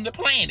woman on the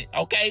planet,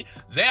 okay?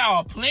 There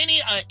are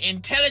plenty of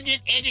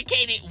intelligent,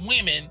 educated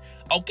women,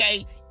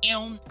 okay,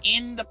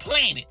 in the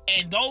planet,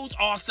 and those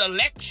are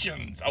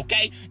selections,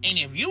 okay? And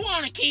if you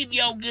want to keep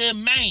your good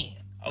man,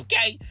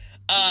 okay,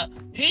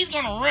 he's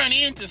gonna run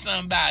into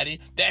somebody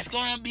that's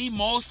gonna be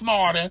more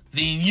smarter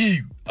than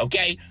you,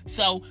 okay?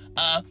 So,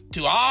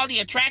 to all the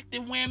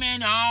attractive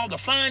women, all the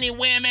funny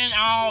women,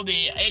 all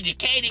the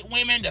educated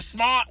women, the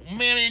smart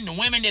women, the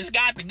women that's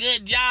got the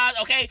good jobs,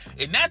 okay?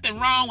 There's nothing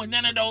wrong with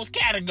none of those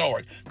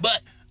categories.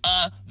 But,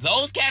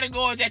 those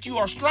categories that you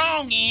are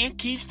strong in,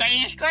 keep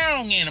staying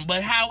strong in them.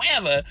 But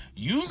however,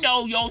 you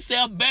know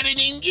yourself better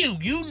than you.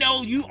 You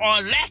know you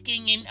are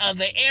lacking in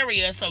other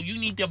areas, so you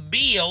need to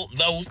build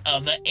those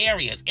other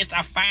areas. It's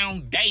a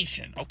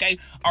foundation, okay?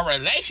 A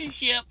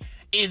relationship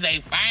is a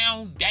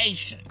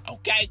foundation,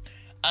 okay?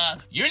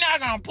 You're not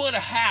gonna put a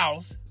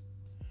house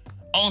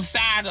on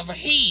side of a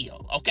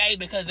hill, okay?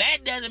 Because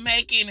that doesn't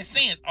make any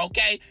sense,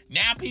 okay?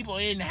 Now people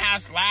in the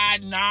house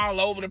sliding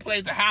all over the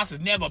place. The house is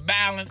never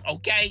balanced,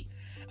 okay?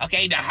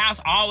 Okay, the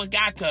house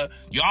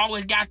you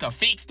always got to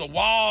fix the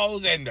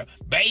walls and the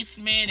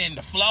basement and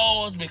the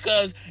floors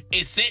because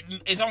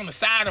it's on the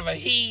side of a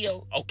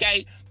hill,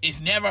 okay? It's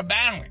never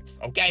balanced,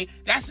 okay?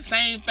 That's the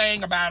same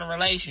thing about a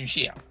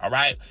relationship, all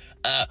right?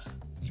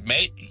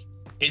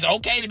 It's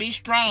okay to be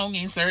strong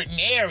in certain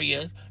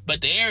areas,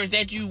 but the areas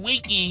that you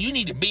weak in, you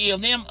need to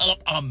build them up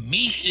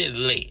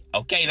immediately,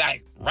 okay?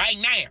 Like right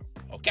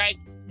now, okay?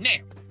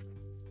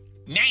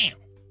 Now,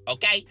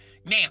 okay?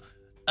 Now,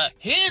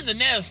 here's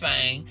another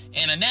thing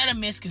and another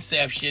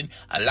misconception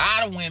a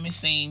lot of women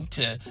seem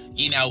to,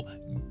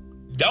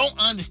 don't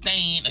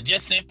understand or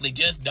just simply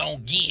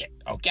don't get,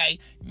 okay?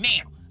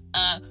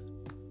 Now,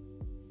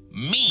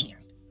 men,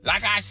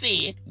 like I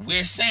said,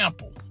 we're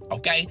simple,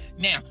 okay?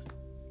 Now,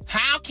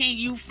 how can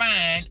you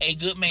find a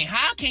good man?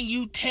 How can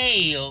you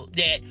tell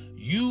that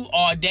you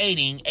are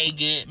dating a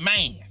good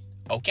man?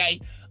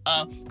 Okay?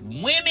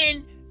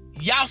 Women,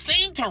 y'all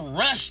seem to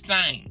rush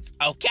things,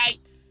 okay?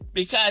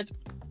 Because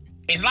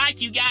it's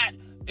like you got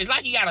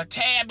a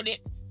tablet,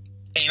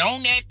 and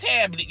on that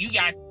tablet you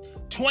got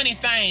 20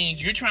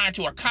 things you're trying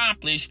to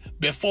accomplish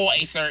before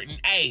a certain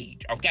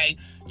age, okay?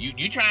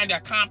 You're trying to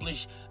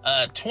accomplish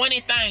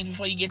 20 things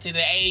before you get to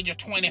the age of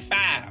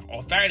 25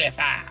 or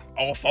 35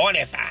 or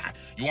 45.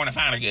 You want to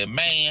find a good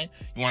man,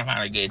 you want to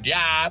find a good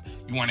job,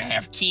 you want to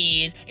have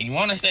kids, and you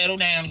want to settle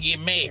down and get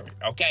married,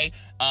 okay?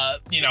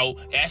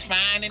 That's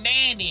fine and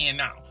dandy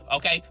and all,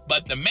 okay?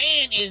 But the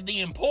man is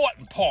the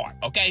important part,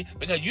 okay?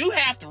 Because you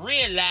have to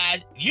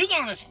realize you're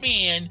going to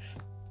spend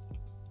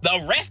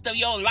the rest of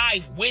your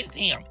life with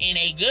him in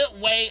a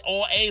good way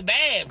or a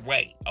bad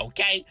way,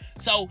 okay?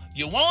 So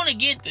you want to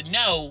get to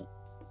know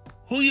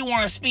who you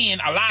want to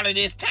spend a lot of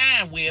this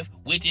time with,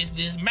 which is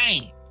this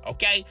man,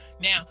 okay?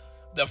 Now,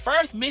 the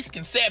first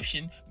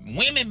misconception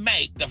women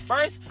make, the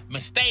first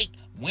mistake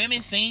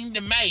women seem to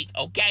make,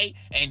 okay,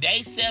 and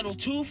they settle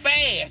too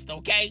fast,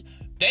 okay?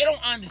 They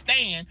don't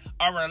understand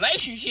a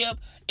relationship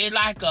is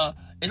like a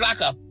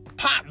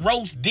pot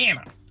roast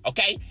dinner,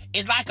 okay?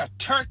 It's like a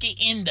turkey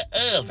in the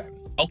oven.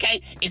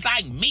 Okay, it's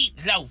like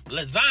meatloaf,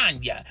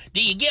 lasagna.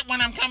 Do you get where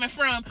I'm coming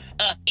from?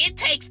 It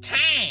takes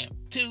time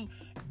to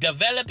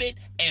develop it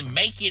and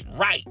make it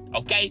right.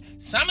 Okay,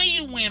 some of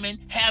you women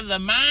have the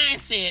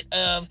mindset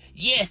of,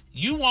 yes,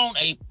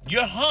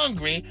 you're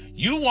hungry,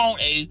 you want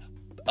a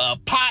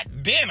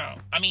pot dinner.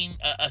 I mean,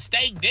 a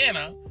steak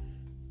dinner,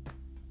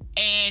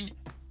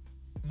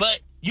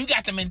 but you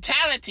got the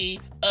mentality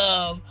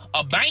of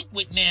a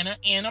banquet dinner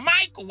in a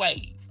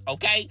microwave.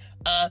 Okay,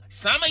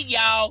 some of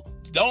y'all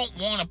don't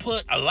want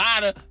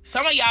to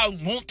some of y'all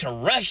want to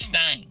rush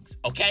things,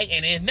 okay?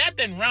 And there's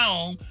nothing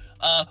wrong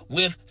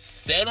with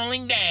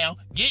settling down,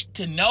 get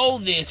to know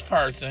this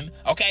person,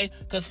 okay?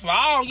 Because for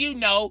all you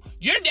know,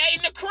 you're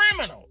dating a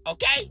criminal,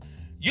 okay?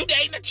 You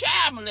dating a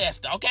child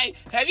molester, okay?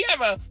 Have you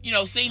ever,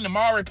 seen the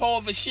Maury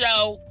Povich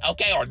show,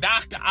 okay? Or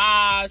Dr.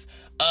 Oz,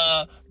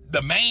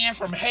 The Man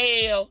from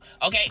Hell,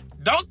 okay?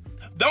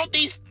 Don't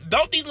these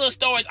little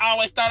stories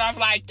always start off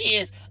like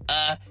this?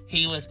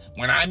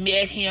 When I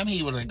met him,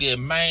 he was a good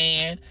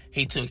man.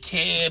 He took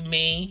care of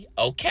me,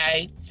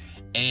 okay?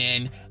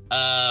 And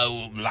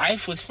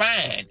life was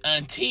fine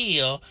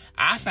until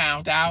I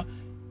found out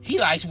he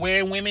likes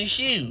wearing women's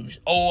shoes.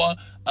 Or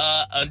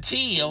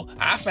until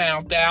I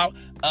found out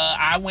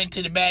I went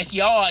to the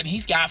backyard and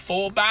he's got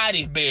 4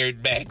 bodies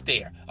buried back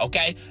there,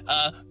 okay?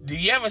 Do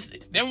you ever...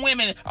 Them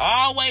women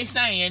always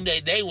saying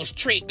that they was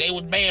tricked, they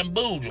was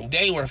bamboozled,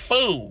 they were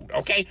fooled,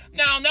 okay?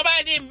 No,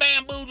 nobody didn't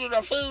bamboozle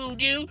or fool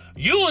you.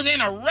 You was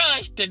in a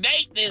rush to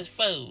date this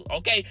fool,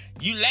 okay?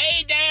 You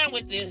laid down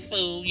with this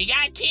fool, you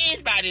got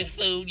kids by this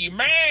fool, you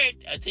married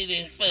to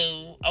this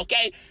fool,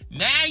 okay?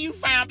 Now you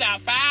found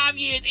out 5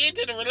 years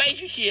into the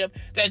relationship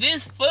that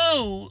this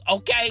fool,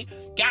 okay,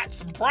 got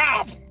some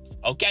problems.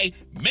 Okay,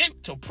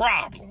 mental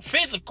problems,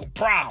 physical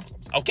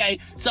problems, okay?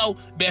 So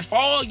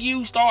before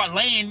you start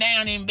laying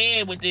down in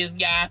bed with this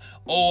guy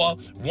or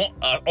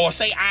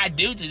say I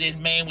do to this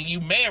man when you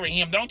marry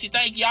him, don't you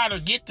think you ought to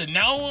get to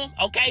know him,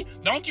 okay?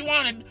 Don't you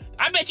want to...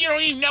 I bet you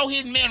don't even know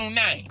his middle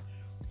name.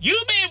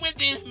 You've been with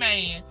this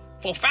man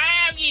for 5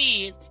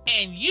 years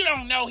and you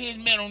don't know his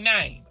middle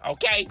name,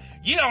 okay?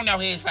 You don't know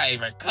his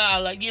favorite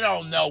color. You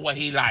don't know what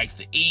he likes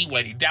to eat,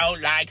 what he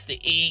don't likes to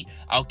eat,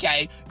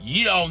 okay?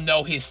 You don't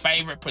know his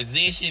favorite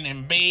position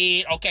in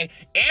bed, okay?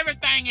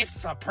 Everything is a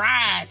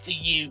surprise to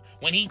you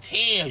when he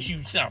tells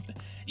you something.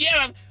 You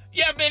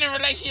ever been in a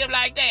relationship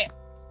like that?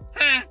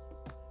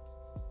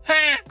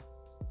 Huh?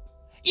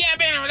 You ever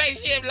been in a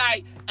relationship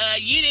like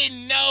you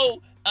didn't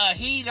know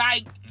he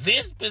liked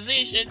this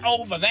position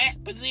over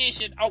that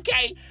position,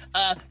 okay?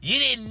 You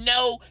didn't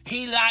know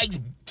he likes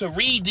to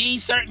read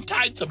these certain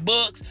types of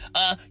books.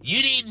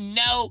 You didn't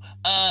know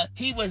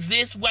he was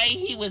this way,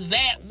 he was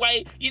that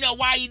way. You know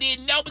why you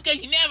didn't know?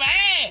 Because you never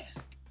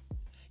asked.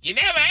 You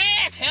never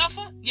asked,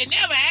 heifer. You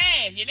never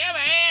asked. You never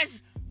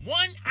asked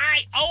one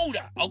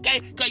iota, okay?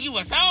 Because you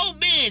were so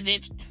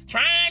busy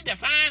trying to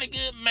find a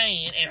good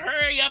man and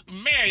hurry up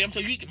and marry him so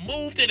you can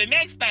move to the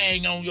next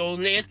thing on your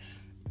list.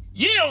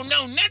 You don't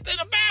know nothing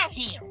about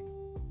him,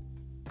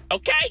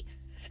 okay?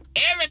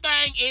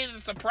 Everything is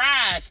a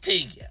surprise to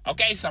you,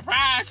 okay?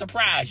 Surprise,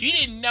 surprise. You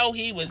didn't know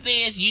he was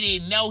this. You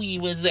didn't know he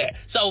was that.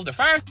 So the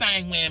first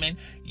thing, women,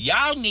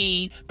 y'all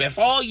need,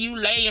 before you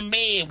lay in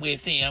bed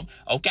with him,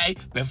 okay,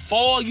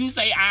 before you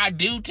say I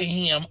do to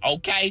him,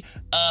 okay,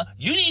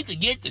 you need to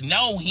get to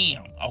know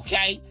him,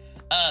 okay?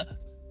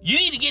 You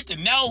need to get to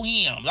know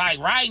him, like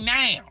right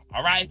now,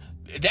 all right?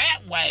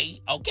 That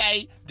way,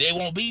 okay, there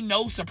won't be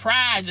no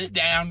surprises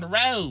down the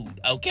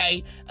road,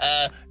 okay?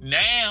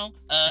 Now,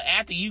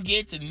 after you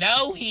get to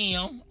know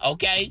him,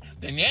 okay,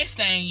 the next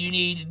thing you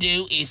need to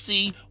do is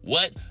see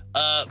what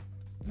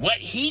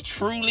he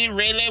truly,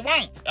 really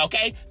wants,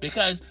 okay?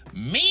 Because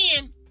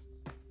men,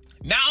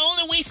 not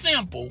only we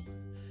simple,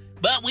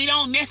 but we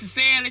don't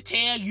necessarily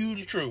tell you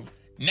the truth.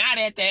 Not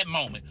at that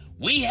moment.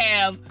 We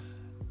have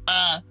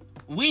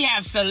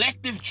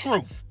selective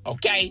truth,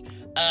 okay?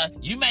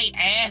 You may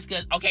ask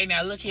us, okay,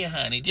 now look here,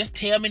 honey, just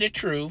tell me the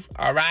truth,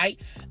 all right?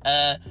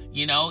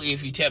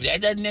 If you tell me,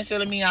 that doesn't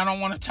necessarily mean I don't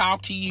want to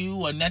talk to you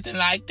or nothing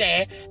like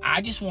that.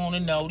 I just want to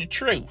know the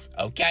truth,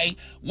 okay?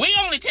 We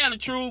only tell the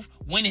truth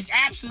when it's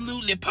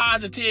absolutely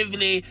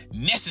positively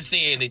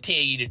necessary to tell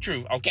you the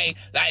truth, okay?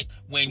 Like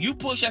when you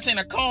push us in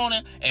a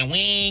corner and we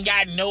ain't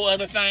got no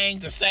other thing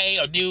to say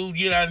or do,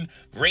 you done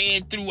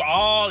read through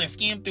all and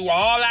skimmed through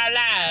all our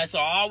lives, so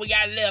all we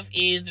got left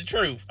is the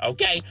truth,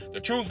 okay?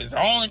 The truth is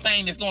the only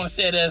thing that's going to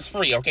set us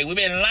free, okay? We've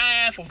been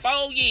lying for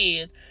 4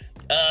 years.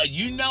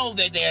 You know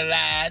that they're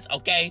lies,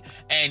 okay?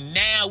 And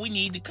now we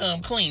need to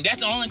come clean. That's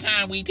the only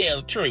time we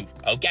tell the truth,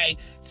 okay?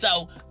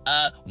 So,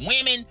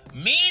 men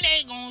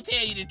ain't gonna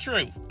tell you the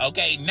truth,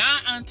 okay?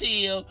 Not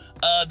until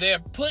they're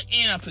put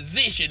in a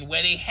position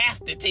where they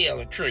have to tell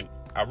the truth,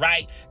 all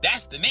right?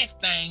 That's the next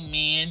thing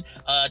men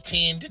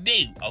tend to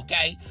do,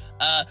 okay?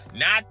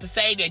 Not to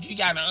say that you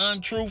got an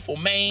untruthful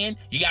man,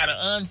 you got an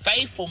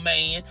unfaithful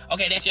man.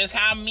 Okay, that's just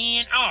how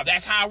men are.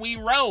 That's how we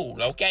roll,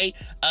 okay?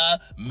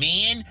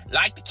 Men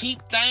like to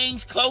keep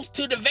things close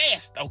to the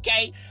vest,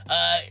 okay?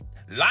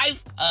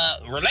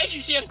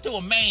 Relationships to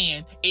a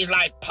man is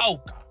like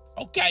poker,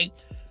 okay?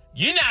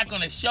 You're not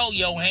gonna show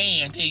your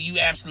hand till you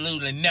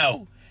absolutely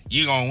know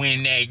you're gonna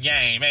win that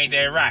game. Ain't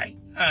that right?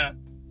 Huh?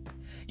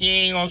 You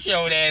ain't gonna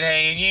show that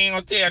hand. You ain't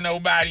gonna tell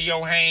nobody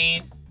your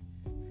hand.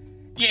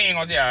 You ain't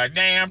gonna tell a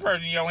damn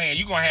person your hand.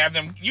 You're gonna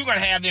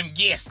have them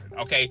guessing.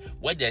 Okay,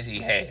 what does he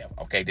have?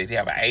 Okay, does he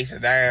have an ace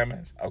of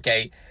diamonds?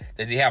 Okay,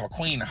 does he have a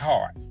queen of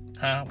hearts?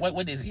 Huh?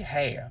 What does he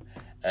have?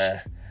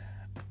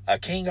 A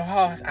king of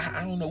hearts?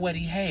 I don't know what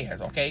he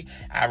has. Okay,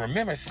 I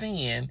remember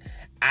seeing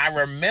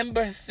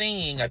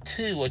a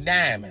two of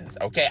diamonds.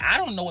 Okay, I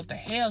don't know what the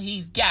hell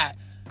he's got,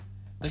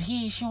 but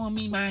he ain't showing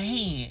me my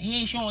hand. He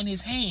ain't showing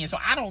his hand, so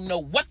I don't know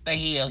what the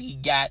hell he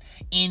got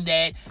in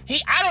that.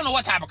 I don't know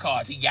what type of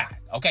cards he got.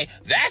 Okay,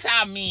 that's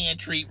how men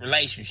treat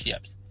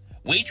relationships.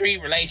 We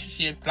treat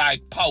relationships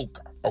like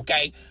poker.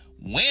 Okay,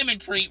 women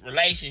treat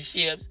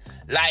relationships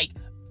like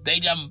they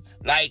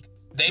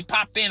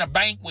pop in a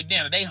banquet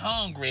dinner. They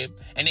hungry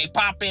and they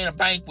pop in a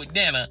banquet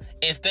dinner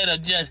instead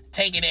of just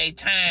taking their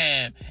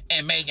time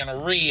and making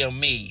a real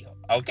meal.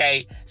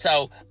 Okay,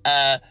 so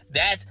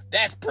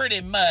that's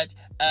pretty much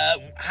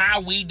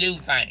how we do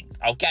things.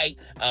 Okay,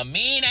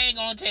 men ain't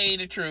gonna tell you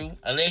the truth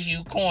unless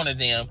you corner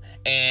them,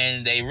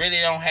 and they really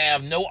don't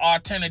have no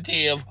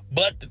alternative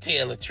but to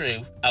tell the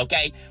truth.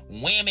 Okay,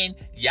 women,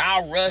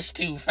 y'all rush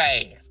too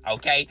fast.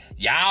 Okay,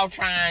 y'all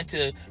trying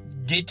to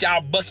get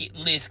y'all bucket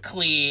list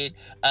cleared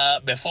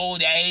before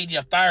the age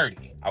of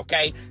 30.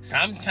 Okay,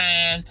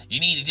 sometimes you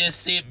need to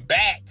just sit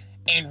back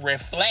and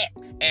reflect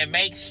and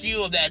make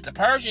sure that the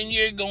person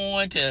you're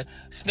going to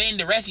spend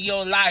the rest of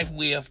your life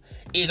with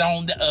is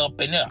on the up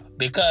and up,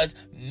 because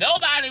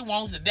nobody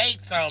wants to date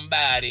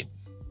somebody,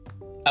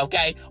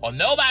 okay, or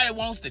nobody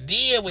wants to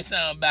deal with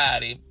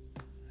somebody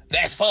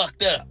that's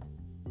fucked up.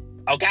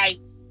 Okay,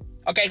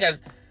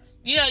 because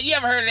you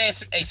ever heard of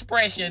that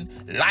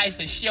expression, life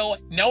is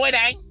short? No, it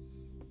ain't.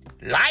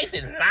 Life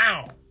is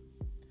long,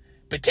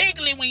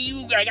 particularly when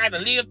you got to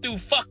live through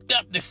fucked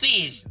up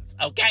decisions.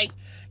 Okay,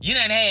 you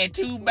done had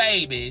 2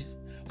 babies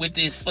with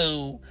this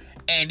fool,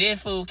 and this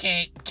fool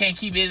can't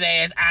keep his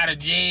ass out of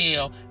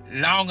jail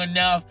long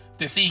enough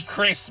to see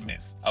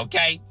Christmas.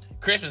 Okay,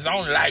 Christmas is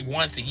only like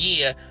once a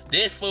year.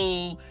 This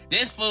fool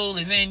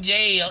is in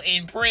jail,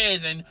 in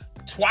prison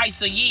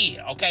twice a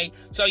year. Okay,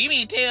 so you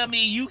mean to tell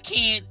me you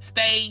can't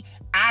stay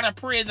out of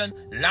prison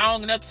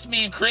long enough to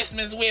spend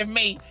Christmas with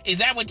me? Is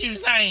that what you're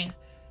saying?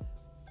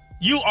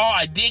 You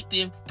are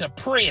addicted to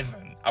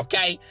prison.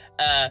 Okay,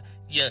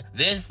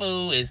 this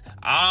fool is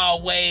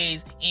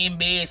always in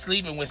bed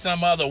sleeping with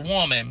some other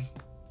woman,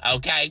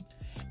 okay?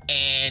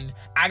 And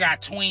I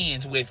got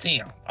twins with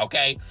him,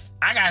 okay?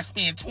 I got to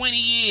spend 20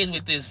 years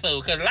with this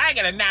fool, because like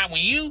it or not,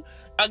 when you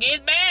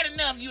it's bad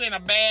enough you in a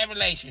bad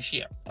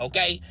relationship,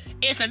 okay?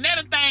 It's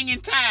another thing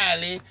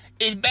entirely.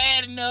 It's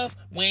bad enough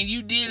when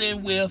you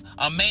dealing with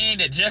a man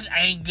that just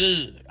ain't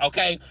good,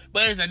 okay?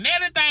 But it's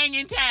another thing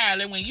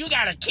entirely when you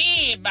got a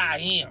kid by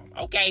him,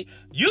 okay?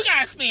 You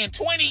got to spend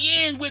 20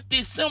 years with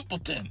this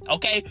simpleton,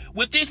 okay?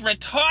 With this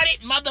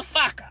retarded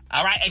motherfucker,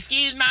 all right?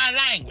 Excuse my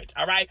language,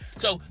 all right?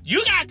 So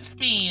you got to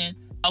spend,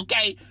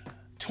 okay,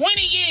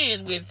 20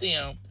 years with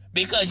him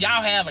because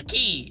y'all have a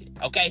kid,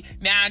 okay?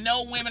 Now, I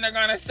know women are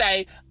going to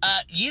say,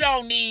 you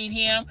don't need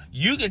him.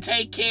 You can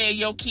take care of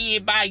your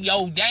kid by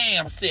your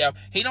damn self.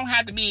 He don't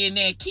have to be in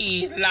that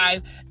kid's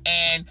life.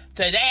 And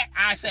to that,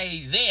 I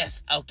say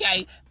this,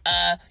 okay?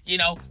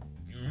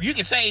 You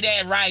can say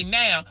that right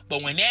now,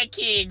 but when that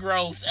kid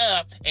grows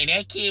up and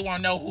that kid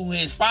won't know who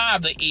his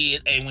father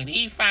is, and when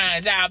he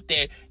finds out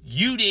that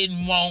you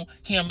didn't want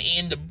him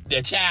in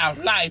the child's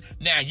life,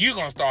 now you're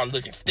going to start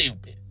looking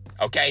stupid.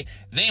 Okay,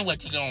 then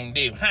what you gonna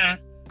do, huh?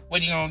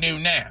 What you gonna do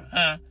now,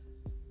 huh?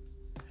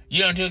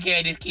 You done took care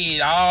of this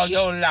kid all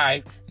your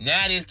life.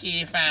 Now this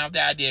kid found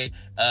out that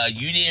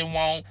you didn't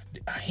want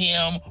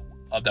him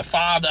or the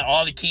father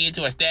or the kid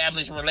to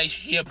establish a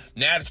relationship.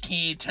 Now the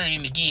kid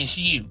turning against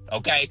you,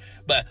 okay?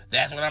 But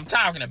that's what I'm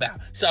talking about.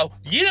 So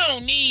you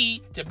don't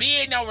need to be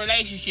in no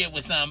relationship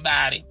with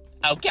somebody,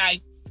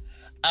 okay?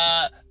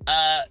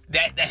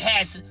 That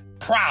has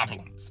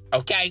problems,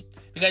 okay?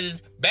 Because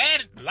it's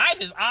bad. Life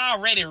is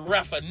already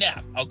rough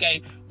enough,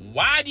 okay?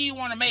 Why do you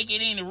want to make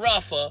it any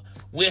rougher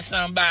with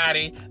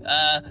somebody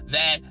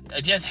that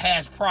just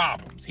has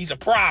problems? He's a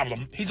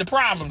problem. He's a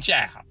problem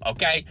child,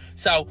 okay?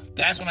 So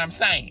that's what I'm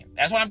saying.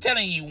 That's what I'm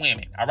telling you,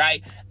 women, all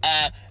right?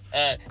 I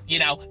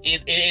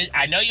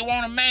know you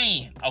want a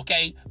man,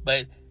 okay?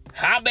 But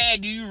how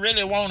bad do you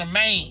really want a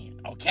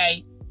man,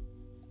 okay?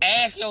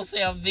 Ask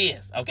yourself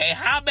this, okay?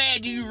 How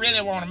bad do you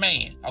really want a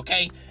man,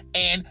 okay?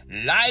 And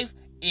life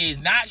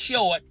is not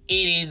short, it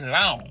is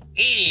long.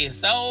 It is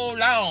so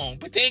long,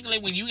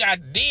 particularly when you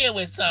got to deal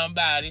with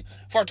somebody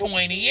for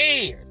 20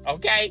 years,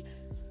 okay?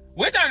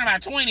 We're talking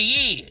about 20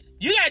 years.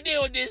 You got to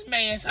deal with this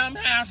man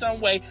somehow,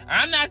 some way.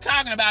 I'm not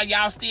talking about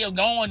y'all still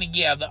going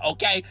together,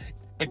 okay?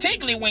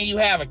 Particularly when you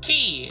have a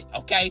kid,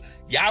 okay?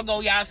 Y'all go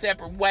y'all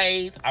separate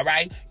ways, all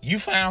right? You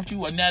found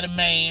you another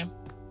man,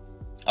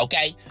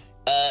 okay?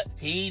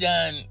 He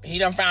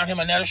done found him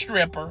another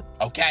stripper,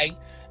 okay?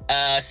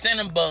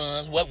 Cinnamon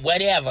buns,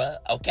 whatever,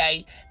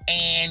 okay?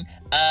 And,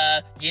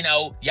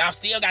 y'all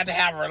still got to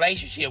have a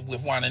relationship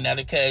with one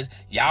another because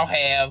y'all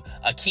have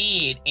a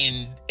kid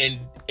in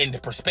the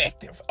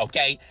perspective,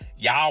 okay?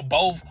 Y'all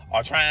both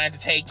are trying to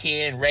take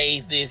care and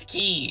raise this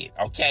kid,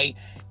 okay?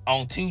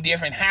 On two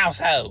different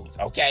households,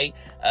 okay?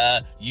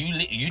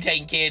 You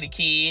taking care of the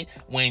kid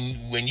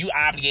when you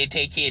obligated to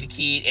take care of the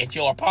kid at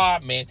your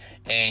apartment,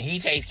 and he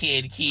takes care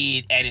of the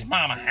kid at his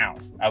mama's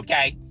house,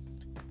 okay?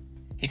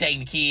 He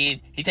taking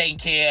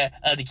care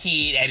of the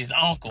kid at his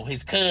uncle,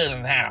 his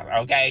cousin's house,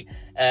 okay?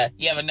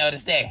 You ever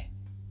notice that?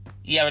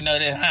 You ever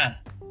notice, huh?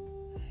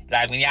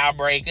 Like when y'all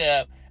break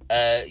up,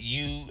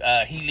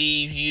 he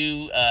leaves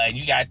you, and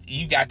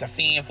you got to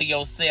fend for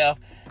yourself,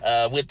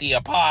 with the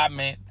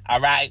apartment, all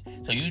right?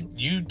 So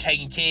you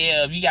taking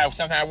care of, you got to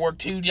sometimes work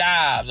 2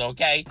 jobs,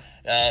 okay?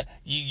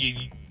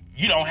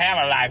 You don't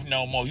have a life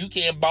no more. You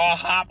can't bar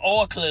hop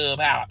or club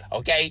hop,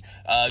 okay?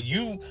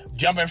 You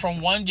jumping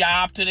from one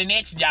job to the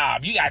next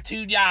job. You got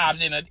 2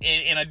 jobs in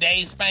a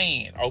day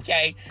span,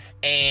 okay?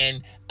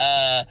 And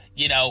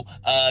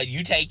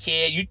you take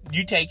care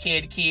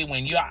of the kid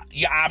when you're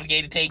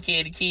obligated to take care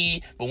of the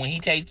kid. But when he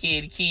takes care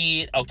of the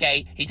kid,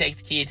 okay, he takes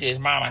the kid to his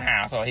mama's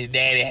house or his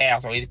daddy's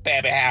house or his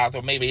pappy house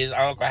or maybe his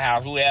uncle's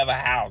house, whoever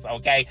house,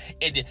 okay?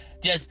 It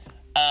just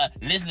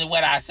listen to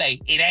what I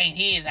say. It ain't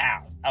his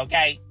house,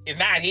 okay? It's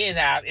not his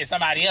house. It's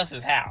somebody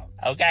else's house,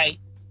 okay?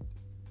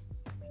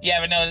 You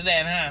ever notice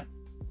that, huh?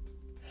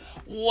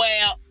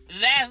 Well,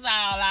 that's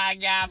all I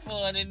got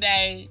for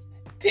today.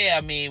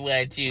 Tell me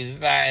what you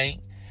think.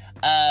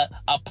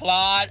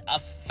 Applaud,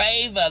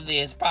 favor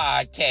this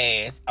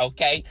podcast,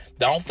 okay?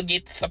 Don't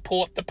forget to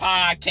support the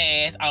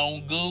podcast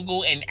on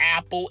Google and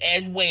Apple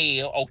as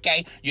well,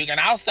 okay? You can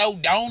also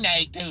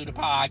donate to the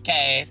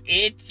podcast.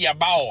 It's your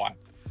boy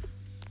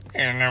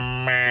in the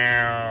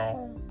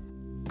mouth.